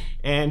point,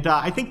 and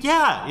I think,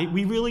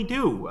 we really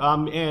do.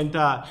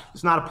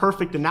 It's not a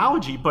perfect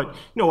analogy, but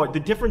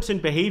the difference in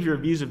behavior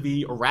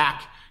vis-a-vis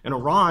Iraq and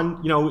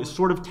Iran, is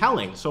sort of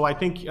telling. So I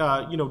think,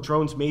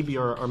 drones maybe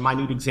are a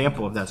minute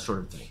example of that sort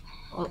of thing.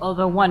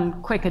 Although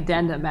one quick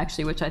addendum,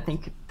 actually, which I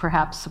think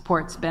perhaps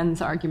supports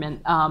Ben's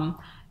argument,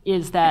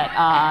 is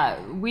that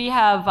we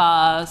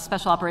have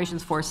special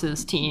operations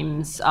forces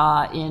teams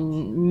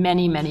in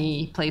many,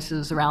 many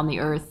places around the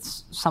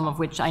earth, some of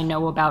which I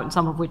know about and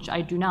some of which I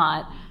do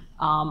not,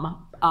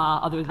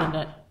 other than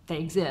that they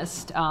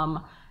exist.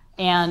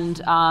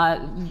 And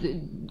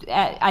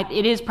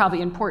it is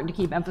probably important to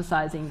keep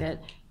emphasizing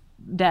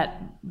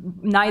that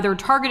neither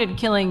targeted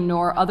killing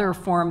nor other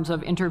forms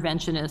of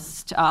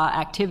interventionist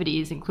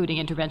activities, including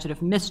intervention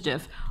of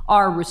mischief,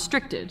 are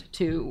restricted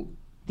to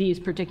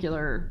these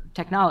particular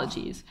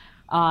technologies.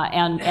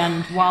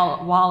 And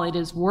while it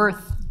is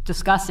worth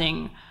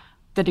discussing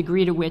the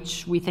degree to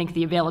which we think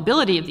the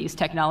availability of these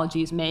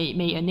technologies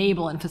may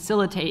enable and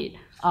facilitate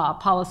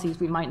policies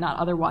we might not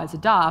otherwise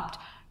adopt,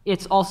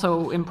 it's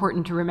also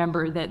important to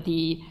remember that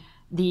the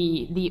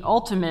the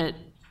ultimate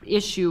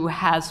issue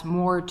has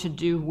more to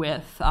do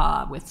with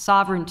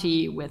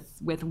sovereignty,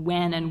 with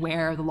when and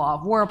where the law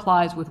of war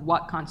applies, with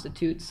what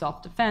constitutes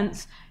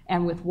self-defense,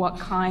 and with what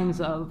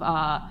kinds of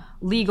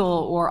legal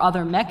or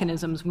other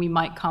mechanisms we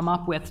might come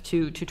up with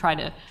to try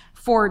to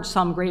forge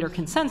some greater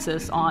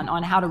consensus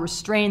on how to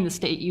restrain the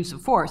state use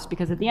of force.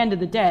 Because at the end of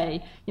the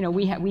day,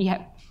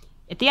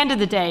 at the end of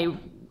the day,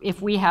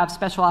 if we have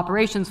special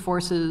operations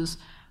forces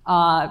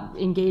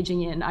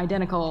engaging in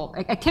identical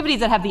activities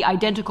that have the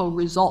identical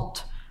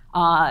result,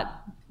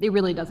 it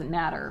really doesn't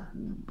matter.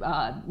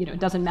 It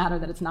doesn't matter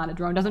that it's not a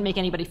drone. It doesn't make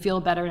anybody feel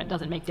better, and it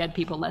doesn't make dead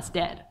people less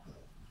dead.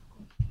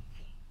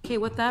 Okay,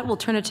 with that, we'll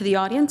turn it to the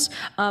audience.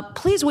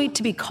 Please wait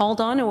to be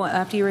called on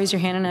after you raise your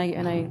hand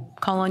and I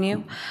call on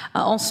you.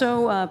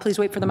 Also, please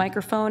wait for the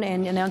microphone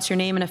and announce your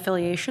name and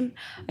affiliation.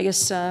 I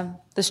guess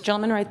this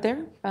gentleman right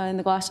there in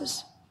the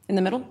glasses, in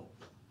the middle.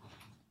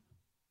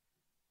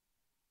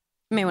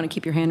 You may want to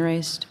keep your hand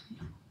raised.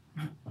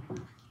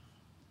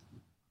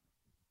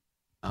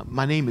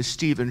 My name is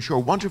Stephen Shore.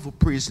 Wonderful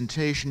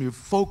presentation. You've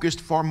focused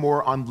far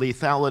more on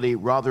lethality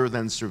rather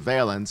than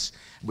surveillance,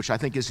 which I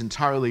think is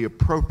entirely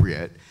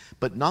appropriate.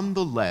 But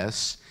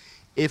nonetheless,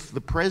 if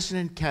the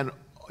president can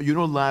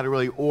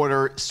unilaterally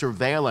order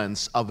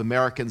surveillance of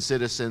American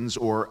citizens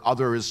or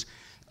others,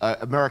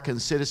 American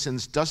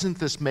citizens, doesn't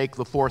this make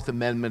the Fourth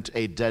Amendment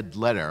a dead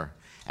letter?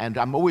 And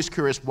I'm always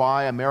curious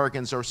why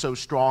Americans are so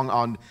strong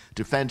on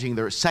defending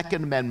their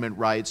Second Amendment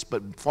rights,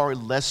 but far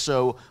less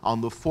so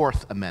on the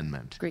Fourth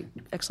Amendment. Great,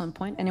 excellent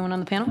point. Anyone on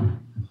the panel?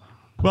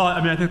 Well,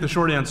 I think the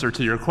short answer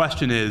to your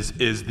question is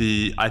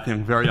the, I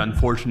think, very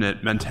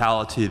unfortunate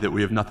mentality that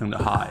we have nothing to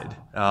hide.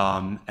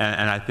 And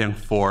I think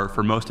for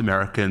most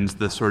Americans,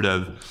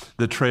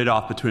 the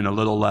trade-off between a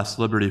little less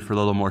liberty for a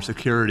little more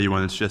security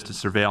when it's just a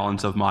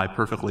surveillance of my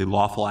perfectly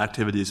lawful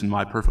activities in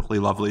my perfectly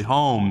lovely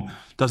home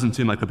doesn't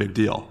seem like a big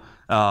deal.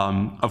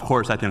 Of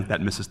course, I think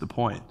that misses the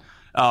point.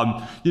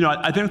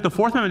 I think the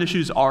Fourth Amendment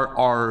issues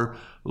are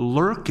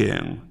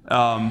lurking,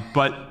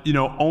 but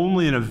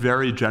only in a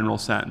very general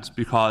sense,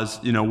 because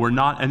we're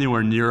not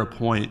anywhere near a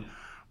point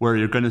where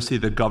you're going to see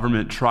the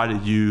government try to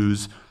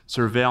use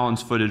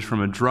surveillance footage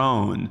from a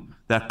drone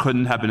that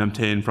couldn't have been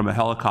obtained from a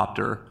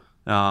helicopter,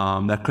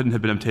 that couldn't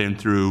have been obtained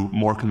through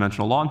more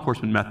conventional law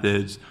enforcement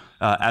methods,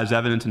 as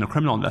evidence in a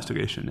criminal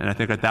investigation. And I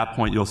think at that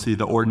point you'll see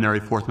the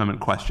ordinary Fourth Amendment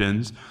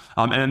questions.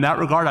 And in that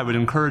regard, I would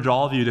encourage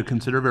all of you to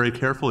consider very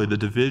carefully the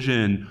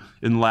division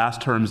in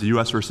last term's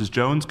U.S. versus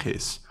Jones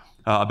case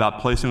about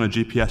placing a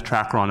GPS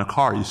tracker on a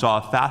car. You saw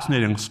a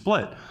fascinating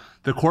split.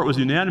 The court was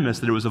unanimous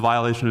that it was a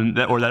violation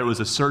or that it was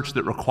a search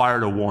that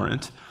required a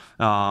warrant,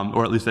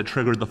 or at least that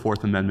triggered the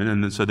Fourth Amendment,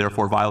 and so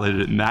therefore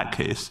violated it in that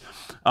case.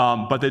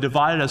 But they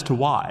divided as to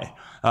why.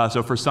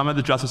 So for some of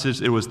the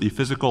justices, it was the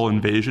physical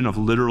invasion of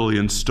literally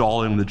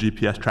installing the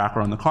GPS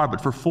tracker on the car. But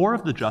for 4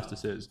 of the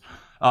justices,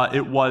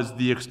 it was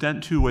the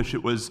extent to which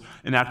it was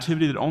an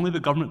activity that only the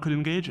government could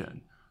engage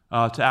in,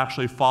 to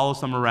actually follow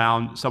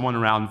someone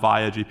around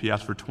via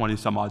GPS for 20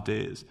 some odd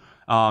days.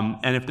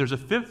 And if there's a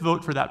 5th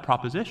vote for that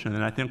proposition,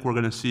 then I think we're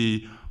going to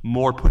see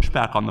more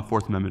pushback on the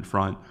Fourth Amendment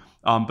front,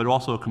 but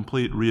also a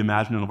complete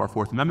reimagining of our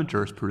Fourth Amendment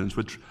jurisprudence,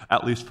 which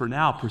at least for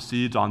now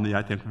proceeds on the,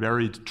 I think,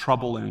 very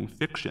troubling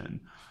fiction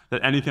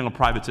that anything a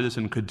private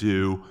citizen could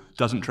do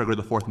doesn't trigger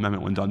the Fourth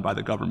Amendment when done by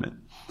the government.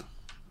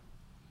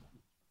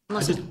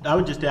 I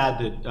would just add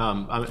that,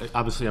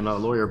 obviously I'm not a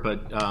lawyer,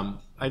 but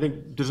I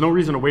think there's no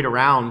reason to wait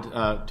around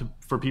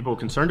for people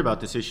concerned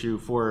about this issue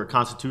for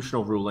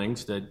constitutional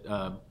rulings that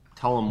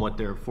tell them what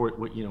their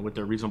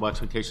reasonable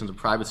expectations of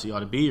privacy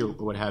ought to be, or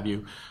what have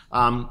you.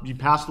 You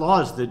pass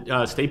laws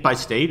that state by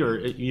state, or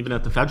even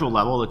at the federal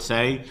level, that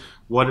say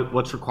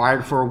what's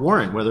required for a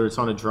warrant, whether it's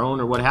on a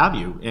drone or what have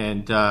you.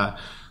 And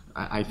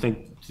I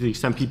think to the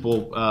extent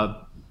people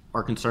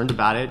are concerned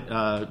about it,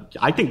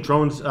 I think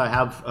drones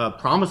have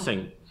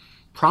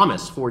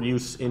promise for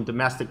use in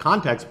domestic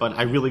context, but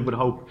I really would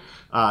hope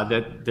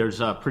that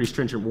there's pretty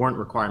stringent warrant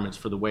requirements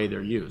for the way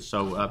they're used.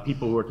 So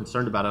people who are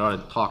concerned about it ought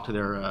to talk to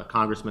their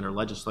congressmen or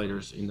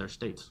legislators in their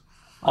states.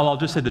 I'll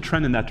just say the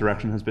trend in that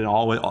direction has been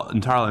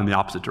entirely in the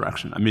opposite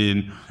direction. I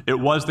mean, it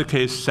was the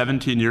case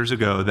 17 years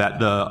ago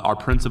that our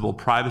principal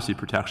privacy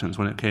protections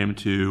when it came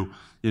to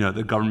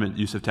the government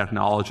use of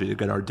technology to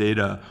get our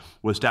data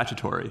was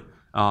statutory.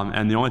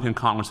 And the only thing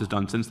Congress has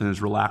done since then is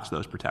relax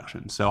those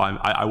protections. So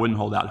I wouldn't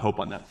hold out hope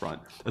on that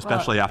front,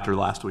 especially after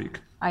last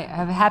week. I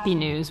have happy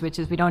news, which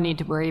is we don't need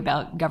to worry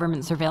about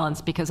government surveillance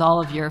because all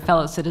of your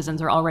fellow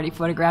citizens are already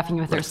photographing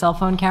you with their cell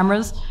phone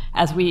cameras,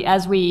 as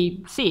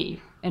we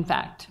see, in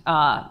fact.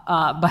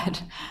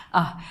 But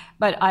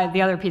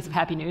the other piece of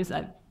happy news,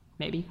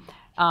 maybe,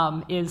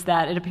 is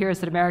that it appears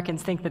that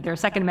Americans think that their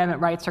Second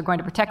Amendment rights are going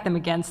to protect them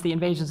against the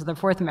invasions of their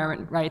Fourth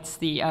Amendment rights.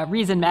 The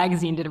Reason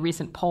magazine did a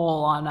recent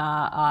poll on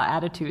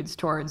attitudes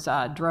towards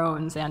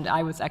drones, and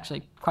I was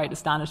actually quite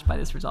astonished by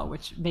this result,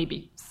 which may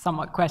be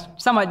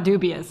somewhat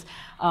dubious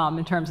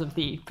in terms of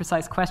the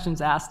precise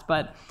questions asked.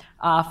 But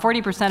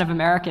 40% of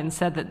Americans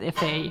said that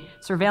if a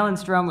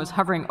surveillance drone was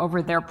hovering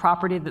over their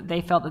property, that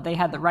they felt that they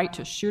had the right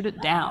to shoot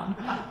it down.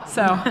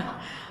 So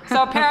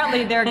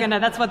apparently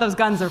that's what those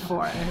guns are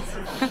for.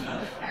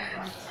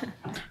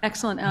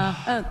 Excellent.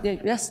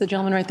 Yes, the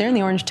gentleman right there in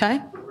the orange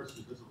tie.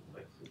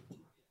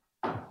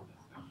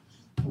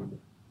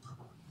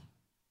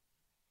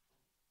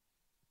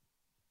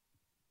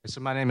 So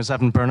my name is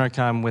Evan Bernick.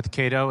 I'm with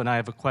Cato, and I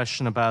have a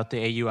question about the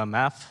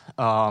AUMF.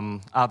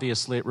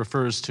 Obviously, it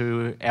refers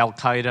to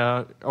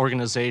al-Qaeda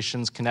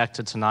organizations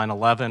connected to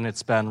 9/11.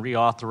 It's been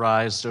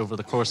reauthorized over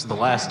the course of the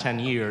last 10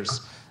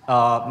 years.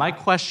 My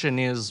question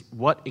is,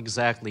 what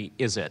exactly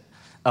is it?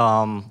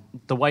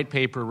 The white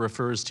paper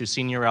refers to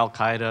senior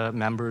al-Qaeda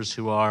members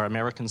who are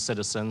American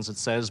citizens. It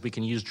says we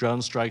can use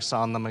drone strikes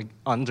on them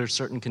under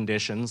certain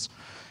conditions.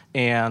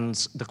 And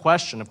the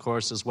question, of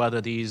course, is whether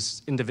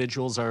these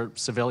individuals are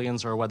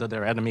civilians or whether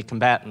they're enemy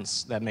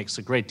combatants. That makes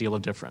a great deal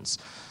of difference.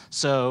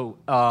 So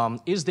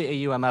is the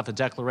AUMF a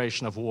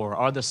declaration of war?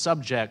 Are the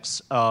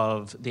subjects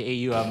of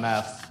the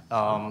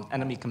AUMF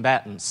enemy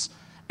combatants?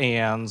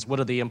 And what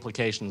are the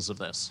implications of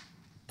this?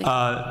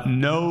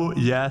 No,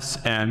 yes,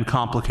 and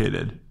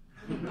complicated.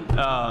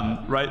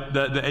 Right,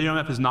 the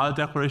AUMF is not a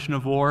declaration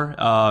of war.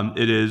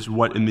 It is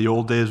what in the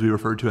old days we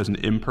referred to as an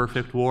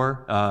imperfect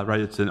war. Right,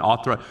 it's an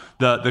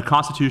the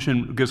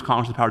Constitution gives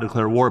Congress the power to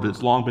declare war, but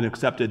it's long been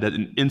accepted that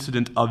an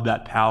incident of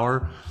that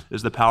power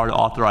is the power to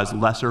authorize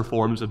lesser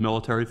forms of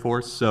military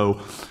force. So,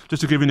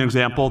 just to give you an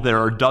example, there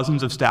are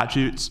dozens of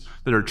statutes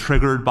that are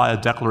triggered by a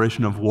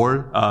declaration of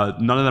war.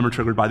 None of them are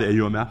triggered by the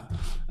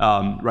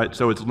AUMF. Right,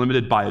 so it's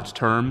limited by its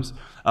terms.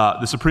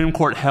 The Supreme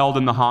Court held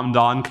in the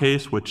Hamdan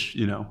case, which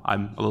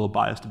I'm a little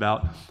biased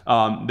about,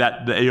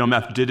 that the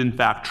AUMF did in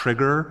fact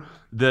trigger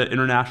the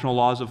international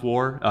laws of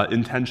war,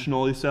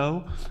 intentionally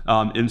so,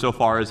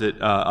 insofar as it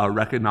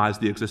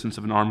recognized the existence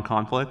of an armed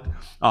conflict.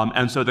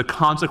 And so the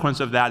consequence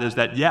of that is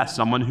that, yes,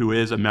 someone who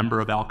is a member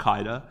of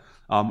al-Qaeda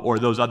or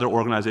those other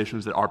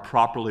organizations that are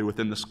properly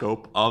within the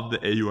scope of the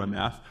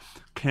AUMF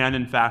can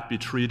in fact be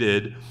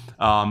treated,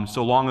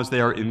 so long as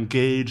they are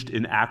engaged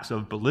in acts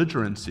of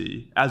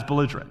belligerency, as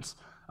belligerents.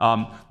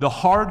 The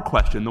hard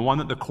question, the one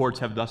that the courts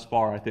have thus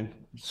far, I think,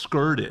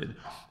 skirted,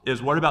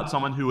 is what about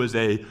someone who is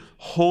a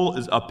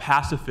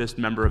pacifist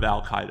member of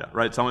al-Qaeda,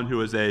 right? Someone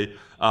who is I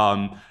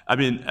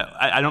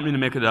don't mean to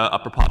make it a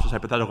preposterous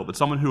hypothetical, but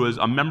someone who is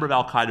a member of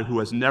al-Qaeda who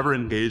has never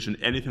engaged in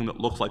anything that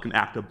looks like an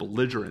act of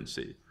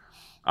belligerency.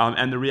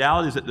 And the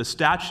reality is that the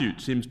statute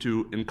seems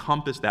to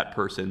encompass that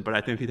person, but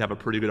I think he'd have a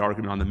pretty good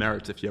argument on the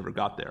merits if he ever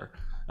got there.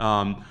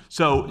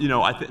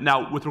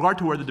 Now, with regard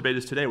to where the debate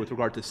is today, with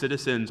regard to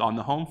citizens on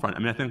the home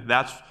front, I think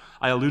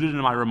I alluded in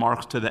my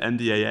remarks to the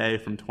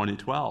NDAA from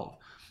 2012.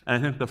 And I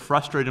think the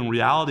frustrating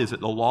reality is that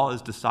the law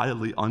is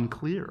decidedly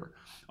unclear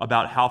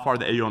about how far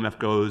the AUMF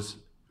goes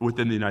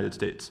within the United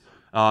States.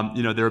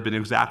 There have been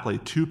exactly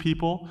 2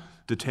 people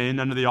detained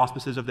under the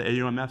auspices of the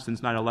AUMF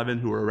since 9/11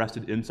 who were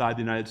arrested inside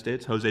the United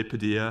States, Jose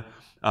Padilla,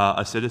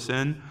 a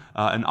citizen,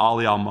 and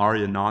Ali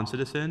Al-Mari, a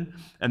non-citizen.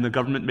 And the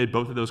government made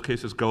both of those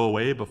cases go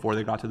away before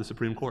they got to the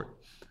Supreme Court.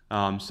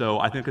 So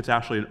I think it's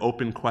actually an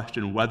open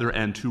question whether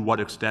and to what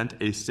extent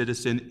a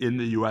citizen in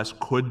the U.S.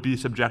 could be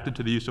subjected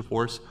to the use of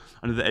force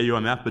under the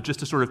AUMF. But just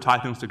to sort of tie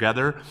things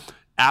together,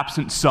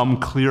 absent some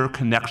clear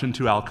connection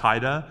to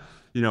al-Qaeda,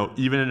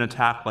 even an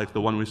attack like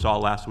the one we saw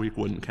last week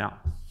wouldn't count.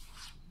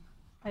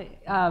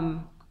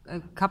 A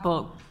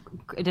couple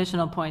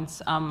additional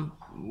points.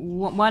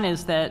 One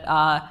is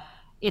that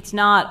it's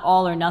not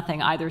all or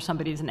nothing. Either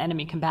somebody's an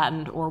enemy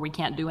combatant or we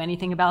can't do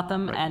anything about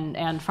them. Right.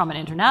 And from an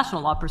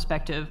international law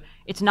perspective,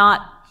 it's not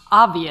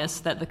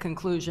obvious that the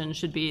conclusion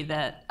should be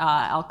that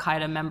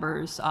al-Qaeda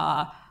members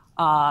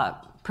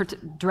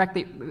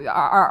directly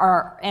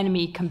are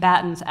enemy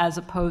combatants as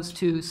opposed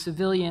to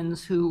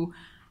civilians who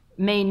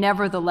may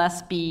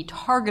nevertheless be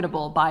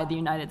targetable by the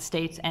United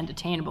States and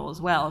detainable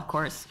as well, of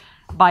course,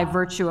 by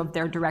virtue of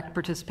their direct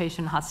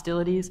participation in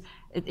hostilities.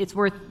 It's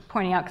worth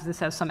pointing out, because this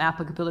has some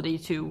applicability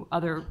to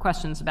other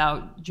questions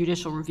about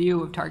judicial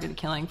review of targeted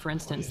killing, for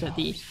instance, that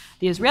the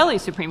Israeli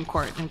Supreme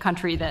Court, in a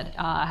country that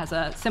has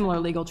a similar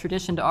legal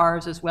tradition to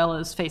ours, as well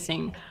as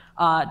facing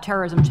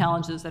terrorism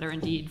challenges that are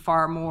indeed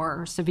far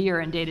more severe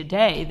and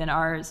day-to-day than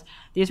ours,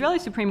 the Israeli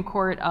Supreme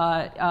Court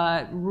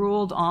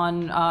ruled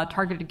on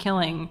targeted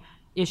killing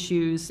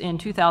issues in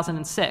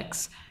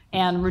 2006,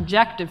 and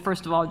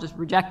first of all,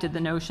 rejected the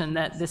notion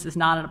that this is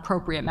not an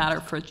appropriate matter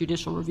for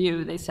judicial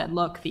review. They said,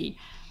 look, the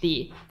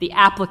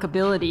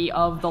applicability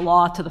of the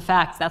law to the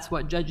facts, that's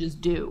what judges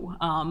do,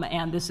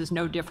 and this is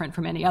no different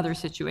from any other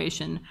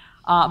situation.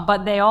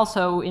 But they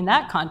also, in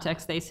that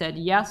context, they said,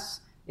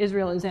 yes,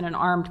 Israel is in an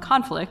armed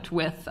conflict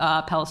with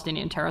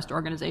Palestinian terrorist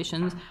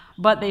organizations,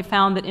 but they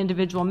found that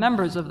individual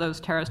members of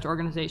those terrorist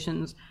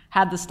organizations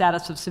had the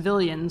status of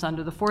civilians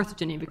under the Fourth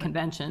Geneva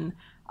Convention,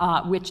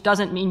 which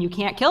doesn't mean you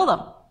can't kill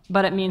them.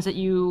 but it means that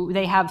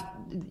they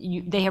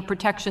have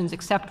protections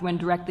except when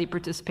directly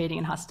participating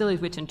in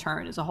hostilities, which in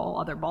turn is a whole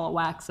other ball of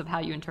wax of how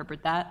you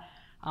interpret that.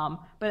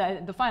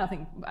 The final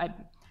thing,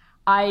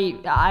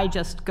 I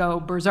just go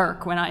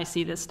berserk when I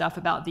see this stuff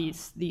about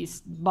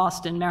these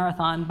Boston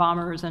Marathon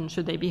bombers and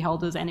should they be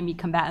held as enemy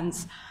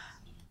combatants.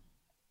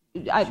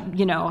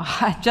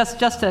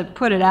 Just to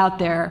put it out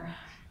there,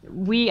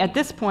 we at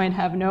this point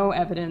have no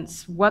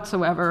evidence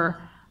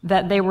whatsoever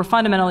that they were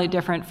fundamentally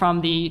different from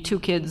the two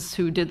kids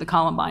who did the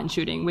Columbine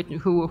shooting,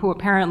 who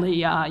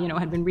apparently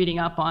had been reading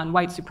up on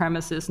white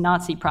supremacist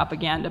Nazi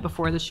propaganda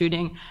before the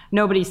shooting.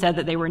 Nobody said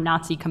that they were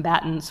Nazi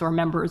combatants or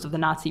members of the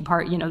Nazi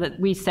party. That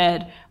we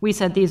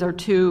said these are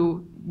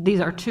two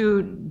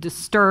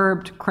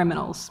disturbed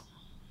criminals.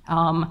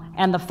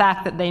 And the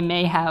fact that they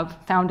may have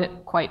found it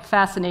quite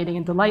fascinating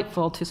and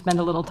delightful to spend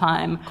a little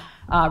time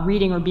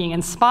reading or being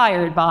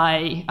inspired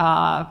by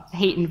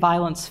hate and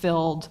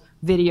violence-filled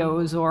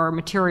videos or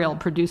material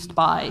produced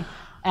by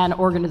an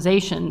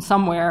organization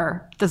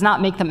somewhere does not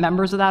make them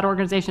members of that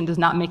organization, does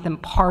not make them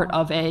part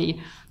of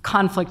a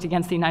conflict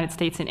against the United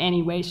States in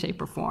any way,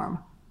 shape, or form.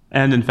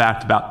 And in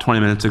fact, about 20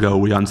 minutes ago,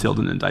 we unsealed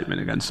an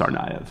indictment against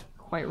Tsarnaev.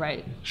 Quite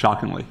right.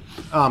 Shockingly.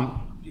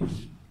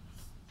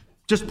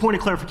 Just point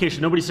of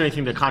clarification, nobody said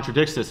anything that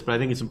contradicts this, but I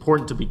think it's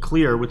important to be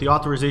clear. What the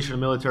authorization of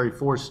military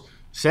force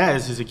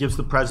says is it gives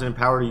the president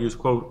power to use,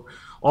 quote,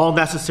 all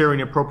necessary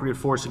and appropriate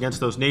force against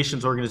those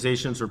nations,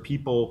 organizations, or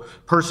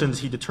persons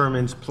he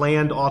determines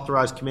planned,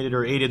 authorized, committed,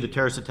 or aided the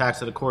terrorist attacks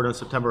that occurred on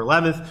September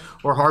 11th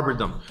or harbored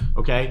them,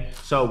 okay?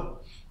 So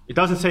it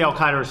doesn't say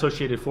al-Qaeda or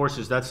associated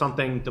forces. That's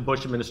something the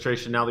Bush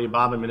administration, now the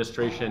Obama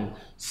administration,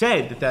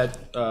 said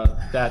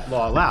that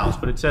law allows.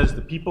 But it says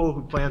the people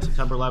who planned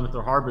September 11th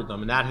or harbored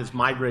them, and that has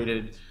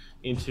migrated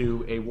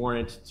into a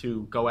warrant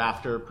to go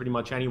after pretty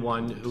much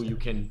anyone who you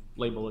can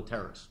label a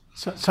terrorist.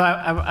 So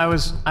I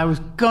was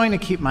going to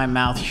keep my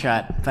mouth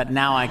shut, but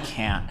now I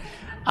can't.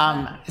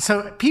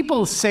 So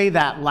people say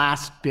that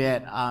last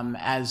bit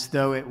as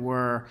though it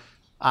were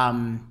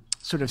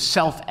sort of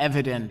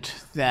self-evident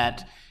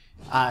that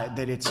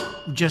it's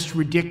just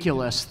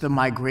ridiculous, the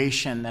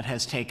migration that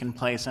has taken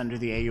place under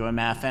the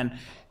AUMF.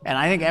 And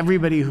I think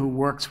everybody who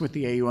works with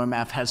the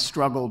AUMF has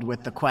struggled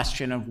with the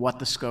question of what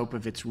the scope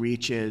of its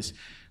reach is.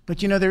 But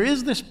there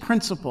is this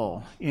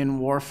principle in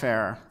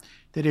warfare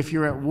that if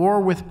you're at war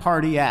with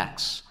Party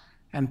X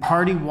and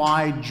Party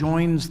Y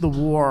joins the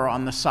war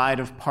on the side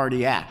of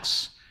Party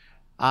X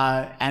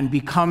and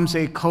becomes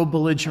a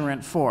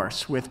co-belligerent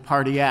force with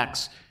Party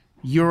X,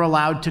 you're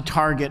allowed to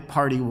target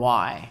Party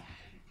Y.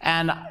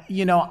 And,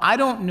 I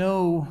don't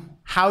know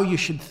how you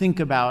should think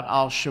about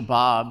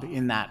al-Shabaab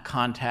in that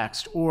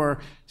context, or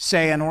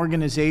say an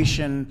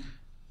organization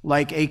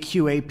like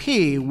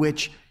AQAP,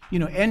 which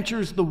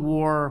enters the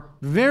war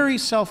very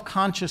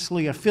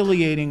self-consciously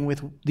affiliating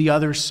with the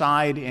other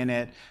side in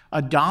it,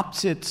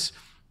 adopts its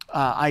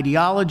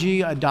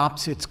ideology,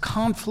 adopts its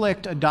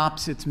conflict,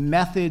 adopts its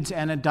methods,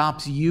 and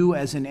adopts you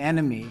as an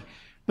enemy.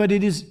 But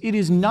it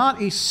is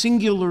not a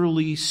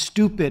singularly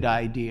stupid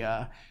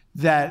idea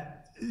that,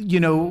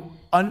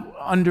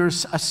 under a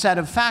set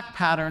of fact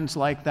patterns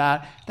like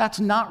that,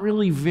 that's not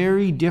really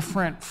very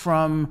different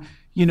from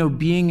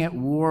being at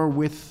war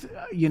with,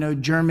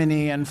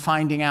 Germany and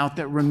finding out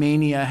that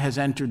Romania has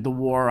entered the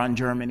war on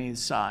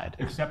Germany's side.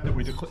 Except that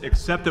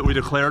we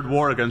declared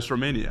war against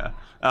Romania,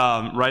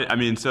 right? I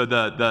mean, so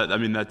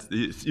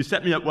you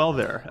set me up well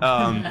there,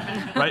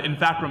 right? In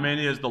fact,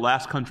 Romania is the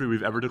last country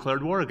we've ever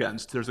declared war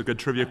against. There's a good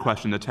trivia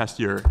question to test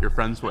your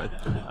friends with.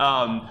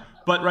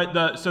 But right,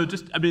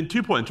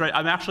 2 points, right?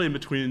 I'm actually in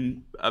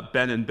between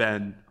Ben and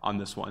Ben on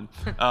this one.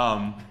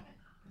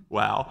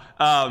 Wow.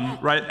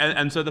 Right,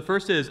 and so the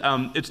first is,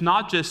 it's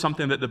not just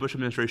something that the Bush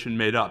administration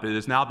made up. It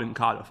has now been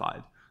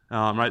codified,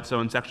 right?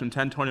 So in Section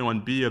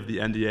 1021B of the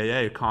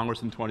NDAA,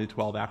 Congress in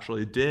 2012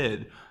 actually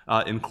did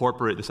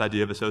incorporate this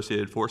idea of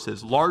associated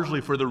forces, largely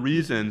for the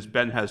reasons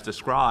Ben has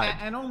described.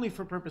 And only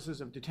for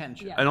purposes of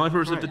detention. Yeah. And only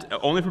for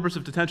purposes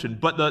of detention.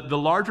 But the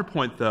larger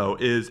point, though,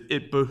 is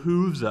it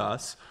behooves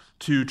us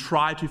to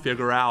try to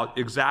figure out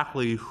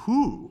exactly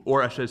who,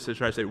 or I should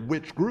say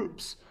which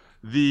groups,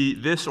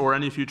 this or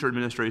any future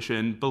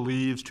administration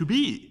believes to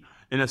be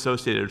an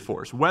associated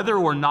force. Whether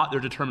or not their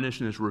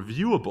determination is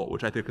reviewable,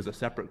 which I think is a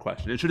separate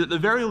question, it should at the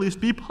very least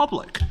be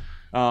public,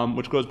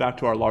 which goes back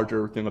to our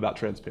larger thing about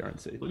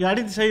transparency. Yeah, I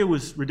didn't say it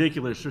was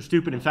ridiculous or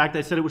stupid. In fact,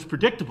 I said it was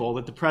predictable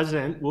that the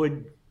president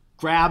would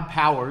grab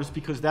powers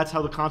because that's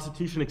how the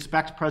Constitution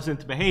expects president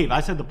to behave.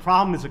 I said the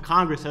problem is that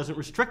Congress hasn't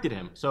restricted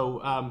him.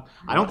 So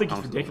I don't think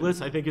it's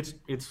ridiculous. I think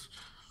it's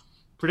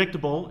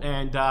predictable,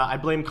 and I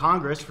blame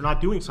Congress for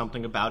not doing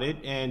something about it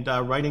and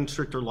writing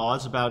stricter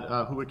laws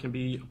about who it can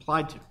be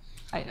applied to.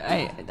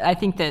 I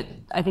think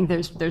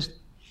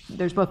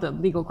there's both a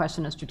legal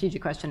question and a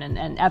strategic question,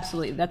 and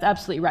absolutely, that's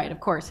absolutely right. Of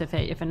course,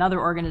 if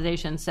another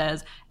organization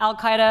says,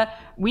 Al-Qaeda,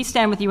 we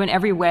stand with you in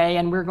every way,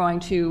 and we're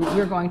going to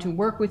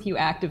work with you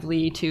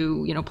actively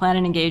to plan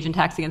and engage in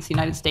attacks against the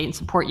United States and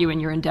support you in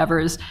your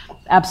endeavors,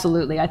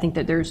 absolutely. I think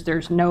that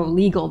there's no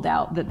legal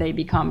doubt that they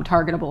become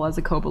targetable as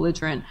a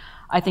co-belligerent.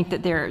 I think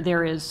that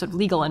there is sort of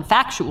legal and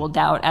factual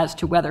doubt as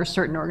to whether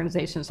certain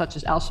organizations such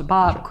as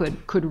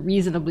Al-Shabaab could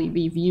reasonably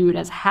be viewed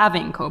as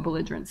having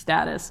co-belligerent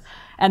status.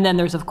 And then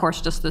there's, of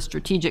course, just the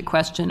strategic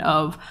question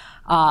of,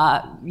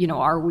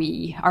 are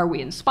we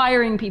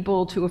inspiring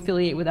people to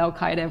affiliate with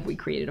Al-Qaeda? Have we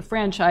created a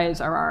franchise?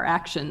 Are our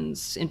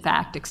actions, in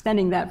fact,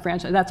 extending that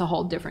franchise? That's a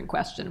whole different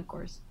question, of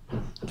course.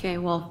 Okay,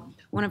 well,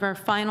 one of our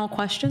final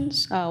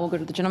questions, we'll go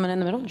to the gentleman in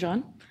the middle,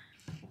 John.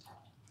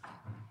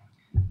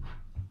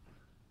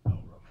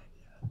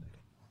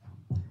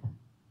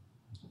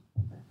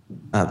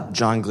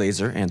 John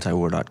Glazer,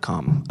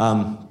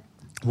 antiwar.com.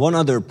 One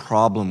other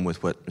problem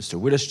with what Mr.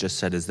 Wittes just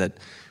said is that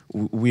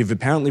we've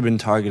apparently been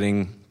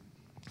targeting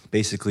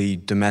basically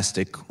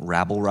domestic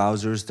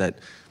rabble-rousers that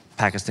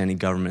Pakistani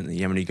government and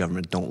the Yemeni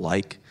government don't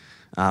like.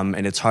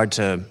 And it's hard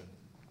to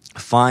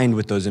find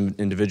with those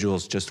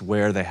individuals just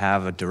where they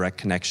have a direct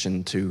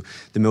connection to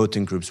the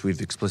militant groups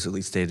we've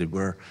explicitly stated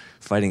we're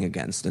fighting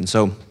against. And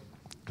so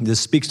this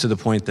speaks to the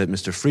point that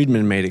Mr.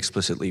 Friedman made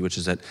explicitly, which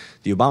is that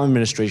the Obama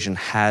administration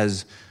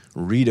has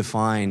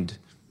redefined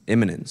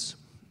imminence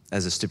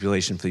as a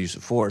stipulation for the use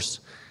of force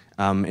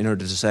in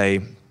order to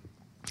say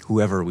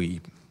whoever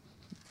we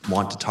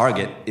want to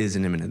target is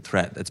an imminent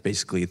threat. That's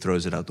basically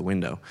throws it out the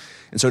window.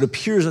 And so it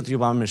appears that the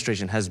Obama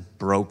administration has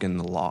broken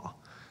the law.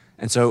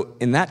 And so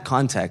in that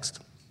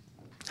context,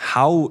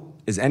 how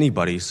is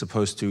anybody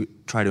supposed to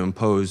try to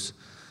impose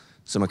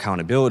some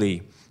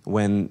accountability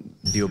when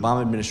the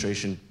Obama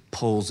administration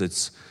pulls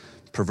its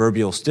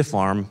proverbial stiff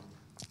arm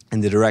in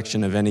the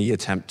direction of any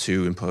attempt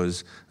to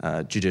impose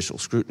judicial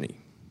scrutiny?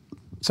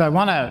 So I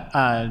want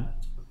to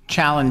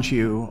challenge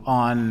you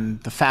on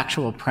the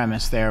factual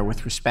premise there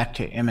with respect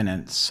to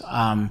imminence.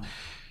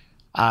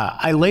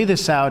 I lay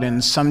this out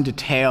in some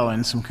detail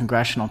in some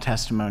congressional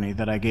testimony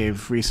that I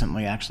gave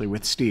recently, actually,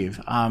 with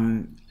Steve.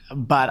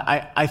 But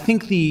I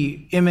think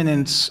the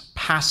imminence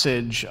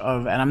passage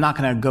of, and I'm not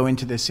going to go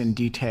into this in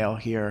detail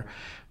here,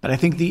 but I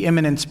think the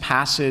imminence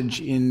passage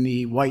in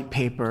the white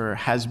paper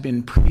has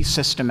been pretty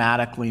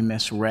systematically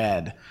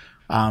misread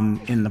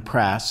in the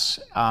press.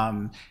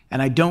 And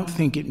I don't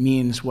think it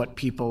means what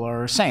people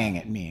are saying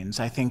it means.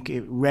 I think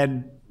it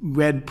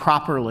read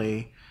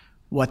properly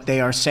what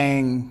they are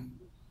saying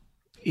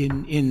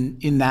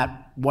in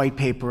that white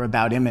paper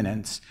about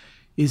imminence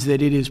is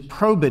that it is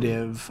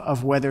probative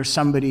of whether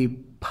somebody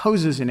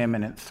poses an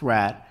imminent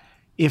threat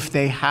if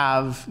they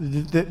have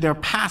their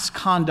past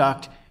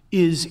conduct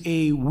is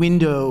a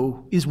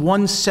window, is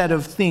one set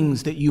of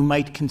things that you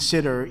might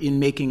consider in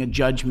making a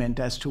judgment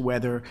as to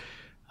whether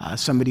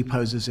somebody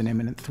poses an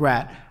imminent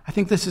threat. I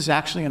think this is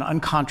actually an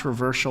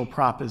uncontroversial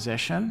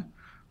proposition.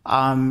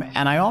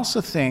 And I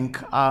also think,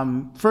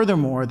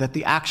 furthermore, that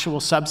the actual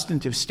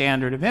substantive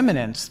standard of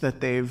imminence that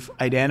they've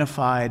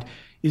identified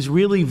is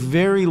really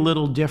very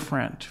little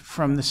different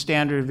from the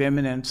standard of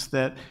imminence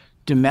that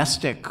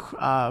domestic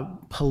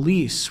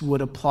police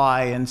would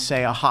apply in,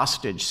 say, a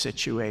hostage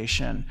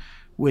situation,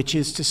 which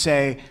is to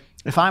say,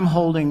 if I'm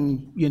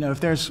holding, if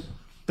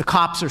the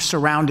cops are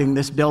surrounding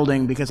this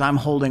building because I'm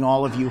holding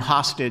all of you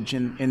hostage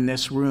in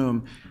this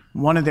room,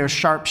 one of their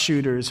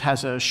sharpshooters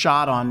has a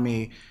shot on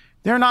me,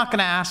 they're not going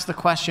to ask the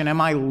question, am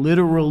I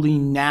literally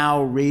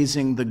now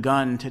raising the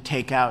gun to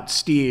take out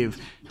Steve?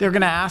 They're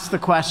going to ask the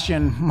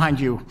question, mind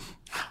you,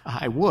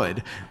 I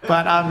would,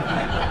 but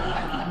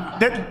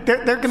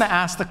they're going to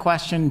ask the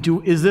question,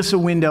 is this a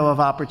window of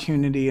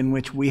opportunity in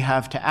which we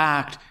have to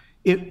act?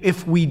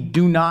 If we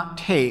do not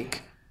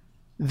take,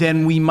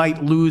 then we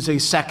might lose a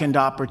second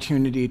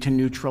opportunity to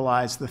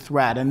neutralize the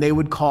threat. And they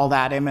would call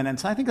that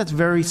imminence. I think that's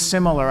very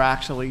similar,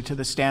 actually, to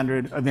the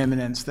standard of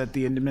imminence that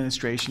the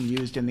administration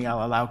used in the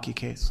Al-Awlaki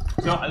case.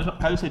 So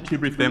I just say two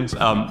brief things.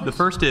 The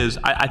first is,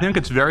 I think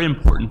it's very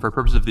important for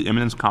purposes of the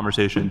imminence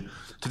conversation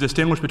to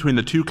distinguish between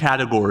the two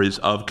categories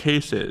of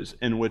cases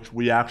in which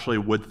we actually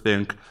would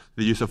think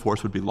the use of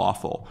force would be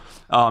lawful.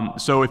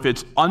 So if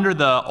it's under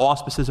the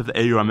auspices of the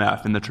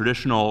AUMF in the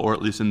traditional, or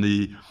at least in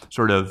the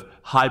sort of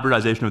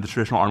hybridization of the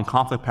traditional armed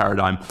conflict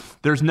paradigm,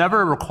 there's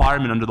never a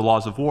requirement under the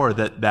laws of war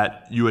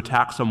that you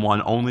attack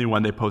someone only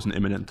when they pose an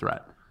imminent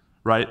threat,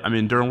 right? I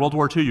mean, during World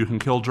War II, you can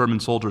kill German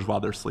soldiers while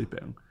they're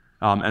sleeping,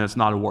 and it's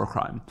not a war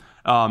crime.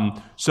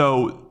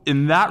 So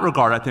in that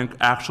regard, I think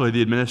actually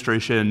the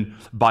administration,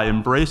 by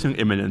embracing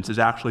imminence, is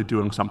actually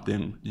doing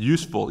something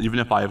useful, even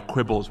if I have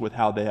quibbles with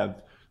how they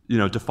have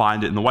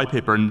defined it in the white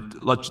paper. And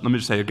let me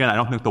just say again, I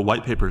don't think the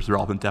white paper is the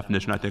relevant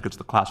definition. I think it's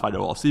the classified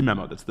OLC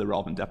memo that's the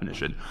relevant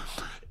definition.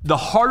 The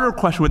harder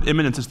question with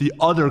imminence is the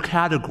other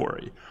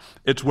category.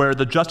 It's where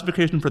the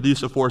justification for the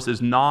use of force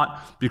is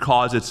not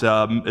because it's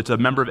a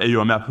member of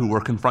AUMF who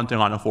we're confronting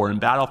on a foreign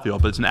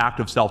battlefield, but it's an act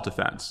of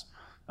self-defense.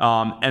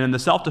 And in the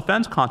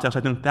self-defense context,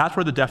 I think that's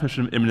where the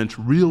definition of imminence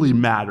really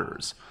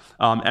matters.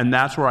 And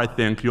that's where I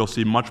think you'll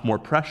see much more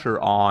pressure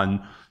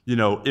on,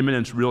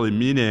 imminence really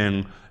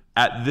meaning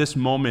at this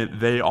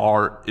moment they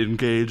are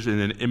engaged in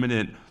an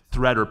imminent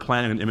threat or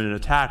planning an imminent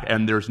attack,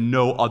 and there's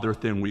no other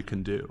thing we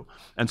can do.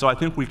 And so I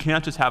think we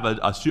can't just have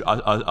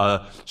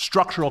a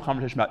structural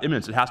conversation about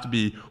imminence. It has to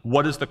be,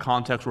 what is the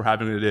context we're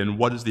having it in?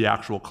 What is the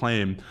actual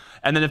claim?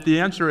 And then if the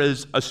answer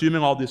is,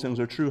 assuming all these things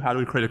are true, how do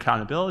we create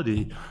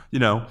accountability?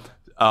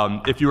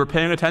 If you were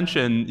paying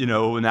attention,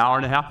 an hour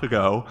and a half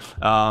ago,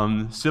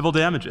 civil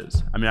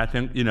damages. I mean, I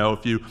think,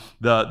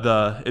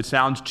 it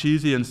sounds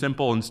cheesy and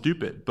simple and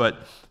stupid,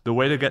 but the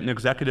way to get an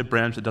executive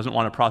branch that doesn't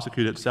want to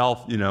prosecute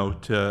itself,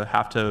 to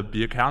have to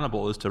be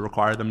accountable is to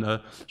require them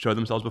to show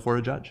themselves before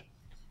a judge.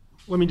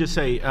 Let me just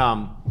say,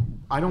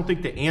 I don't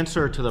think the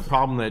answer to the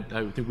problem that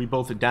I think we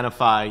both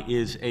identify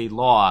is a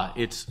law.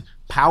 It's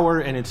power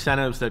and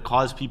incentives that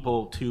cause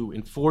people to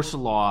enforce a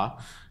law.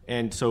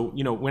 And so,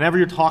 whenever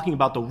you're talking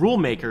about the rule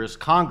makers,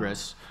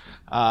 Congress,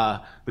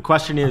 the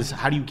question is,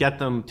 how do you get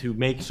them to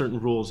make certain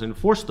rules and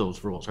enforce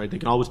those rules, right? They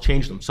can always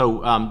change them.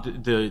 So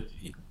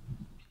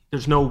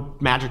there's no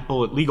magic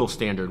bullet legal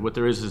standard. What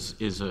there is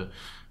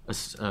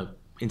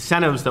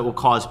incentives that will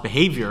cause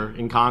behavior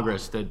in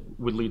Congress that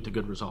would lead to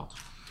good results.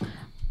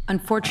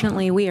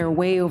 Unfortunately, we are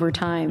way over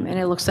time, and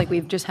it looks like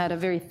we've just had a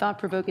very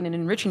thought-provoking and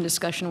enriching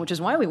discussion, which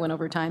is why we went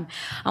over time.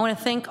 I want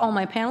to thank all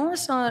my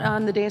panelists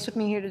on the dais with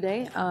me here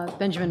today,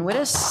 Benjamin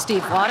Wittes,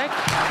 Steve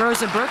Vladeck,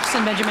 Rosa Brooks,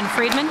 and Benjamin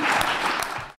Friedman.